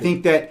 And I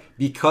think that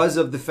because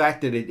of the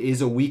fact that it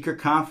is a weaker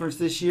conference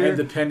this year, and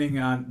depending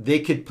on they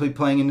could be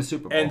playing in the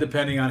Super Bowl. And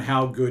depending on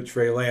how good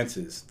Trey Lance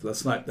is. The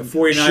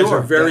 49ers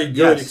are very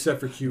good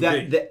except for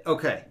QB.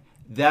 Okay.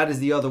 That is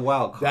the other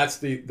wild card. That's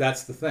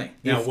the thing.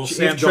 Now, will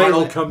Sam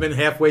Darnold come in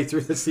halfway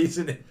through the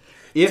season and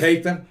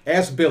take them?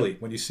 Ask Billy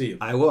when you see him.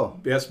 I will.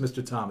 Ask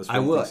Mr. Thomas. I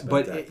will.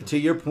 But to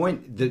your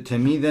point, to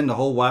me, then the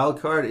whole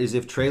wild card is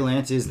if Trey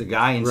Lance is the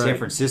guy in San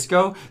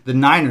Francisco, the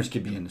Niners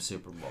could be in the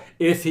Super Bowl.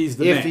 If he's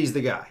the man. He's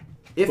the guy.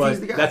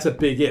 That's a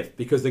big if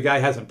because the guy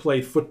hasn't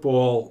played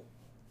football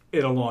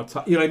in a long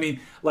time. You know what I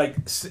mean? Like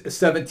a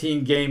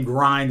 17-game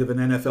grind of an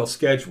NFL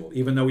schedule.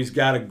 Even though he's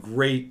got a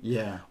great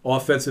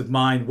offensive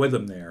mind with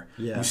him there,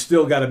 you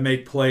still got to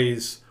make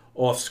plays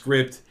off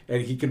script,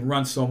 and he can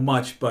run so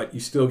much, but you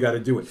still got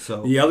to do it.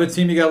 So, the other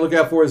team you got to look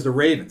out for is the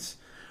Ravens.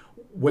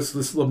 What's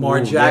this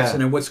Lamar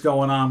Jackson and what's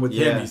going on with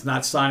him? He's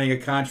not signing a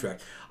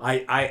contract.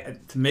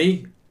 To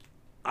me,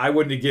 I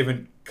wouldn't have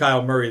given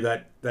Kyle Murray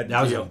that deal.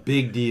 That was a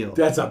big deal.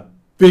 That's a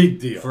big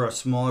deal for a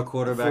smaller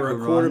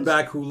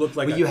quarterback. Who looked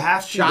like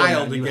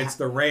child against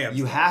the Rams.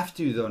 You have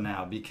to though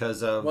now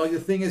because of. Well, the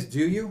thing is, do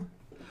you?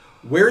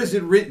 Where is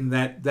it written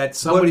that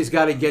somebody's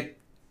got to get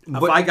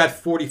If I got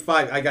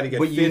 45, I got to get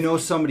 50. But you know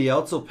somebody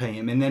else will pay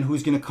him, and then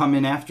who's going to come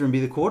in after and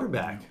be the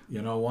quarterback?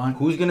 You know what?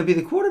 Who's going to be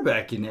the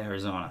quarterback in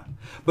Arizona?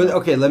 But,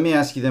 okay, let me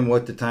ask you then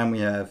what the time we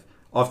have.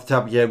 Off the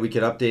top of your head, we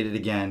could update it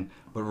again.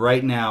 But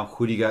right now,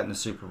 who do you got in the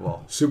Super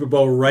Bowl? Super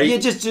Bowl right Yeah,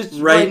 just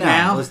right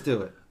now. Let's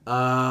do it.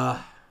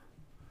 Let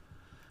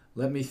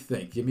me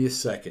think. Give me a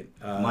second.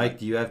 Mike,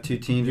 do you have two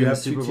teams in the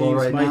Super Bowl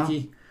right Mikey?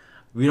 now?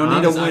 We don't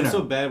need a winner. I'm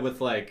so bad with,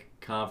 like,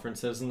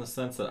 conferences in the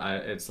sense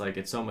that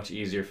it's so much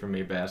easier for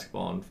me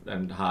basketball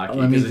and hockey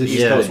because it's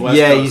East Coast, West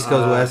Coast. East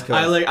Coast, West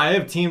Coast. I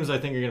have teams I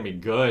think are going to be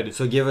good.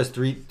 So give us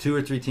two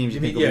or three teams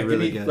you think will be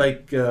really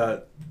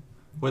good.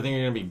 What think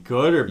are going to be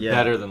good or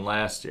better than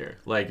last year?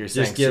 Like you're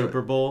saying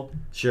Super Bowl?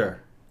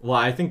 Sure. Well,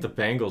 I think the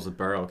Bengals with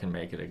Burrow can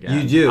make it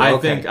again. You do?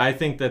 I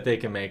think that they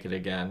can make it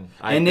again.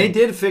 They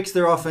did fix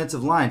their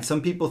offensive line.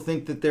 Some people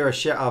think that they're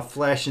a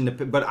flash in the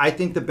pit, but I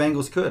think the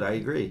Bengals could. I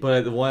agree.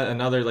 But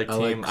another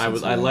team,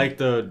 I like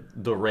the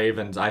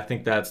Ravens. I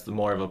think that's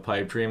more of a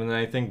pipe dream than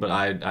anything. But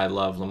I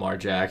love Lamar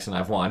Jackson.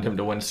 I've wanted him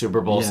to win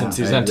Super Bowl since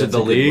he's entered the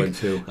league.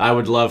 I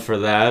would love for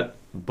that.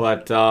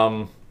 But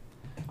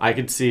I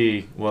could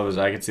see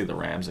the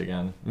Rams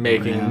again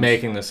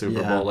making the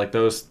Super Bowl. Like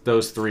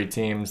those three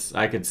teams,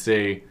 I could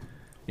see,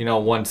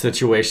 one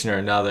situation or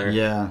another.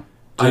 Yeah.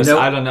 I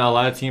don't know. A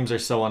lot of teams are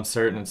so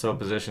uncertain in so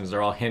positions.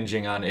 They're all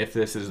hinging on if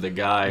this is the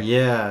guy.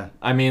 Yeah.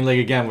 I mean,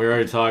 again, we were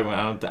already talking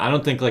about. I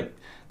don't think the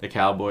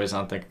Cowboys. I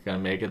don't think are gonna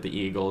make it. The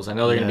Eagles. I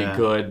know they're gonna be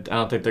good. I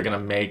don't think they're gonna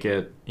make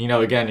it.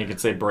 Again, you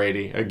could say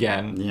Brady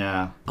again.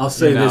 Yeah. I'll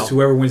say this: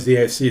 whoever wins the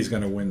AFC is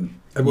gonna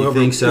win. You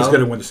think so? Is going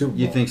to win the Super Bowl.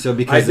 You think so?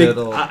 Because I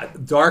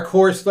think dark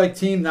horse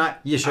team. I'm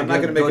not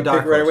going to make a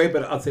pick right away,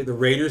 but I'll say the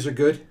Raiders are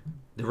good.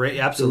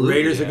 Absolutely, the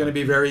Raiders are going to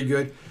be very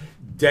good.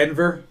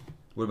 Denver.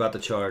 What about the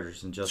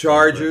Chargers and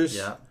Chargers?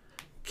 Yeah.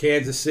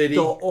 Kansas City.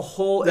 The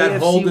whole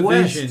division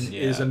West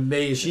is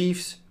amazing.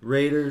 Chiefs,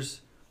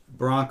 Raiders,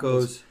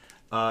 Broncos.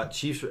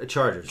 Chiefs,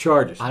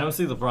 Chargers. I don't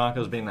see the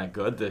Broncos being that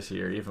good this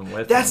year, even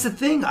with. That's the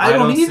thing. I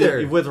don't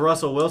either. With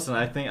Russell Wilson,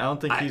 I don't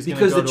think he's going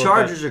to because the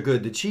Chargers are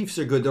good, the Chiefs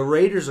are good, the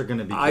Raiders are going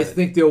to be good. I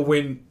think they'll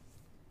win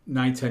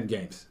 9-10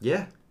 games.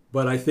 Yeah,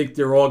 but I think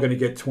they're all going to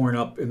get torn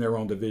up in their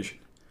own division.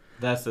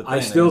 That's the thing. I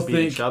still think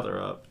each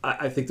other up.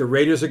 I think the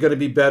Raiders are going to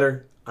be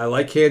better. I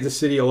like Kansas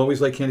City. I'll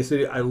always like Kansas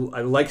City. I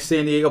like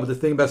San Diego, but the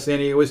thing about San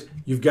Diego is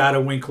you've got to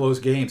win close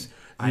games.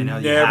 I know.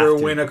 You never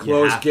win a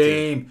close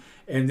game.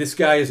 And this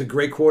guy is a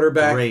great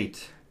quarterback.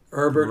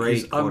 Herbert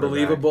is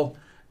unbelievable.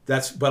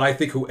 But I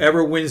think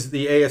whoever wins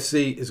the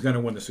AFC is going to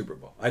win the Super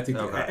Bowl. I think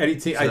any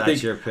team.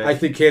 So I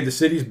think Kansas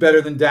City's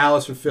better than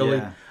Dallas or Philly.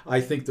 Yeah.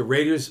 I think the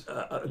Raiders.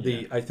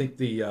 I think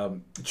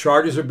the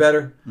Chargers are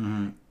better.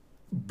 Mm-hmm.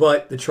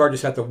 But the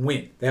Chargers have to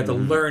win. They have to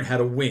learn how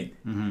to win.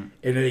 Mm-hmm.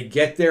 And if they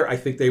get there, I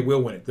think they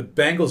will win it. The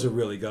Bengals are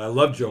really good. I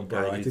love Joe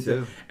Burrow. I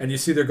do. And you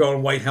see they're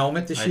going white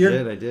helmet this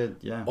year? I did,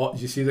 yeah.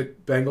 You see the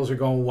Bengals are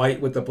going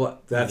white with the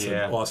black? That's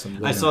an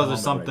awesome I saw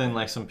there's something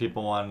like some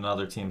people wanted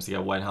other teams to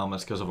get white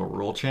helmets because of a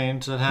rule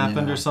change that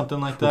happened or something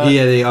like that.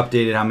 Yeah, they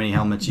updated how many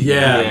helmets you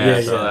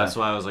get. So that's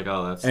why I was like,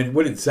 oh, that's... And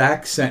what did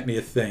Zach sent me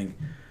a thing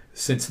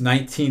since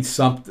 19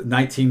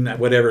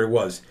 whatever it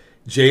was.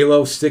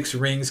 J-Lo 6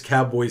 rings,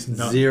 Cowboys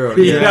none. 0.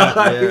 He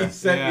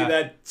sent me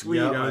that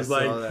tweet. I was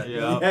like,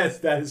 yes,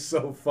 that is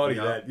so funny.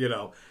 That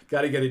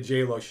got to get a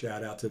J-Lo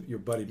shout out to your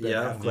buddy Ben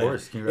Affleck. Of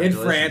course. In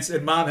France.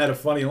 And Mom had a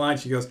funny line.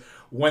 She goes,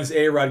 "When's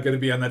A-Rod going to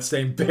be on that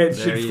same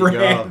bench in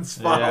France?"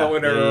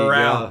 Following her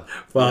around.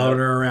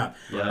 Her around.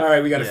 Yeah. All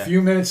right, we got a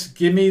few minutes.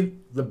 Give me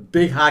the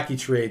big hockey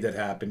trade that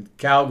happened.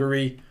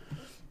 Calgary.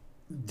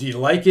 Do you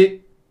like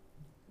it?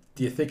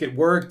 Do you think it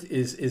worked?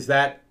 Is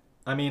that...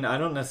 I mean, I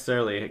don't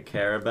necessarily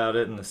care about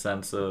it in the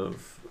sense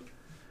of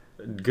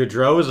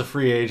Gaudreau is a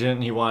free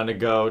agent. He wanted to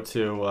go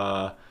to.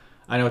 I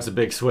know it's a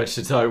big switch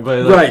to talk,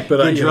 but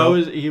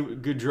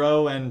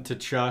Gaudreau and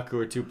Tkachuk, who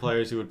are two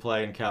players who would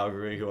play in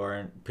Calgary, who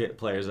aren't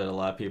players that a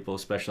lot of people,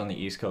 especially on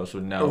the East Coast,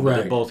 would know.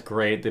 Right. They're both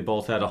great. They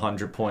both had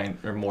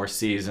 100-point or more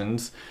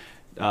seasons.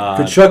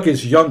 Tkachuk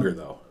is younger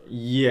though.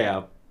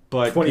 Yeah.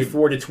 But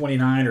 24 to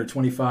 29 or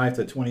 25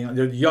 to 29.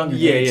 They're young.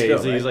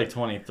 He's like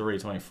 23,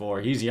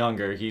 24. He's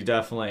younger. He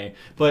definitely.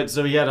 But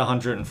so he had a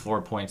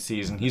 104-point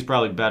season. He's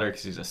probably better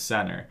because he's a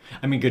center.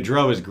 I mean,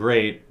 Gaudreau is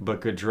great, but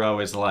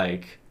Gaudreau is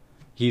like,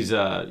 he's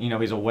a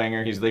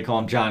winger. They call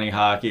him Johnny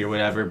Hockey or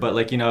whatever. But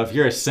if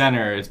you're a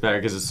center, it's better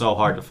because it's so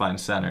hard to find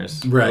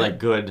centers. Right. Like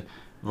good,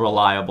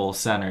 reliable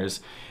centers.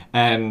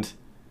 And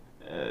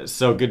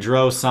so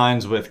Gaudreau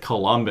signs with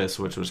Columbus,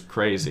 which was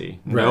crazy.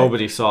 Right.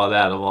 Nobody saw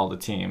that of all the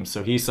teams.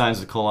 So he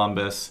signs with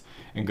Columbus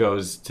and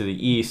goes to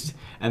the East.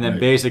 And then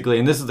basically,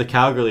 and this is the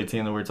Calgary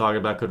team that we're talking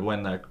about could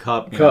win the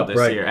Cup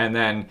this year. And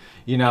then,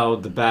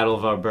 the Battle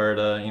of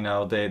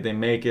Alberta, they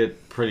make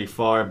it pretty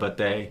far, but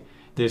they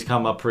just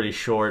come up pretty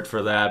short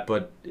for that.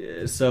 But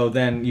so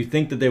then you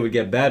think that they would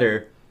get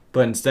better,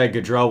 but instead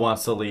Gaudreau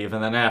wants to leave.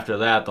 And then after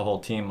that, the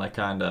whole team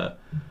kind of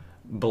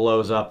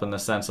blows up in the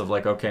sense of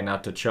like, okay, now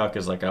Tkachuk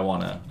is like, I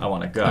wanna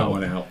go. I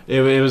want out.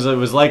 It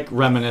was like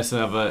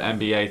reminiscent of an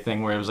NBA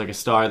thing where it was like a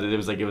star that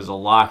it was a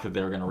lock that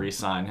they were gonna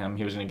re-sign him.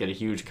 He was gonna get a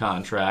huge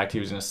contract. He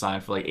was gonna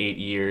sign for like 8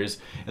 years.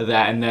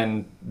 And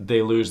then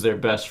they lose their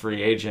best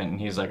free agent,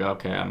 and he's like,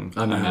 okay, I'm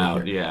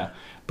out. Yeah.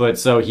 But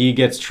so he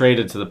gets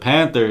traded to the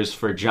Panthers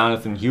for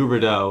Jonathan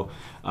Huberdeau,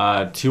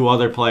 2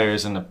 other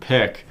players and a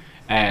pick,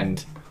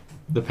 and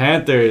the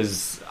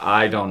Panthers,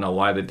 I don't know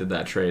why they did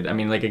that trade. I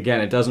mean, like, again,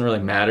 it doesn't really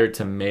matter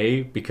to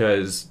me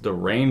because the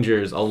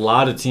Rangers, a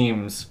lot of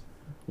teams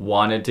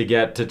wanted to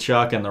get to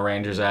Tkachuk, and the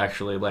Rangers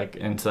actually, like,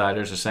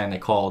 insiders are saying they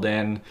called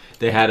in.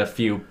 They had a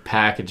few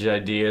package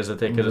ideas that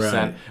they could have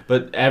sent,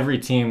 but every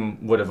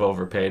team would have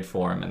overpaid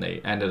for him, and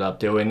they ended up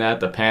doing that.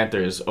 The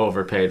Panthers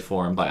overpaid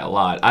for him by a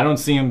lot. I don't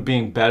see him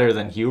being better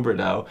than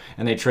Huberdeau,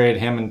 and they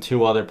traded him and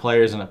 2 other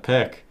players and a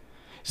pick.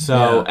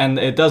 So, and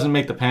it doesn't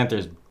make the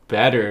Panthers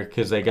better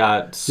because they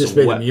got just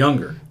made them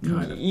younger,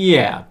 kind of.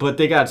 Yeah, but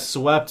they got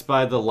swept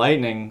by the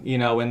Lightning,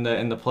 in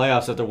the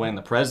playoffs after winning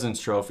the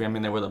President's Trophy. I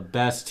mean, they were the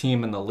best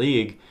team in the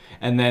league,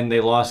 and then they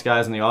lost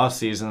guys in the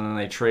offseason, and then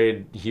they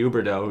trade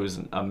Huberdeau, who's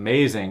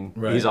amazing.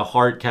 Right. He's a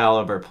Hart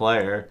caliber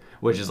player,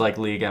 which is like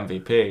league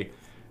MVP.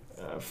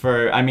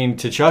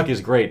 Tkachuk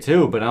is great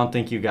too, but I don't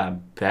think you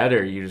got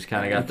better. You just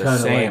kind of got the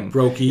same. Like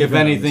broke even. If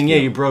anything,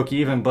 you broke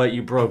even, but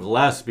you broke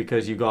less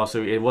because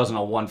it wasn't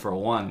a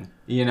 1-for-1.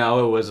 It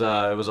was a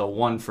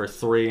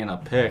 1-for-3 and a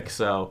pick.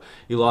 So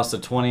you lost a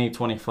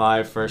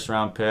 2025 first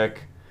round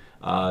pick.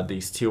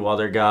 These 2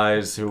 other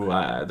guys who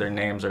their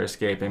names are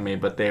escaping me,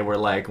 but they were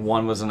like,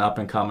 one was an up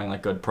and coming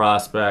like good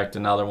prospect,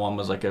 another one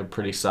was like a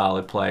pretty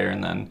solid player,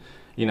 and then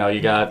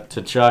you got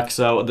Tkachuk.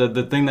 So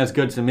the thing that's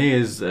good to me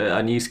is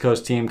an East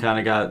Coast team kind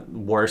of got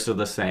worse of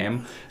the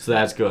same. So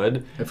that's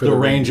good. The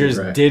Rangers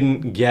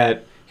didn't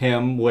get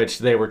him, which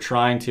they were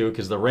trying to,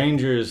 because the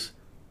Rangers,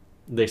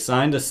 they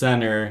signed a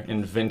center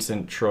in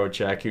Vincent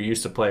Trocheck, who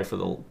used to play for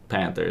the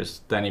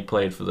Panthers. Then he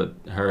played for the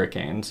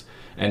Hurricanes.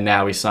 And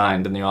now he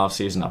signed in the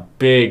offseason a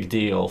big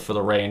deal for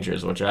the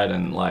Rangers, which I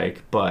didn't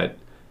like. But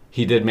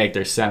he did make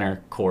their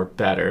center core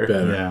better.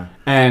 Yeah.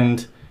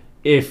 And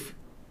if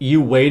you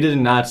waited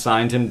and not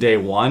signed him day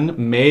one,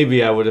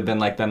 maybe I would have been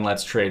like, then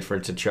let's trade for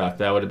Tkachuk.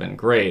 That would have been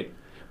great.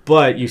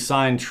 But you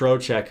signed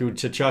Trocheck, who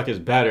Tkachuk is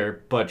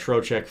better, but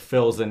Trocheck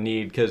fills the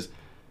need because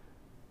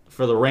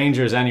for the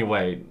Rangers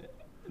anyway,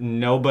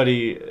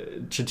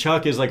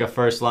 Tkachuk is like a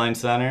first-line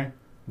center,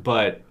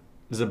 but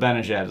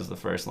Zibanejad is the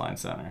first-line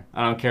center.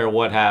 I don't care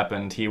what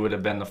happened, he would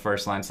have been the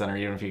first-line center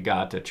even if he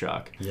got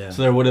Tkachuk. Yeah.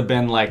 So there would have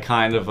been like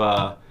kind of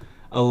a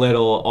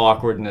little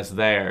awkwardness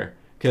there.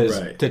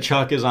 Because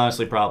Tkachuk is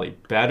honestly probably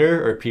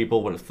better, or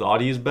people would have thought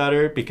he's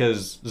better,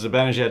 because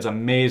Zibanejad's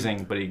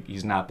amazing, but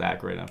he's not that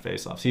great on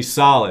faceoffs. He's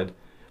solid,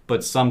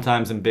 but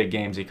sometimes in big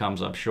games he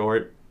comes up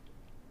short.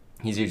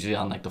 He's usually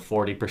on like the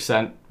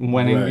 40%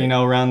 winning,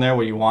 around there,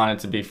 where you want it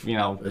to be,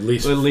 at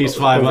least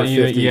 5.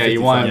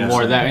 You want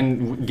more of that.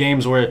 In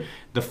games where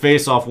the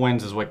faceoff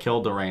wins is what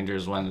killed the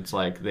Rangers, when it's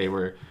like they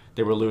were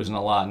losing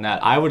a lot in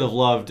that. I would have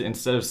loved,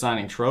 instead of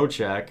signing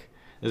Trocheck,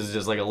 this is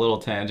just like a little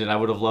tangent, I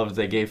would have loved if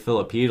they gave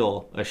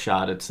Filipino a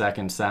shot at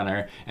second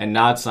center and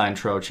not sign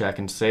Trocheck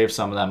and save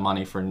some of that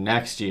money for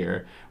next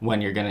year,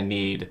 when you're going to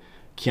need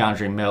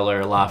Keandre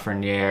Miller,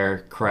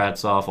 Lafreniere,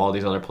 Kravtsov, all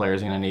these other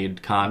players are going to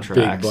need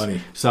contracts. Big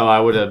money. So I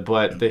would have,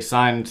 but they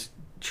signed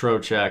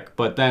Trocheck.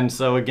 But then,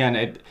 so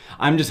again,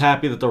 I'm just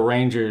happy that the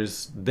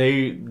Rangers,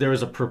 there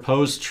was a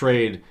proposed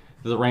trade.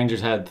 The Rangers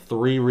had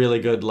 3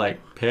 really good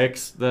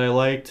picks that I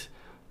liked.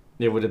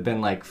 It would have been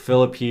like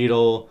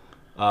Filipino.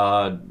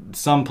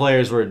 Some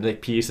players were the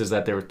pieces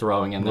that they were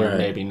throwing in there,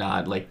 maybe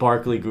not. Like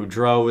Barclay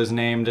Goodrow was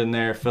named in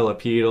there,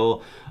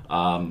 Filipino,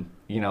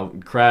 Kravtsov,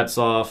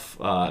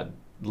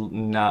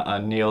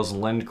 Niels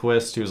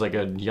Lindqvist, who's like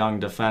a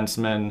young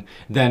defenseman.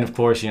 Then, of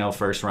course,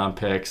 first round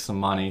picks, some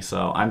money.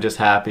 So I'm just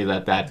happy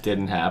that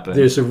didn't happen.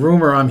 There's a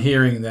rumor I'm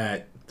hearing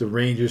that the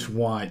Rangers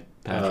want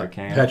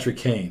Patrick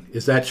Kane.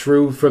 Is that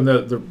true from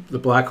the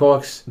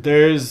Blackhawks?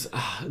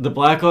 The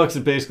Blackhawks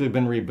have basically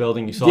been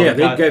rebuilding. You saw they've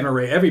gotten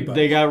rid of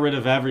everybody. They got rid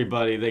of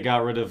everybody. They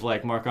got rid of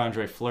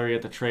Marc-Andre Fleury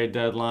at the trade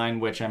deadline,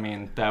 which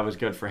that was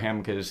good for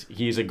him because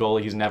he's a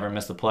goalie. He's never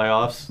missed the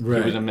playoffs. Right.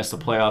 He wouldn't miss the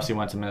playoffs. He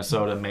went to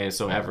Minnesota, made it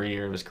so every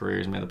year of his career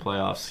he's made the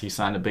playoffs. He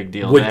signed a big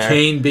deal there. Would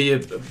Kane be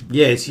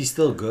is he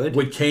still good?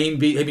 Would Kane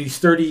be? I mean, he's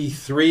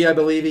 33, I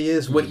believe he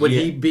is. Would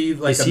he be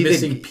like a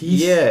missing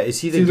piece? Yeah,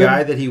 is he the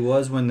guy that he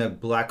was when the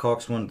Blackhawks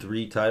won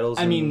 3 titles?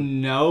 I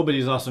mean, no, but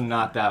he's also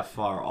not that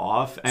far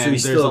off. And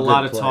so there's a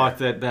lot of talk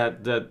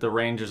that the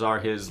Rangers are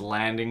his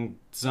landing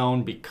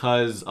zone,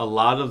 because a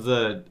lot of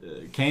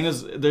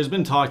there's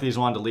been talk that he's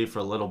wanted to leave for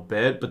a little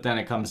bit, but then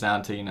it comes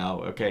down to,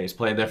 okay, he's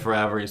played there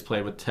forever. He's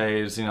played with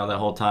Taves, that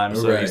whole time.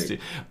 So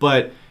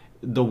but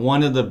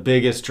one of the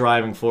biggest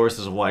driving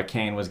forces of why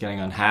Kane was getting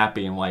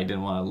unhappy and why he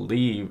didn't want to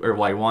leave, or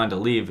why he wanted to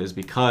leave, is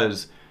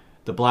because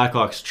the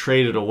Blackhawks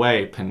traded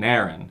away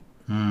Panarin,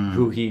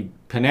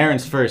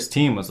 Panarin's first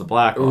team was the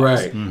Blackhawks,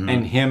 right?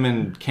 And him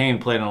and Kane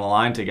played on a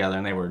line together,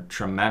 and they were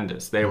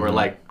tremendous. They were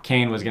like,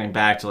 Kane was getting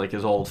back to like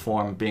his old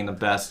form of being the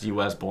best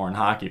U.S.-born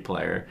hockey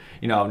player.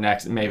 You know,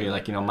 next maybe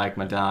like, you know, Mike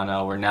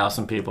Modano, or now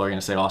some people are going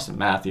to say Austin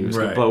Matthews,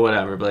 but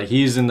whatever. But like,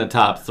 he's in the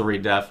top 3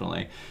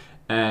 definitely,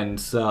 and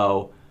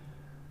so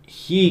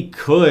he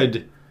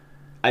could.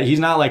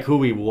 He's not like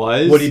who he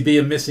was. Would he be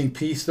a missing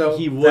piece though?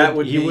 He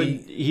would.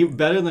 He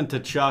better than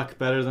Tkachuk,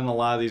 better than a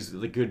lot of these,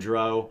 the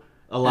Gaudreau,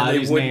 a lot of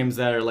these names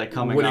that are like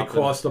coming up. Would it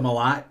cost them a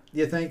lot?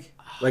 You think,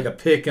 like a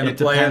pick and a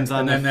player, and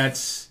then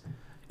that's.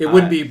 It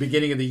wouldn't be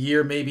beginning of the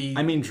year, maybe.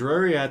 I mean,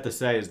 Drury, I have to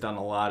say, has done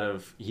a lot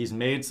of. He's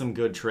made some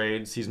good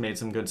trades. He's made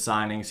some good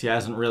signings. He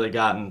hasn't really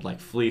gotten like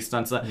fleeced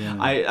on stuff. Yeah.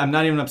 I'm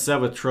not even upset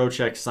with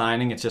Trocheck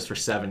signing. It's just for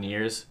 7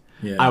 years.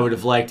 Yeah. I would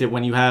have liked it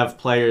when you have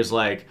players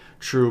like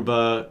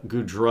Trouba,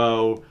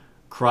 Gaudreau,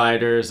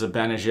 Kreider,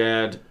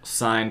 Zibanejad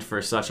signed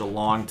for such a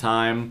long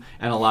time,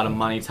 and a lot of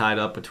money tied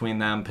up between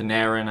them.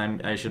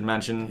 Panarin, I should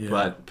mention,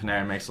 but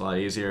Panarin makes it a lot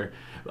easier.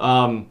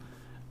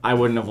 I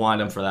wouldn't have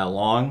wanted him for that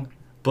long,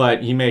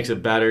 but he makes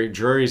it better.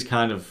 Drury's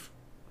kind of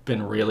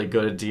been really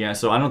good at DN,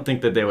 so I don't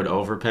think that they would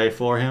overpay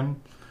for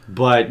him,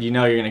 but you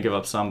know you're going to give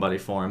up somebody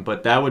for him.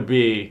 But that would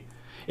be...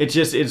 It's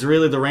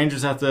really the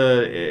Rangers have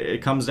to.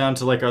 It comes down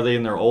to like, are they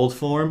in their old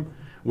form,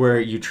 where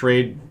you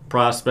trade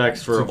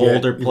prospects for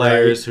older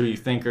players who you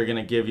think are going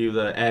to give you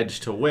the edge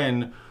to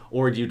win,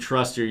 or do you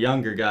trust your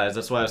younger guys?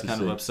 That's why I was kind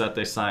of upset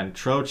they signed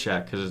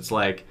Trocheck, because it's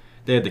like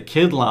they had the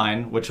kid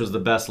line, which was the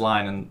best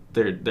line in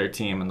their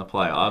team in the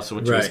playoffs,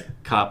 which was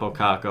Capo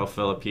Caco,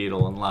 Philip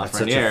Hedl, and Lafreniere. That's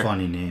such a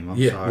funny name.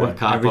 I'm sorry. What,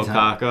 Capo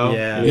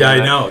Caco? Yeah,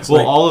 I know. It's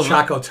like all of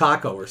Choco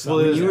Taco or something.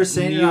 Well, when you were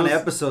saying it on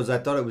episodes, I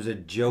thought it was a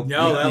joke.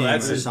 No,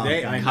 that's his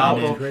name. I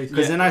know.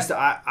 Because then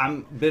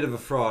I'm a bit of a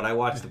fraud. I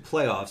watched the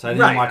playoffs. I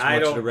didn't watch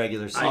much of the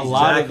regular season. A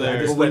lot of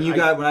their. But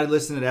when I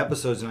listen to the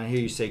episodes and I hear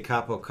you say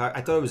Capo Caco,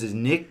 I thought it was his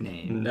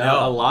nickname.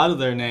 No, a lot of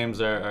their names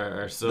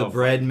are so. The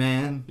Bread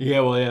Man. Yeah,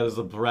 there's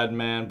the Bread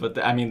Man, but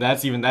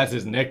that's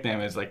his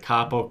nickname. It's like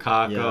Capo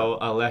Caco,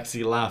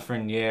 Alexi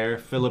Lafreniere,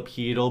 Philip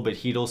Hedl, but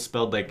Hedl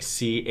spelled like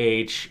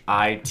Chityl,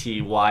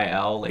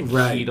 like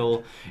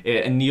Hedl.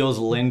 And Niels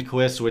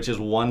Lindqvist, which is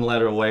one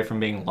letter away from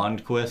being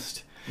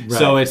Lundqvist. Right.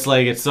 So it's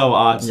like, it's so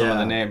odd, some of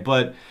the name.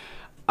 But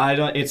I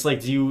don't. It's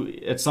like,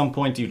 at some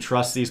point do you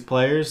trust these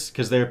players,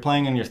 because they're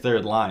playing on your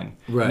third line?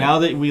 Right. Now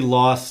that we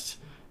lost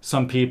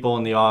some people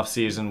in the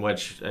offseason,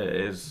 which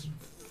is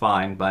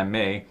fine by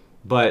me,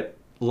 but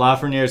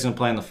Lafreniere is going to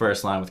play in the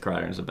first line with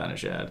Kreider and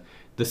Zibanejad.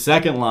 The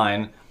second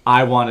line,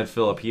 I wanted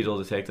Philip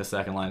Hedl to take the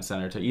second line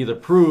center to either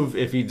prove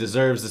if he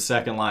deserves the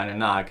second line or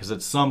not, because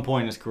at some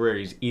point in his career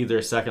he's either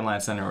a second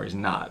line center or he's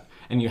not,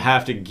 and you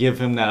have to give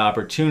him that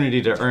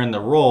opportunity to earn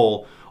the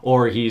role,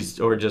 or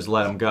just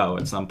let him go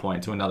at some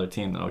point to another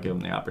team that'll give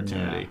him the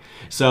opportunity.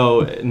 Yeah.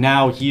 So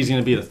now he's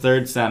going to be the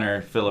third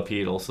center, Philip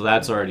Hedl, so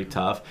that's already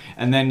tough.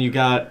 And then you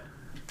got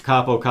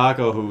Capo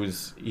Caco,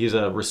 he's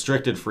a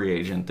restricted free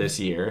agent this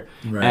year,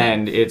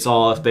 and it's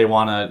all if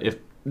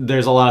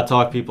there's a lot of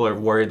talk. People are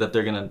worried that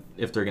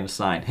if they're gonna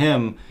sign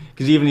him,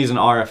 because even he's an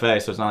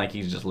RFA, so it's not like he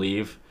can just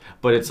leave.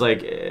 But it's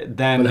like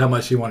then. But how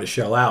much you want to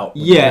shell out?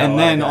 Yeah, and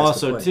then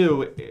also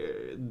too,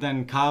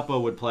 then Capo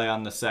would play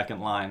on the second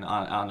line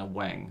on a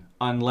wing,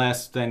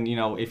 unless then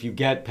if you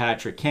get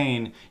Patrick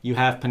Kane, you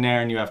have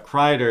Panarin, you have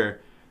Kreider.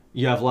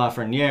 You have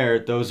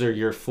Lafreniere. Those are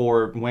your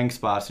 4 wing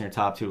spots in your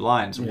top 2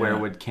 lines. Yeah. Where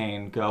would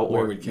Kane go?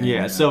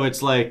 So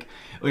it's like,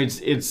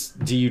 it's.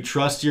 Do you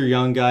trust your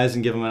young guys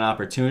and give them an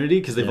opportunity,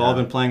 because they've all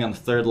been playing on the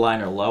third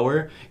line or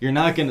lower? You're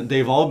not gonna.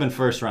 They've all been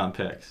first round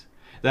picks.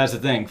 That's the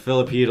thing.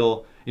 Philip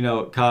Hedl,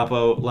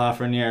 Capo,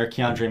 Lafreniere,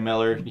 Keandre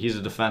Miller. He's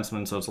a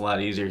defenseman, so it's a lot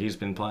easier. He's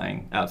been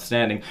playing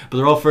outstanding, but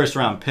they're all first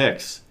round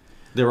picks.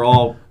 They were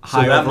all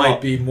high overall. So that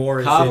might be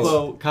more.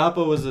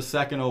 Capo was the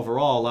second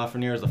overall.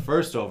 Lafreniere is the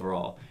first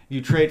overall.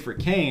 You trade for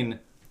Kane,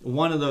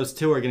 one of those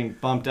two are getting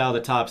bumped out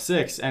of the top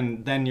 6,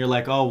 and then you're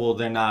like, oh, well,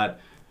 they're not,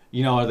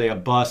 are they a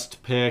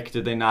bust pick?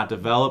 Did they not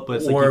develop? But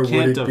it's like you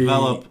can't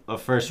develop a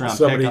first-round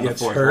pick on the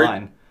fourth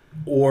line.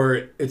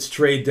 Or it's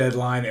trade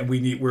deadline, and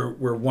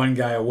we're one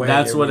guy away.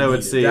 That's what I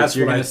would see. That's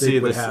you're going to see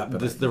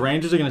the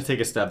Rangers are going to take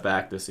a step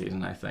back this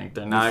season. I think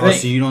they're not.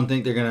 So you don't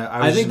think they're going to?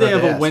 I think they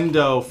have a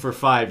window for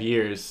 5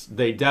 years.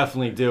 They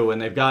definitely do,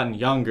 and they've gotten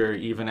younger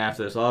even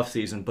after this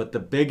offseason. But the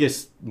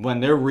biggest,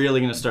 when they're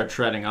really going to start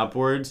treading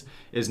upwards,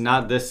 is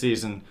not this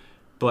season,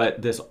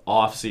 but this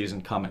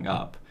offseason coming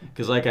up.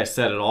 Because like I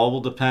said, it all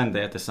will depend. They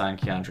have to sign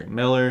Keandre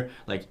Miller,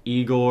 like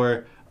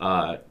Igor.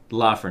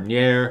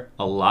 Lafreniere,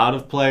 a lot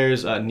of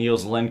players,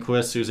 Niels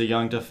Lindqvist, who's a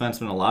young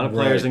defenseman, a lot of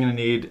players are going to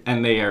need,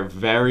 and they are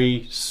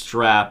very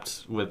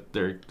strapped with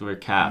their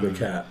cap.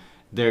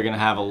 They're going to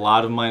have a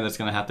lot of money that's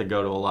going to have to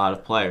go to a lot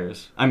of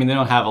players. I mean, they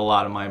don't have a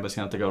lot of money, but it's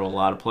going to have to go to a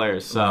lot of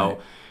players. So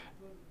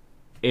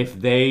if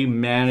they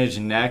manage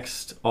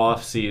next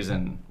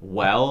offseason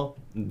well,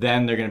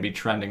 then they're going to be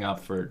trending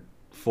up for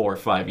 4 or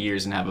 5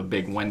 years and have a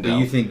big window. Do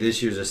you think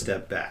this year's a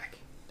step back?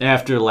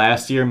 After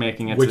last year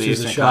making it to the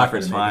Eastern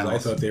Conference Finals. I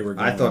thought they were.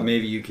 I thought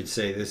maybe you could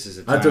say this is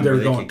a time I thought they were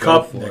where going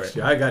Cup next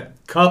year. I got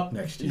Cup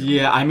next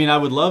year. Yeah, I mean, I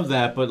would love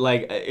that, but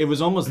like, it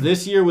was almost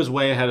this year was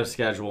way ahead of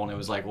schedule, and it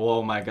was like,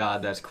 whoa, my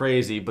God, that's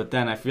crazy. But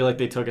then I feel like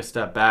they took a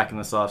step back in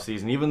this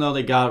offseason, even though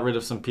they got rid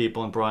of some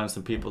people and brought in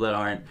some people that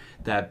aren't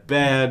that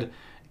bad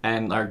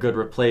and are good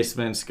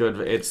replacements. Good,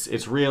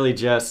 it's really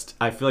just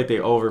I feel like they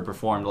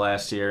overperformed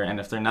last year, and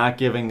if they're not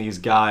giving these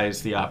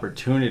guys the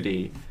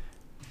opportunity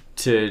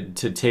to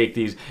take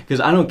these,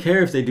 because I don't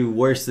care if they do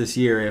worse this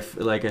year if,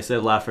 like I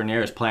said,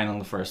 Lafreniere is playing on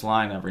the first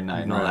line every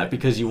night and all that,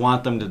 because you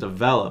want them to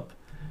develop.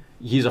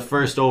 He's a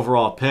first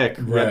overall pick.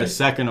 We had the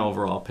second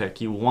overall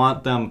pick. You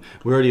want them.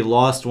 We already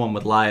lost one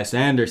with Lias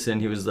Anderson.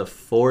 He was the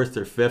 4th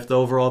or 5th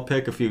overall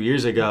pick a few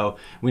years ago.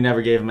 We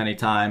never gave him any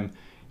time.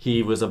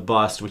 He was a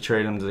bust. We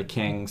traded him to the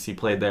Kings. He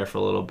played there for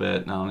a little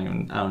bit.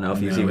 I don't know if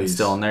he's even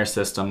still in their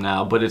system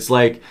now. But it's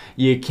like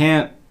you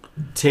can't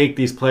take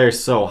these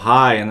players so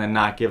high and then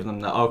not give them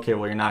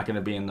you're not going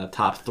to be in the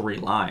top 3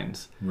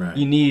 lines. Right.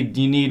 You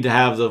need to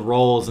have the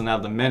roles and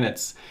have the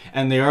minutes.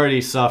 And they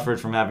already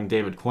suffered from having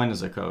David Quinn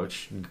as a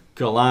coach.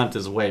 Gallant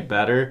is way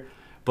better,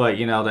 but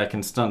that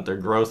can stunt their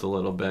growth a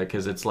little bit,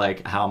 because it's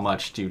like, how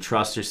much do you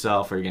trust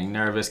yourself? Are you getting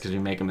nervous because you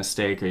make a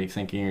mistake? Are you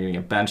thinking you're going to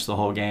get benched the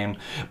whole game?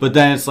 But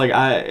then it's like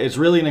it's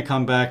really going to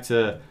come back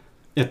to,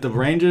 if the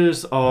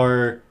Rangers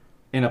are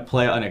in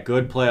a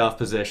good playoff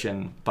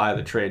position by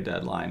the trade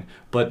deadline,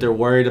 but they're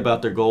worried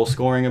about their goal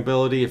scoring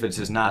ability if it's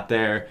just not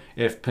there.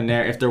 If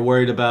they're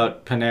worried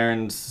about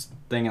Panarin's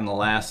thing in the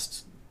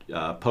last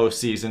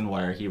postseason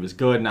where he was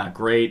good, not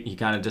great, he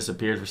kind of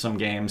disappeared for some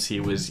games.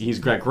 He's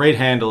got great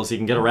handles, he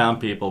can get around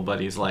people, but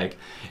he's like,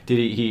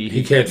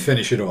 he can't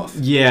finish it off.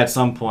 Yeah, at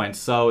some point.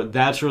 So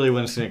that's really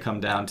what it's going to come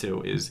down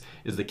to is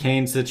the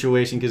Kane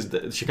situation,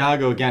 because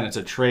Chicago, again, it's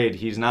a trade.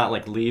 He's not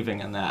like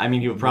leaving in that. I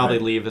mean, he would probably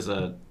leave as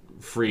a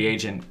free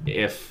agent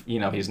if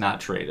he's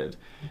not traded.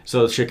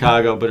 So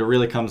Chicago, but it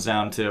really comes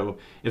down to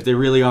if they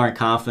really aren't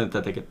confident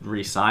that they could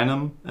re-sign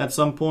him at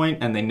some point,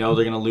 and they know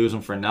they're going to lose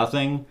him for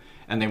nothing,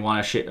 and they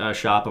want to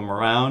shop him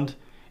around.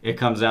 It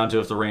comes down to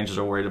if the Rangers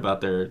are worried about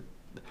their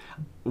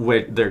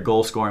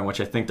goal scoring, which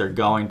I think they're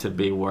going to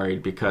be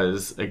worried,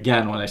 because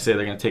again, when I say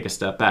they're going to take a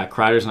step back,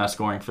 Kreider's not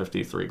scoring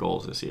 53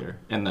 goals this year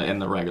in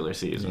the regular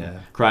season. Yeah.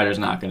 Kreider's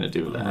not going to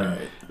do that.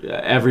 Right.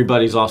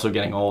 Everybody's also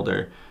getting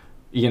older.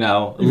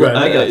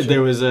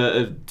 There was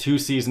 2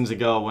 seasons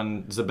ago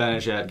when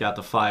Zibanejad got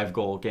the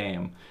 5-goal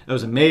game. It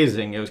was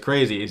amazing. It was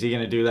crazy. Is he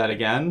going to do that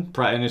again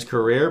in his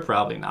career?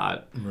 Probably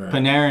not. Right.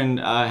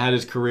 Panarin had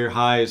his career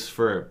highs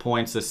for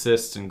points,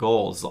 assists, and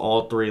goals,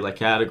 all 3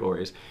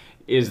 categories.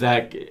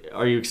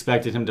 Are you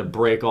expecting him to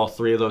break all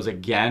 3 of those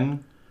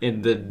again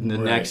in the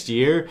next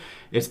year?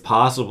 It's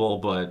possible,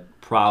 but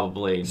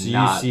probably not. So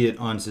you see it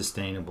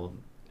unsustainable.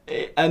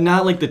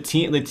 Not like the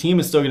team. The team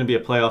is still going to be a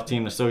playoff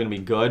team. They're still going to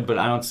be good, but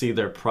I don't see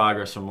their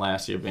progress from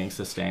last year being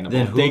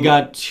sustainable. They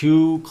got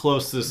too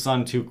close to the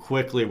sun too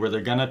quickly, where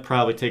they're going to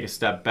probably take a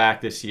step back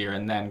this year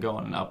and then go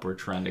on an upward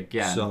trend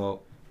again.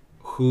 So,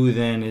 who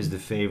then is the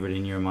favorite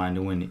in your mind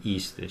to win the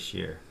East this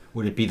year?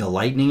 Would it be the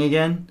Lightning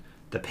again?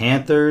 The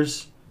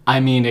Panthers? I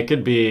mean, it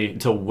could be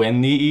to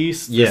win the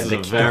East. Yeah, the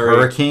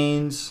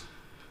Hurricanes.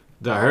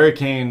 The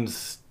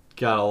Hurricanes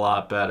got a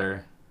lot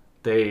better.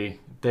 They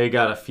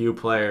got a few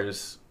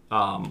players.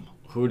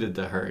 Who did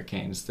the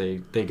Hurricanes?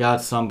 They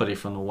got somebody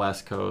from the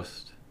West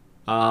Coast.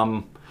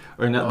 I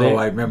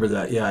remember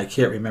that. Yeah, I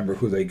can't remember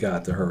who they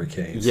got, the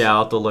Hurricanes. Yeah,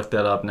 I'll have to look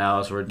that up now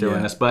as we're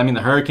doing this. But, I mean,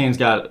 the Hurricanes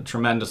got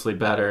tremendously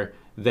better.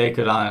 They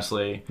could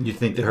honestly... You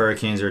think the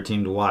Hurricanes are a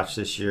team to watch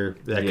this year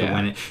that could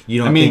win it?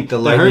 You don't think the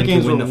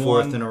Lightning can win the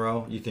 4th in a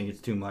row? You think it's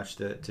too much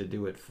to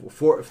do it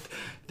for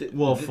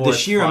the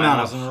sheer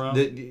amount of...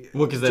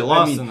 because they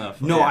lost in the...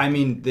 No, I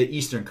mean the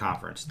Eastern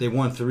Conference. They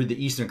won through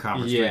the Eastern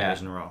Conference 3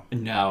 years in a row.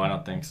 No, I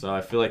don't think so.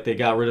 I feel like they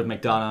got rid of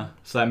McDonough,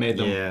 so that made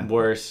them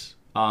worse.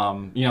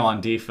 On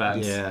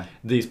defense. Yeah.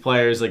 These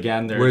players,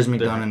 again, Where's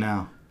McDonough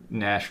now?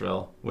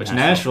 Nashville,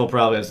 Nashville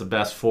probably has the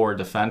best 4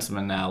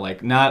 defensemen now.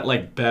 Like, not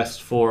like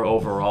best 4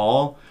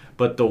 overall,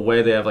 but the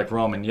way they have like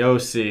Roman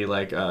Josi,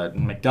 like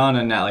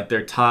McDonough now, like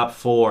their top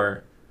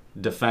 4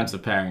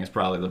 defensive pairing is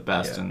probably the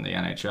best in the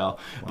NHL. Wow.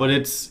 But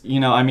it's,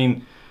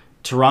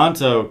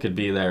 Toronto could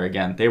be there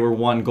again. They were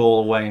 1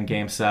 goal away in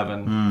Game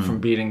 7 from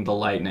beating the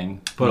Lightning.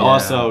 But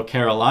also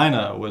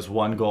Carolina was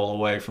 1 goal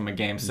away from a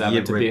Game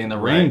 7 to beating the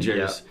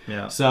Rangers.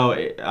 Yeah. So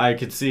I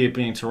could see it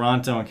being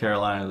Toronto and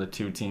Carolina, the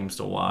 2 teams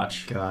to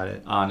watch. Got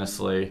it.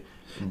 Honestly.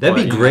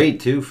 That'd be great,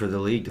 too, for the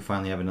league to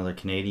finally have another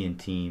Canadian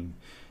team.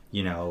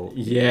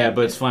 Yeah,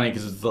 but it's funny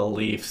because it's the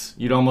Leafs.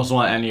 You'd almost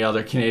want any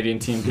other Canadian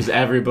team because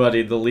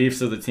the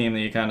Leafs are the team that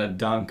you kind of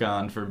dunk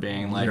on for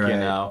being like,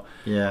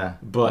 Yeah.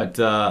 But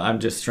I'm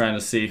just trying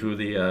to see who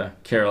the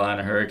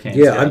Carolina Hurricanes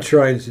get. I'm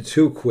trying to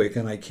too quick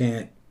and I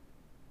can't.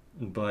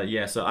 But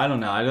yeah, so I don't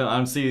know. I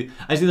don't see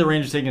the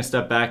Rangers taking a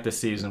step back this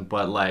season,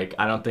 but like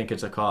I don't think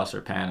it's a cause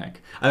for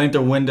panic. I think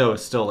their window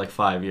is still like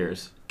 5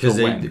 years.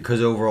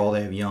 Because overall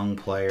they have young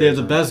players. They have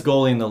the best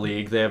goalie in the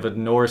league. They have a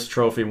Norris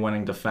Trophy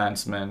winning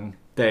defenseman.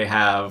 they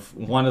have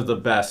one of the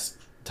best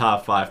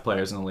top 5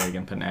 players in the league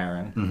in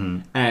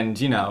Panarin. And,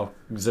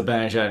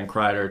 Zibanejad and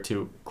Kreider are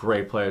 2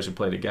 great players who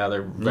play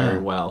together very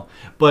well.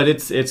 But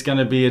it's going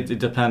to be, it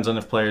depends on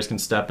if players can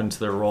step into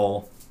their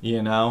role,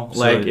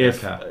 Like,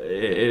 if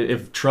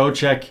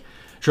Trocheck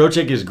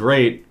is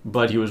great,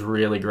 but he was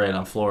really great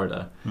on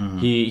Florida.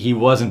 He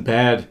wasn't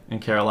bad in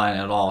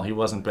Carolina at all. He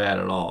wasn't bad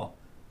at all.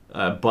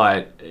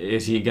 But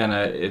is he going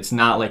to, it's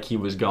not like he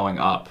was going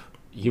up.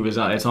 He was.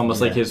 It's almost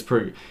like his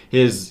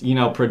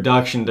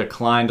production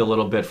declined a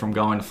little bit from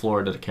going to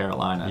Florida to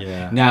Carolina.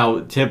 Yeah. Now,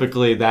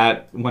 typically,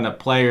 that when a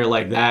player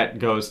like that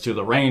goes to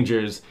the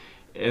Rangers,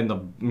 in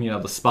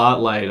the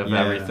spotlight of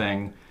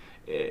everything,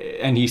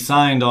 and he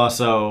signed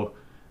also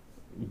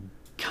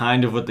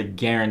kind of with the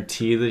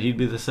guarantee that he'd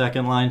be the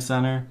second line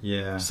center.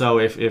 Yeah. So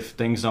if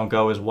things don't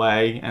go his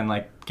way, and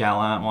like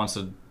Gallant wants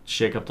to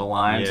shake up the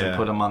lines and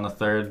put him on the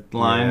third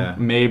line.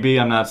 Maybe,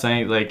 I'm not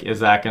saying, like, is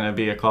that going to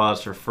be a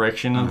cause for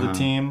friction of the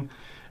team?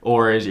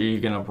 Or are you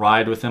going to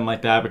ride with him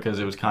like that because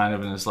it was kind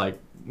of in this, like,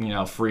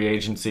 free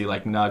agency,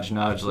 like, nudge.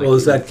 Like, well,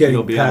 is that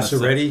getting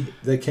Pacioretty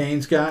the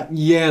Canes got?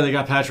 Yeah, they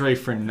got Pacioretty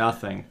for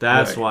nothing.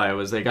 That's why it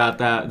was. They got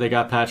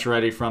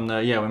Pacioretty from the,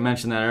 we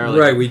mentioned that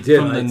earlier. Right, we did.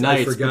 From the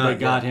Knights, but they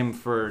got him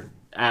for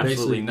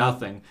absolutely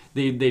nothing.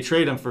 They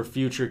trade him for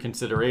future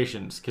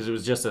considerations because it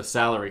was just a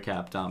salary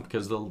cap dump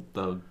because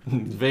the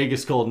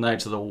Vegas Golden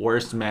Knights are the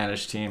worst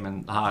managed team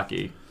in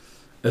hockey.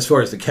 As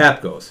far as the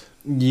cap goes.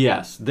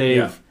 Yes.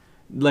 They've,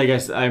 like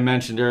I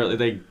mentioned earlier,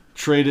 they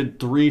traded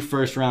 3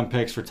 first-round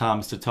picks for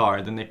Thomas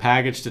Tatar. Then they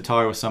packaged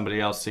Tatar with somebody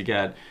else to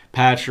get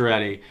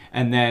Pacioretty,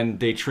 and then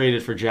they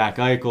traded for Jack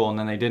Eichel, and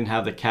then they didn't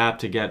have the cap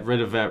to get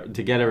rid of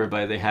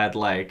everybody. They had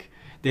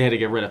to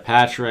get rid of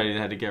Pacioretty, they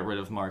had to get rid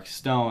of Mark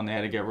Stone, they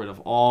had to get rid of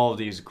all of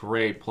these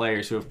great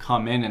players who have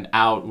come in and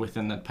out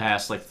within the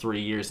past 3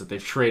 years that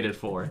they've traded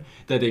for,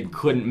 that they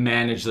couldn't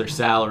manage their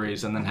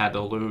salaries and then had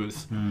to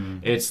lose.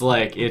 It's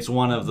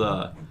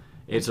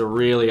it's a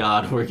really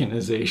odd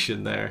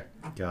organization there.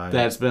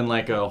 That's been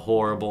like a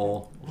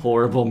horrible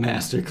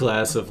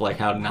masterclass of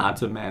how not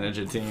to manage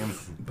a team.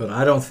 But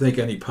I don't think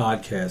any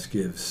podcast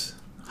gives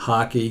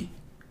hockey,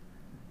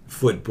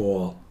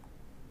 football,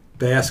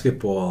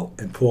 basketball,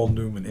 and Paul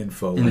Newman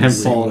info. And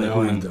Paul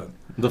Newman.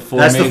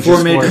 That's the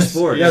four major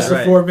sports. That's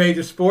the 4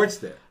 major sports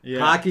there. Yeah.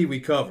 Hockey we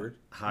covered.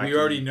 We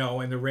already know,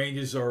 and the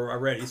Rangers are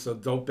already, so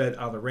don't bet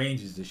on the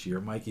Rangers this year.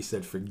 Mikey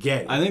said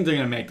forget it. I think they're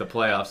going to make the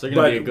playoffs. They're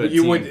going to be a good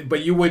team.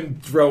 But you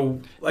wouldn't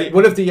throw,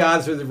 what if the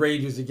odds are the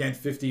Rangers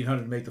against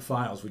 1,500 to make the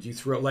finals? Would you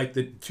throw,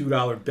 the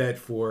 $2 bet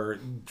for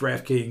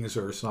DraftKings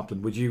or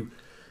something? Would you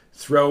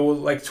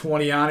throw,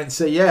 20 on it and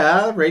say,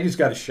 yeah, Rangers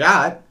got a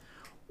shot?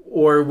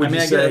 Or would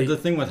you say... the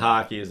thing with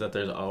hockey is that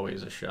there's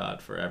always a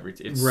shot for every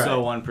team. It's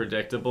so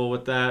unpredictable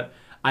with that.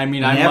 I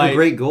mean, they have a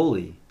great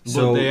goalie.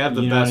 So they have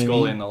the best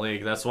goalie in the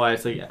league. That's why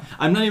it's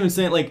I'm not even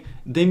saying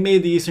they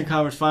made the Eastern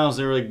Conference Finals.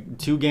 They were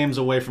 2 games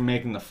away from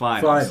making the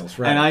finals.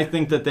 Right. And I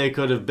think that they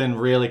could have been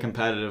really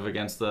competitive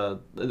against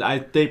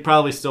they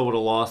probably still would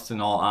have lost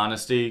in all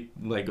honesty,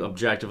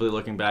 objectively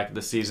looking back at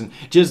the season,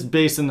 just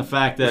based on the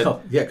fact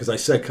that because I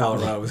said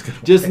Colorado was going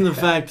to just in the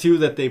fact too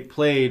that they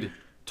played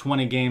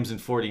 20 games in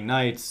 40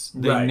 nights.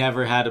 They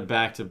never had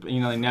they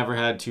never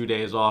had 2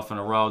 days off in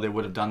a row. They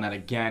would have done that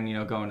again,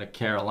 going to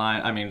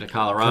to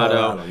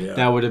Colorado.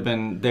 That would have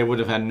been, they would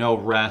have had no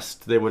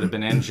rest. They would have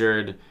been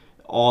injured.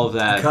 All of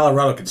that.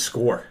 Colorado could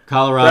score.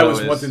 That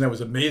was one thing that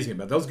was amazing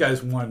about those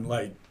guys. Won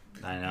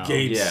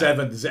Game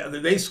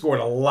 7. They scored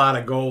a lot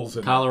of goals.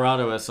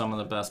 Colorado has some of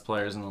the best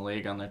players in the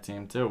league on their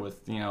team too.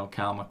 With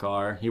Cal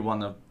McCarr, he won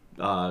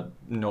the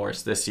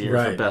Norris this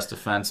year for best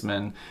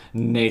defenseman.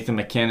 Nathan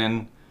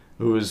McKinnon,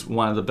 who was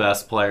one of the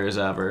best players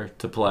ever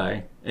to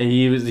play.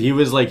 He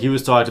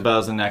was talked about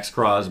as the next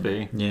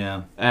Crosby.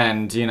 Yeah.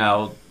 And,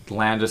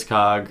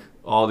 Landeskog,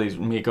 all these,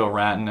 Mikko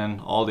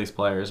Rantanen, all these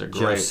players are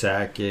great. Joe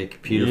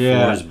Sakic, Peter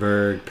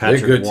Forsberg,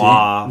 Patrick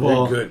Waugh.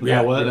 Well, they're good.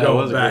 That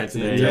was a great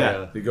team.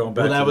 Yeah. They're going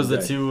back. Well, that was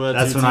the two.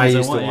 That's when I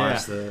used to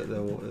watch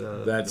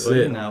the That's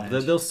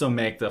it. They'll still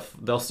make the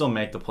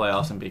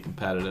playoffs and be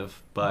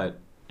competitive, but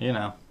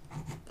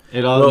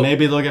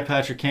maybe they'll get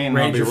Patrick Kane.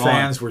 Ranger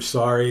fans were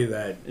sorry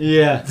that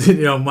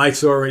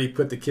Mike's already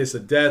put the kiss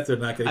of death. They're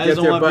not going to get there. I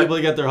just don't want people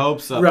to get their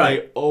hopes up.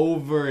 They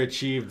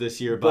overachieved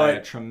this year by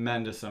a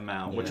tremendous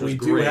amount, which was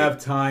great. We do have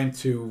time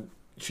to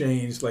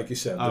change, like you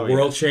said. The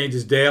world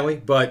changes daily,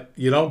 but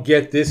you don't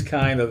get this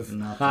kind of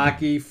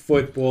hockey,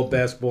 football,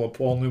 basketball,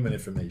 Paul Newman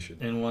information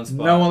in one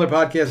spot. No other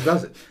podcast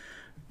does it.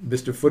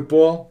 Mr.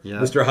 Football,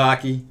 Mr.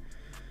 Hockey.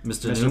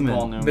 Mr. Newman.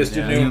 Paul Newman.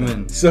 Mr.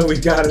 Newman. So we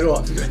got it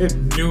all.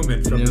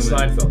 Newman from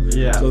Seinfeld.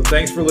 Yeah. So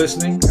thanks for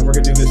listening, and we're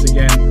going to do this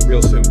again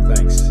real soon.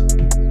 Thanks.